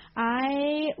it,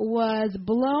 I was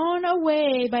blown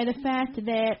away by the fact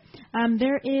that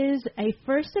there is a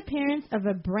first appearance of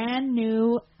a brand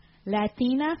new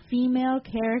Latina female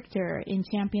character in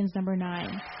Champions number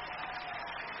 9.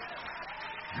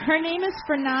 Her name is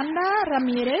Fernanda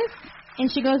Ramirez,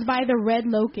 and she goes by the Red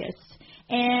Locust.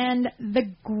 And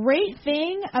the great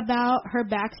thing about her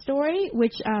backstory,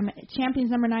 which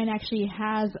Champions number 9 actually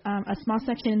has a small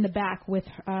section in the back with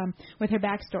her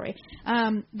backstory.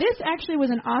 This actually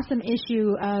was an awesome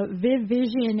issue. Viv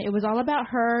Vision, it was all about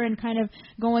her and kind of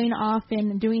going off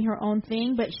and doing her own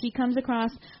thing, but she comes across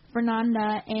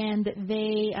Fernanda, and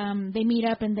they meet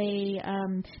up and they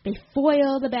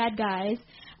foil the bad guys.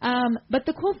 But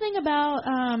the cool thing about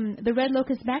the Red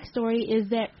Locust backstory is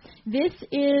that this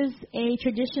is a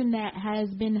tradition that has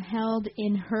been held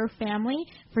in her family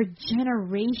for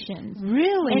generations.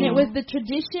 Really? And it was the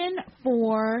tradition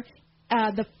for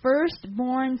the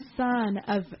firstborn son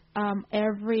of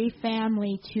every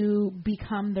family to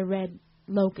become the Red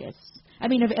Locust. I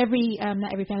mean, of every,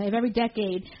 not every family, of every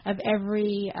decade, of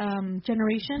every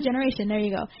generation. There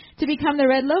you go. To become the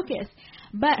Red Locust.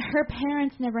 But her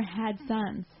parents never had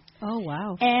sons. Oh,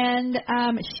 wow. And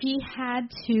she had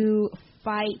to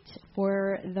fight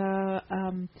for the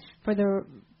right.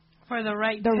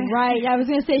 I was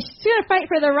going to say, she's going to fight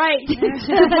for the right to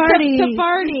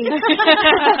party.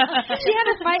 She had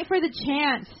to fight for the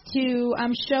chance to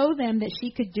show them that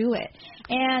she could do it.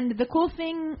 And the cool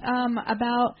thing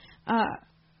about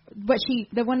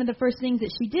one of the first things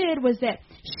that she did was that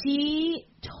she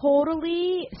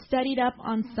totally studied up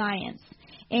on science.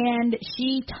 And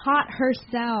she taught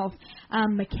herself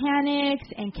mechanics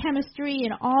and chemistry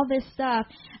and all this stuff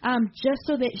just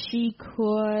so that she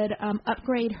could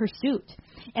upgrade her suit.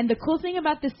 And the cool thing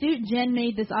about the suit, Jen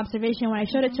made this observation when I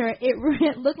showed it to her.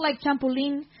 It looked like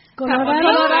Champulín Colorado. Yeah,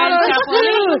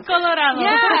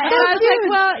 and I was like,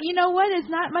 well, you know what? It's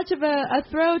not much of a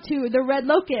throw to the Red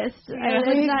Locust. Yeah,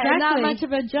 it's not much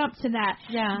of a jump to that.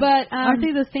 Yeah. But aren't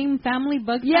they the same family,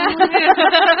 bug yeah. family?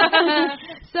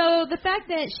 So the fact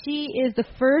that she is the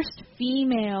first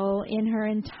female in her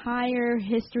entire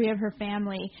history of her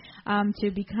family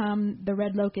to become the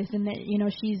Red Locust, and that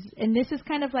and this is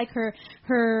kind of like her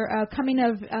coming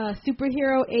of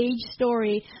superhero age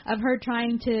story of her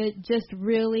trying to just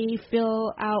really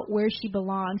fill out where she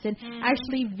belongs. And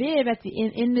actually, Viv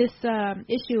in this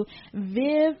issue,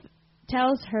 Viv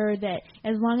tells her that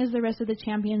as long as the rest of the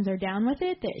champions are down with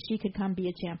it, that she could come be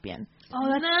a champion. Oh,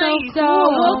 that's so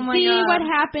cool. We'll see what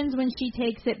happens when she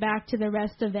takes it back to the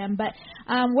rest of them. But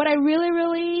what I really,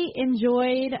 really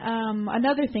enjoyed,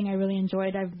 another thing I really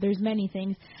enjoyed, there's many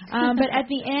things, but at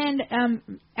the end,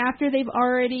 after they've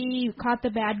already caught the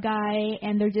bad guy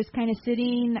and they're just kind of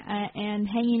sitting and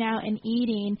hanging out and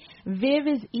eating, Viv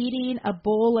is eating a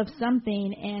bowl of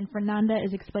something, and Fernanda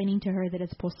is explaining to her that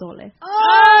it's pozole.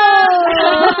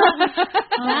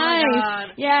 Nice.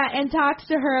 Yeah, and talks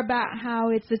to her about how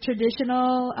it's a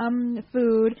traditional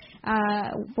food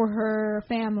for her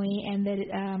family, and that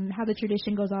how the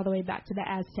tradition goes all the way back to the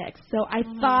Aztecs. So I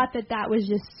thought that was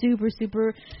just super,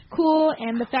 super cool,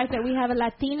 and the fact that we have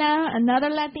another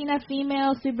Latina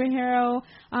female superhero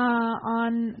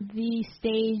on the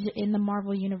stage in the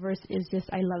Marvel Universe is just,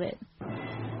 I love it.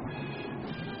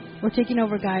 We're taking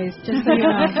over, guys, just so you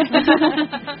know.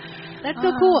 That's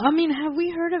so cool. I mean, have we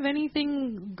heard of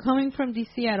anything coming from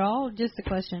DC at all? Just a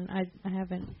question. I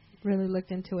haven't really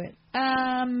looked into it.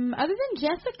 Other than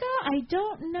Jessica, I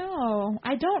don't know.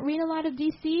 I don't read a lot of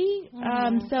DC,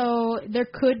 so there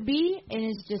could be, and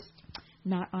it's just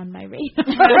not on my radar.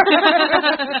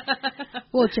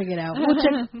 We'll check it out.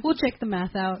 We'll check the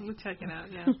math out. We'll check it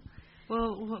out. Yeah.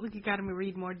 Well, we got to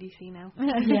read more DC now.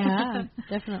 Yeah,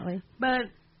 definitely.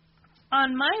 But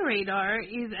on my radar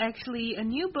is actually a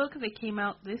new book that came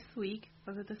out this week.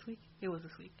 Was it this week? It was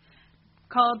this week.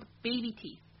 Called Baby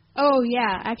Teeth. Oh,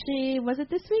 yeah. Actually, was it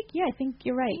this week? Yeah, I think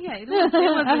you're right. Yeah, it was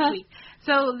this week.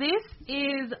 So this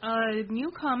is a new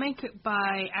comic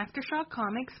by Aftershock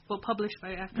Comics, published by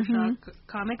Aftershock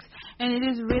Comics, and it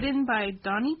is written by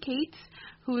Donny Cates,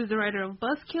 who is the writer of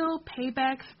Buzzkill,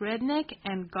 Paybacks, Redneck,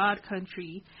 and God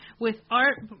Country, with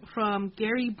art from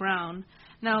Gary Brown.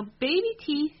 Now, Baby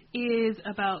Teeth is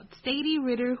about Sadie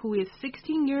Ritter, who is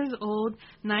 16 years old,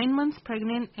 9 months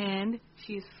pregnant, and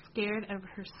she is scared of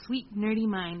her sweet, nerdy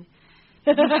mind.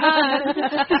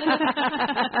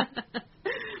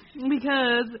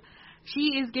 Because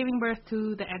she is giving birth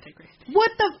to the Antichrist.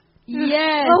 What the...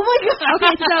 Yes. Oh my God.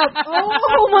 Okay, so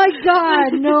oh my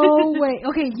God, no way.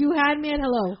 Okay, you had me at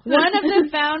hello. One of the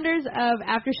founders of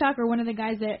Aftershock, or one of the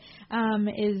guys that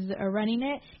is running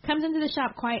it, comes into the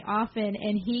shop quite often,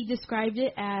 and he described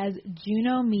it as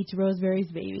Juno meets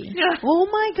Rosemary's Baby. Oh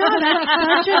my God, that's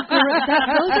such a great.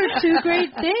 Those are two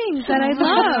great things that I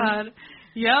love. God.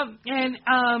 Yep, and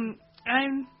I'm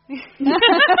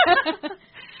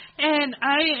and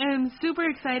I am super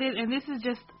excited, and this is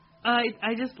just.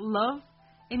 I just love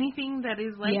anything that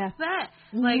is like that.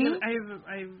 Like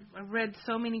I've read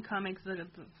so many comics, the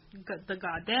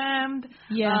Goddamned.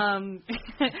 Yeah.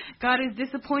 God is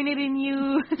disappointed in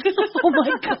you. Oh my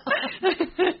God.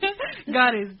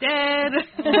 God is dead.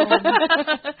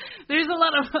 There's a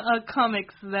lot of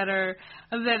comics that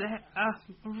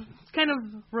kind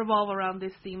of revolve around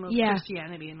this theme of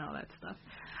Christianity and all that stuff.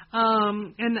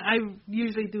 And I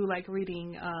usually do like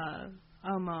reading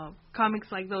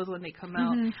comics like those when they come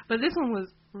out. But this one was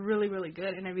really, really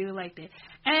good, and I really liked it.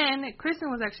 And Kristen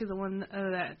was actually the one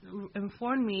that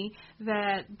informed me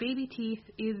that Baby Teeth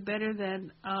is better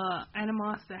than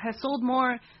Animosity, has sold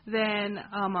more than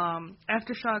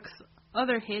Aftershock's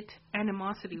other hit,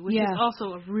 Animosity, which is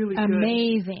also a really good,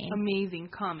 amazing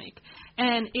comic.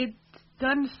 And it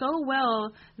done so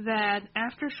well that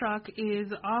Aftershock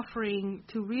is offering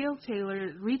to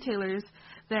retailers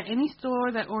that any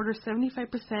store that orders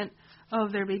 75%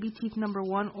 of their Baby Teeth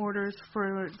 #1 orders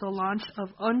for the launch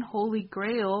of Unholy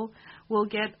Grail will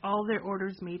get all their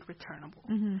orders made returnable.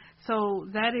 Mm-hmm. So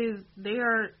that is, they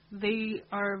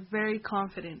are very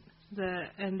confident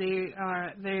and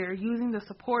they're using the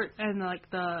support and like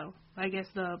the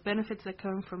benefits that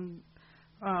come from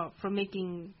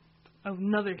making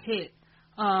another hit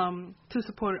to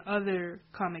support other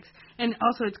comics. And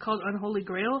also it's called Unholy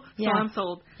Grail, so I'm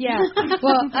sold. Yeah.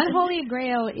 Well, Unholy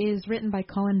Grail is written by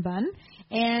Cullen Bunn.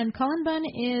 And Cullen Bunn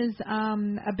is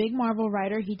a big Marvel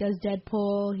writer. He does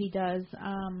Deadpool. He does,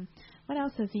 what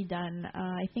else has he done?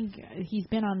 I think he's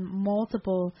been on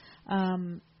multiple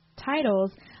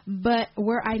titles. But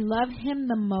where I love him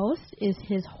the most is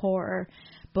his horror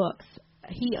books.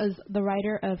 He is the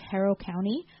writer of Harrow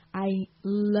County. I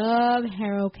love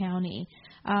Harrow County.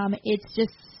 It's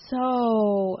just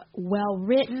so well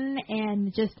written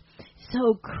and just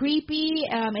so creepy.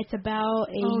 It's about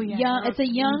a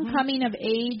young coming of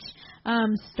age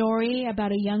story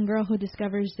about a young girl who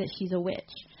discovers that she's a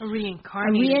witch. A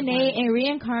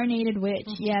reincarnated witch.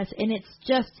 Mm-hmm. Yes, and it's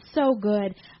just so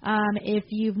good. If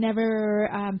you've never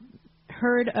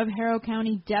heard of Harrow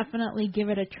County, definitely give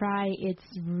it a try. It's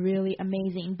really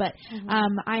amazing. But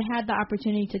I had the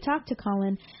opportunity to talk to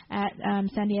Cullen at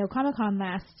San Diego Comic-Con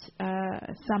last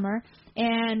summer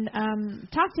and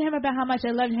talked to him about how much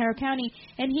I loved Harrow County,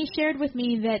 and he shared with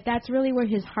me that that's really where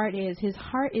his heart is. His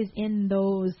heart is in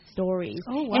those stories.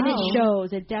 Oh, wow. And it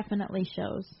shows. It definitely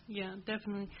shows. Yeah,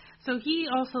 definitely. So he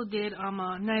also did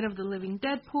Night of the Living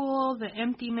Deadpool, The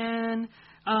Empty Man,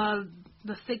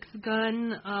 The Sixth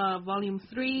Gun, Volume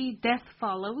 3, Death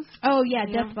Follows. Oh, yeah,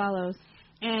 Death Follows.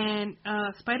 And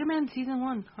Spider-Man Season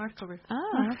 1, hardcover.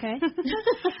 Oh, okay.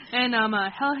 And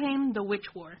Helheim, The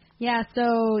Witch War. Yeah,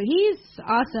 so he's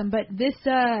awesome. But this,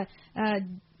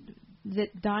 is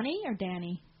it Donnie or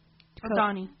Danny?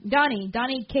 Donnie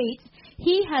Cates,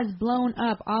 he has blown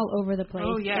up all over the place.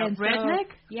 Oh, yeah, and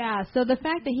Redneck? So the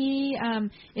fact that he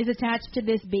is attached to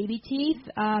this Baby Teeth,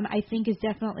 I think is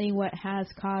definitely what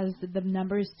has caused the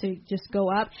numbers to just go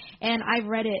up. And I've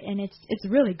read it, and it's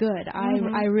really good.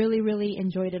 Mm-hmm. I really, really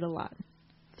enjoyed it a lot.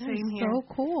 Same here. So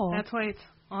cool. That's why it's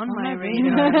on my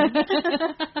radar.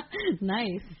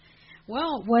 Nice.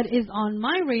 Well, what is on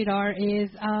my radar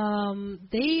is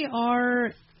they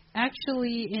are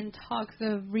actually in talks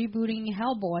of rebooting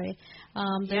Hellboy.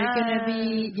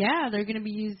 They're gonna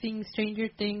be using Stranger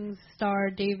Things star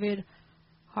David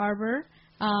Harbour,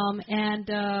 and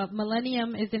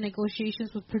Millennium is in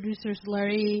negotiations with producers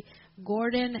Larry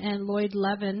Gordon and Lloyd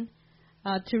Levin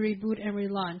to reboot and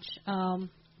relaunch.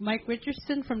 Mike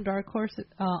Richardson from Dark Horse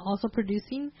also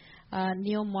producing.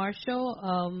 Neil Marshall,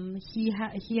 he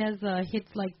has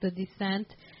hits like The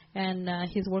Descent and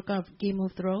his work on Game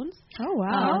of Thrones. Oh,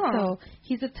 wow. So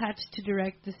he's attached to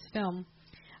direct this film.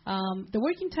 The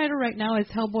working title right now is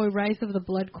Hellboy Rise of the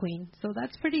Blood Queen. So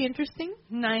that's pretty interesting.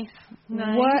 Nice.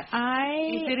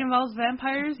 If it involves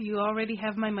vampires, you already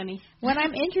have my money. What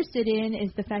I'm interested in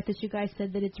is the fact that you guys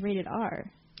said that it's rated R.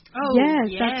 Oh,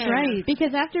 yes, that's right.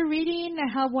 Because after reading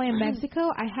Hellboy in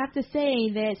Mexico, I have to say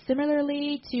that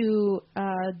similarly to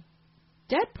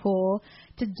Deadpool,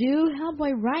 to do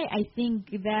Hellboy right, I think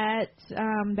that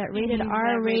that rated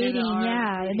R rating,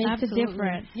 it makes a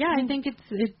difference. Yeah, I think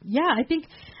I think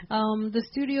the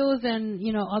studios and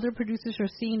other producers are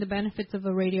seeing the benefits of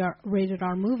a rated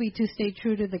R movie to stay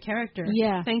true to the character.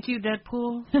 Yeah. Thank you,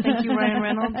 Deadpool. Thank you, Ryan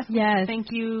Reynolds. Yes.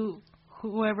 Thank you,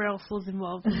 whoever else was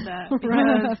involved with that.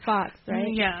 Fox,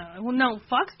 right? Yeah. Well, no,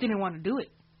 Fox didn't want to do it.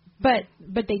 But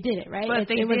they did it, right?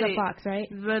 But it was a Fox, right?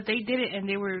 But they did it, and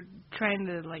they were trying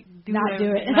to not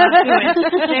do it.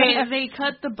 They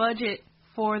cut the budget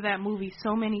for that movie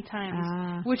so many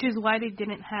times, which is why they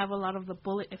didn't have a lot of the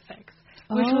bullet effects.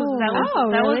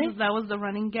 That was the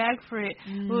running gag for it.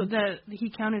 That he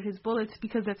counted his bullets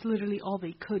because that's literally all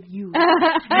they could use.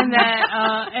 and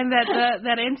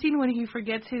that end scene when he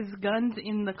forgets his guns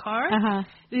in the car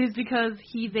is because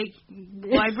he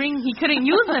couldn't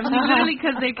use them literally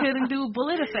because they couldn't do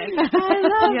bullet effects. I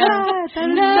love that.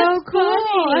 That's so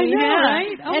cool. I know,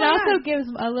 right? It also gives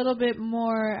a little bit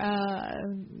more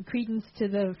credence to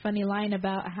the funny line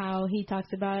about how he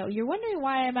talks about, you're wondering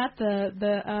why I'm at the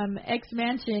X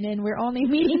Mansion and we're only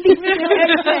meeting these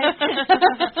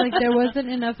like there wasn't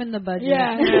enough in the budget.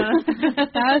 Yeah.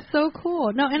 That was so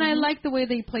cool. No, and I like the way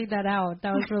they played that out.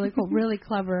 That was really cool, really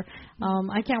clever.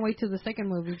 I can't wait till the second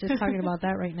movie. Just talking about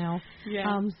that right now.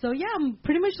 Yeah. So yeah, I'm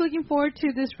pretty much looking forward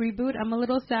to this reboot. I'm a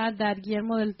little sad that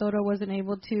Guillermo del Toro wasn't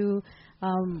able to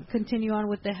continue on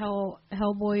with the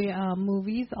Hellboy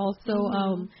movies.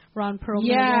 Also, Ron Perlman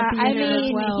Yeah, will be I in it as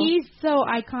mean, well. he's so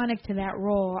iconic to that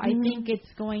role. I think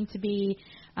it's going to be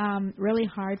really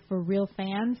hard for real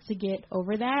fans to get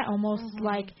over that, almost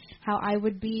like how I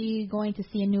would be going to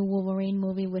see a new Wolverine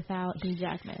movie without Hugh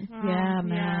Jackman. Yeah,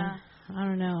 man. I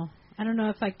don't know. I don't know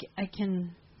if I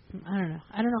can. I don't know.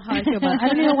 I don't know how I feel about it. I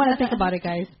don't even want to think about it,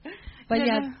 guys. But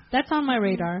yeah, that's on my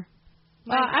radar.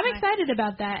 I'm excited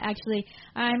about that, actually.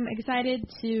 I'm excited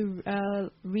to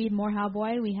read more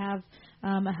Hellboy. We have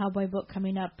a Hellboy book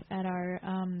coming up at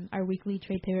our weekly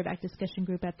trade paperback discussion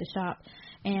group at the shop.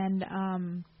 And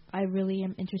I really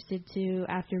am interested to,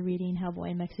 after reading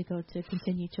Hellboy in Mexico, to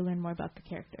continue to learn more about the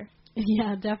character.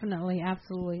 Yeah, definitely,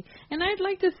 absolutely. And I'd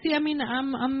like to see. I mean,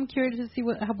 I'm curious to see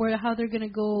how they're gonna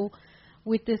go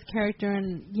with this character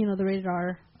and the rated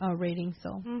R rating.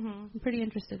 So I'm pretty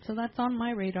interested. So that's on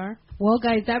my radar. Well,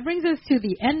 guys, that brings us to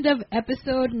the end of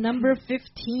episode number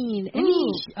 15.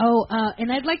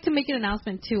 And I'd like to make an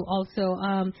announcement too. Also,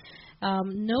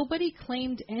 nobody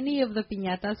claimed any of the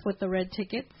piñatas with the red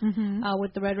tickets,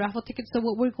 with the red raffle tickets. So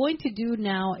what we're going to do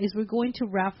now is we're going to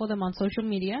raffle them on social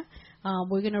media.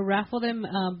 We're going to raffle them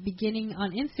beginning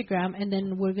on Instagram, and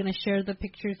then we're going to share the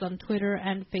pictures on Twitter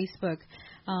and Facebook.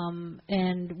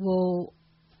 And we'll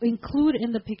include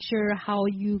in the picture how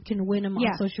you can win them on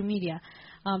social media.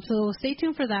 So stay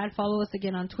tuned for that. Follow us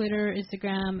again on Twitter,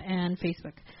 Instagram, and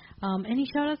Facebook. Any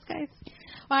shout-outs, guys?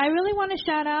 Well, I really want to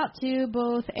shout out to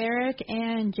both Eric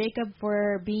and Jacob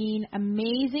for being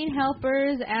amazing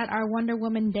helpers at our Wonder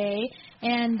Woman Day.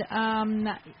 And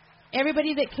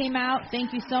everybody that came out,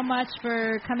 thank you so much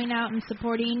for coming out and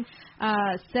supporting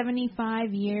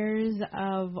 75 years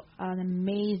of an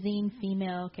amazing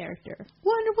female character.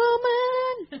 Wonder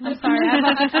Woman! I'm sorry.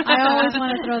 I always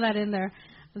want to throw that in there.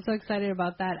 I'm so excited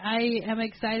about that. I am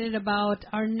excited about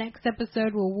our next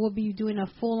episode where we'll be doing a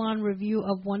full-on review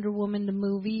of Wonder Woman the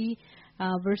movie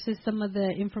versus some of the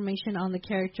information on the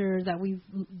character that we've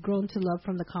grown to love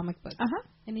from the comic books.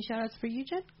 Any shout-outs for you,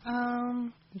 Jen?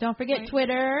 Don't forget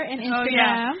Twitter and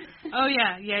Instagram. Oh,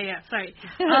 yeah. Sorry.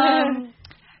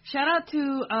 Shout out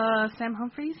to Sam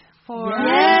Humphries for...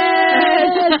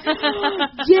 Yes!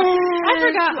 I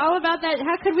forgot all about that.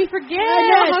 How could we forget? I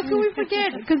know, how could we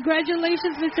forget?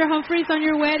 Congratulations, Mr. Humphries, on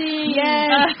your wedding.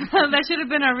 Yes. That should have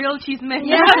been a real cheese man.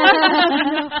 Yeah.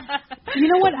 You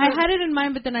know what? I had it in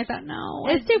mind, but then I thought, no.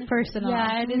 It's too personal.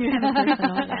 Yeah, it is kind of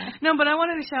personal. Yeah. No, but I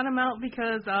wanted to shout him out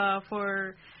because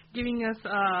for giving us,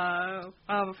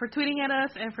 for tweeting at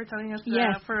us and for telling us,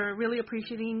 for really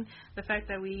appreciating the fact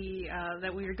that we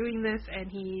are doing this,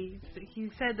 and he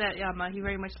said that he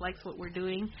very much likes what we're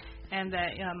doing, and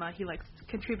that he likes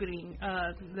contributing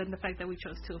the fact that we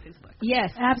chose two of his books.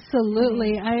 Yes,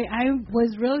 absolutely. I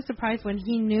was really surprised when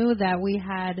he knew that we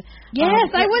had. Yes,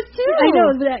 I was too. I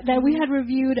know that we had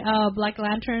reviewed Black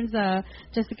Lanterns,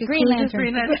 Jessica Green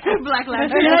Lantern, Black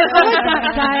Lantern.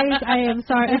 Guys, I am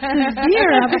sorry. It's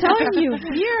beer. I'm telling you,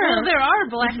 beer. Well, there are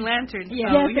Black Lanterns, so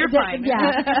you're fine.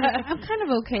 Yeah, I'm kind of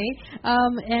okay.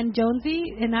 And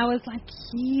Jonesy, and I was like,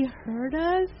 he heard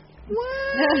us.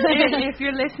 What? If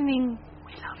you're listening,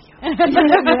 we love you.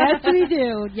 Yes, we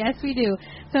do. Yes, we do.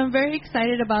 So I'm very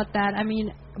excited about that. I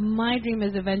mean, my dream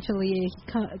is eventually he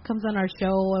comes on our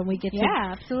show and we get to,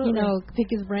 absolutely. Pick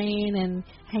his brain and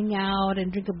hang out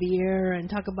and drink a beer and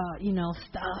talk about,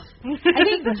 stuff. I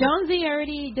think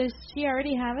Jonesy does she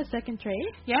already have a second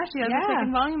trade? Yeah, she has a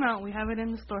second volume out. We have it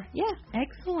in the store. Yeah,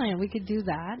 excellent. We could do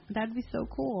that. That'd be so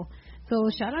cool. So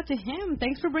shout out to him.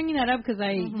 Thanks for bringing that up because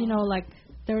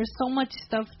there was so much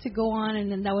stuff to go on,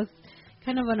 and then that was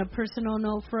kind of on a personal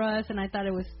note for us, and I thought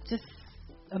it was just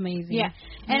amazing. Yeah,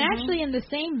 and actually in the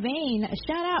same vein, a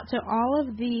shout out to all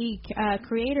of the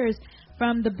creators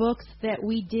from the books that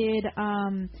we did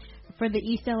for the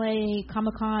East LA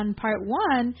Comic-Con Part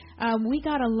 1. We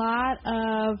got a lot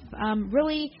of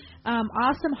really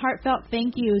awesome, heartfelt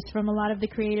thank yous from a lot of the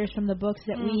creators from the books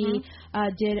that we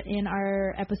did in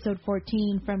our episode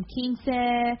 14, from Quince,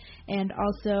 and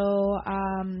also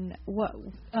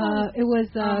it was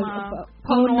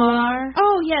Peau Noir.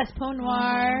 Oh yes, Peau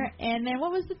Noir, and then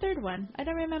what was the third one? I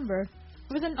don't remember.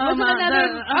 Wasn't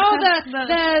another?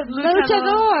 The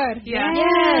Luchador. Yeah.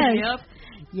 Yes. Yep.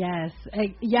 Yes,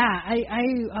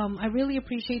 I really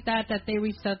appreciate that they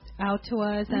reached out to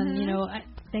us, and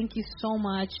thank you so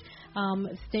much.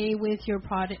 Stay with your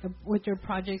projects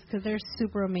because they're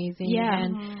super amazing. Yeah,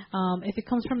 and if it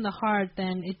comes from the heart,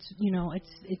 then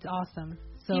it's awesome.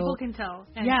 So people can tell,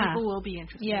 and people will be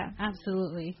interested. Yeah,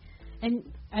 absolutely. And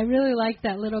I really like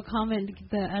that little comment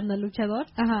on the luchador.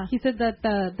 He said that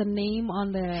the name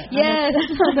on the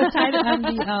on the title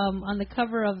on the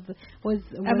cover of was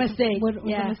a mistake. Was a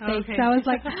mistake. Okay. So I was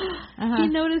like, he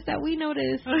noticed that we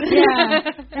noticed.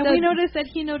 Yeah, and we noticed that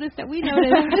he noticed that we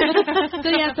noticed.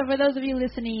 So for those of you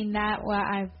listening,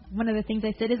 one of the things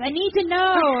I said is I need to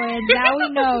know, and now we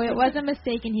know it was a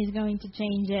mistake, and he's going to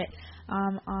change it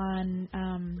on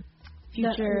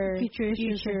future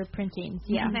printings.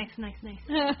 Yeah. Nice.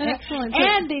 Excellent.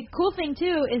 And the cool thing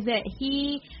too is that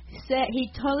he said he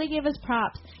totally gave us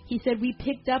props. He said we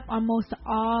picked up almost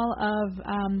all of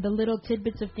the little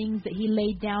tidbits of things that he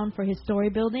laid down for his story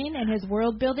building and his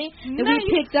world building. That we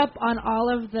picked up on all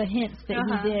of the hints that he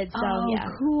did. So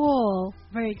cool.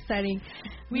 Very exciting.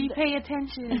 We pay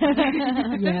attention.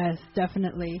 Yes,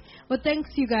 definitely. Well, thanks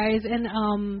you guys, and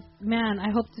man, I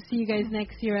hope to see you guys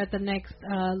next year at the next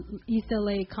East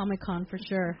LA Comic-Con for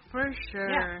sure. For sure.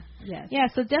 Yeah. Yes. Yeah,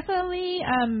 so definitely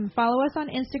follow us on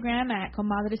Instagram at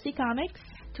Comadres y Comics.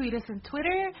 Tweet us on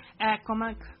Twitter at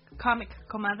Comic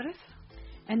Comadres.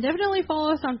 And definitely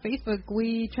follow us on Facebook.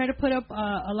 We try to put up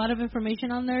a lot of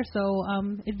information on there, so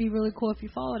it'd be really cool if you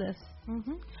followed us.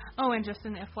 Mm-hmm. Oh, and just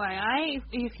an FYI,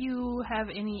 if you have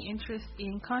any interest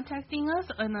in contacting us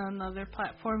on another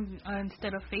platform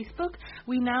instead of Facebook,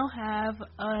 we now have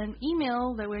an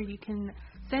email where you can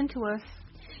send to us.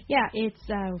 Yeah, it's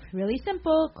really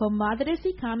simple,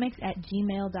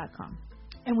 comadresycomics@gmail.com.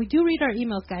 And we do read our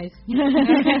emails, guys.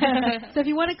 So if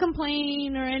you want to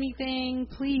complain or anything,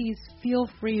 please feel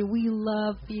free. We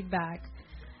love feedback.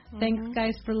 Thanks,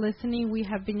 guys, for listening. We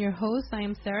have been your hosts. I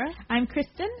am Sarah. I'm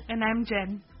Kristen. And I'm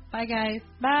Jen. Bye, guys.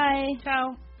 Bye.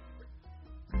 Ciao.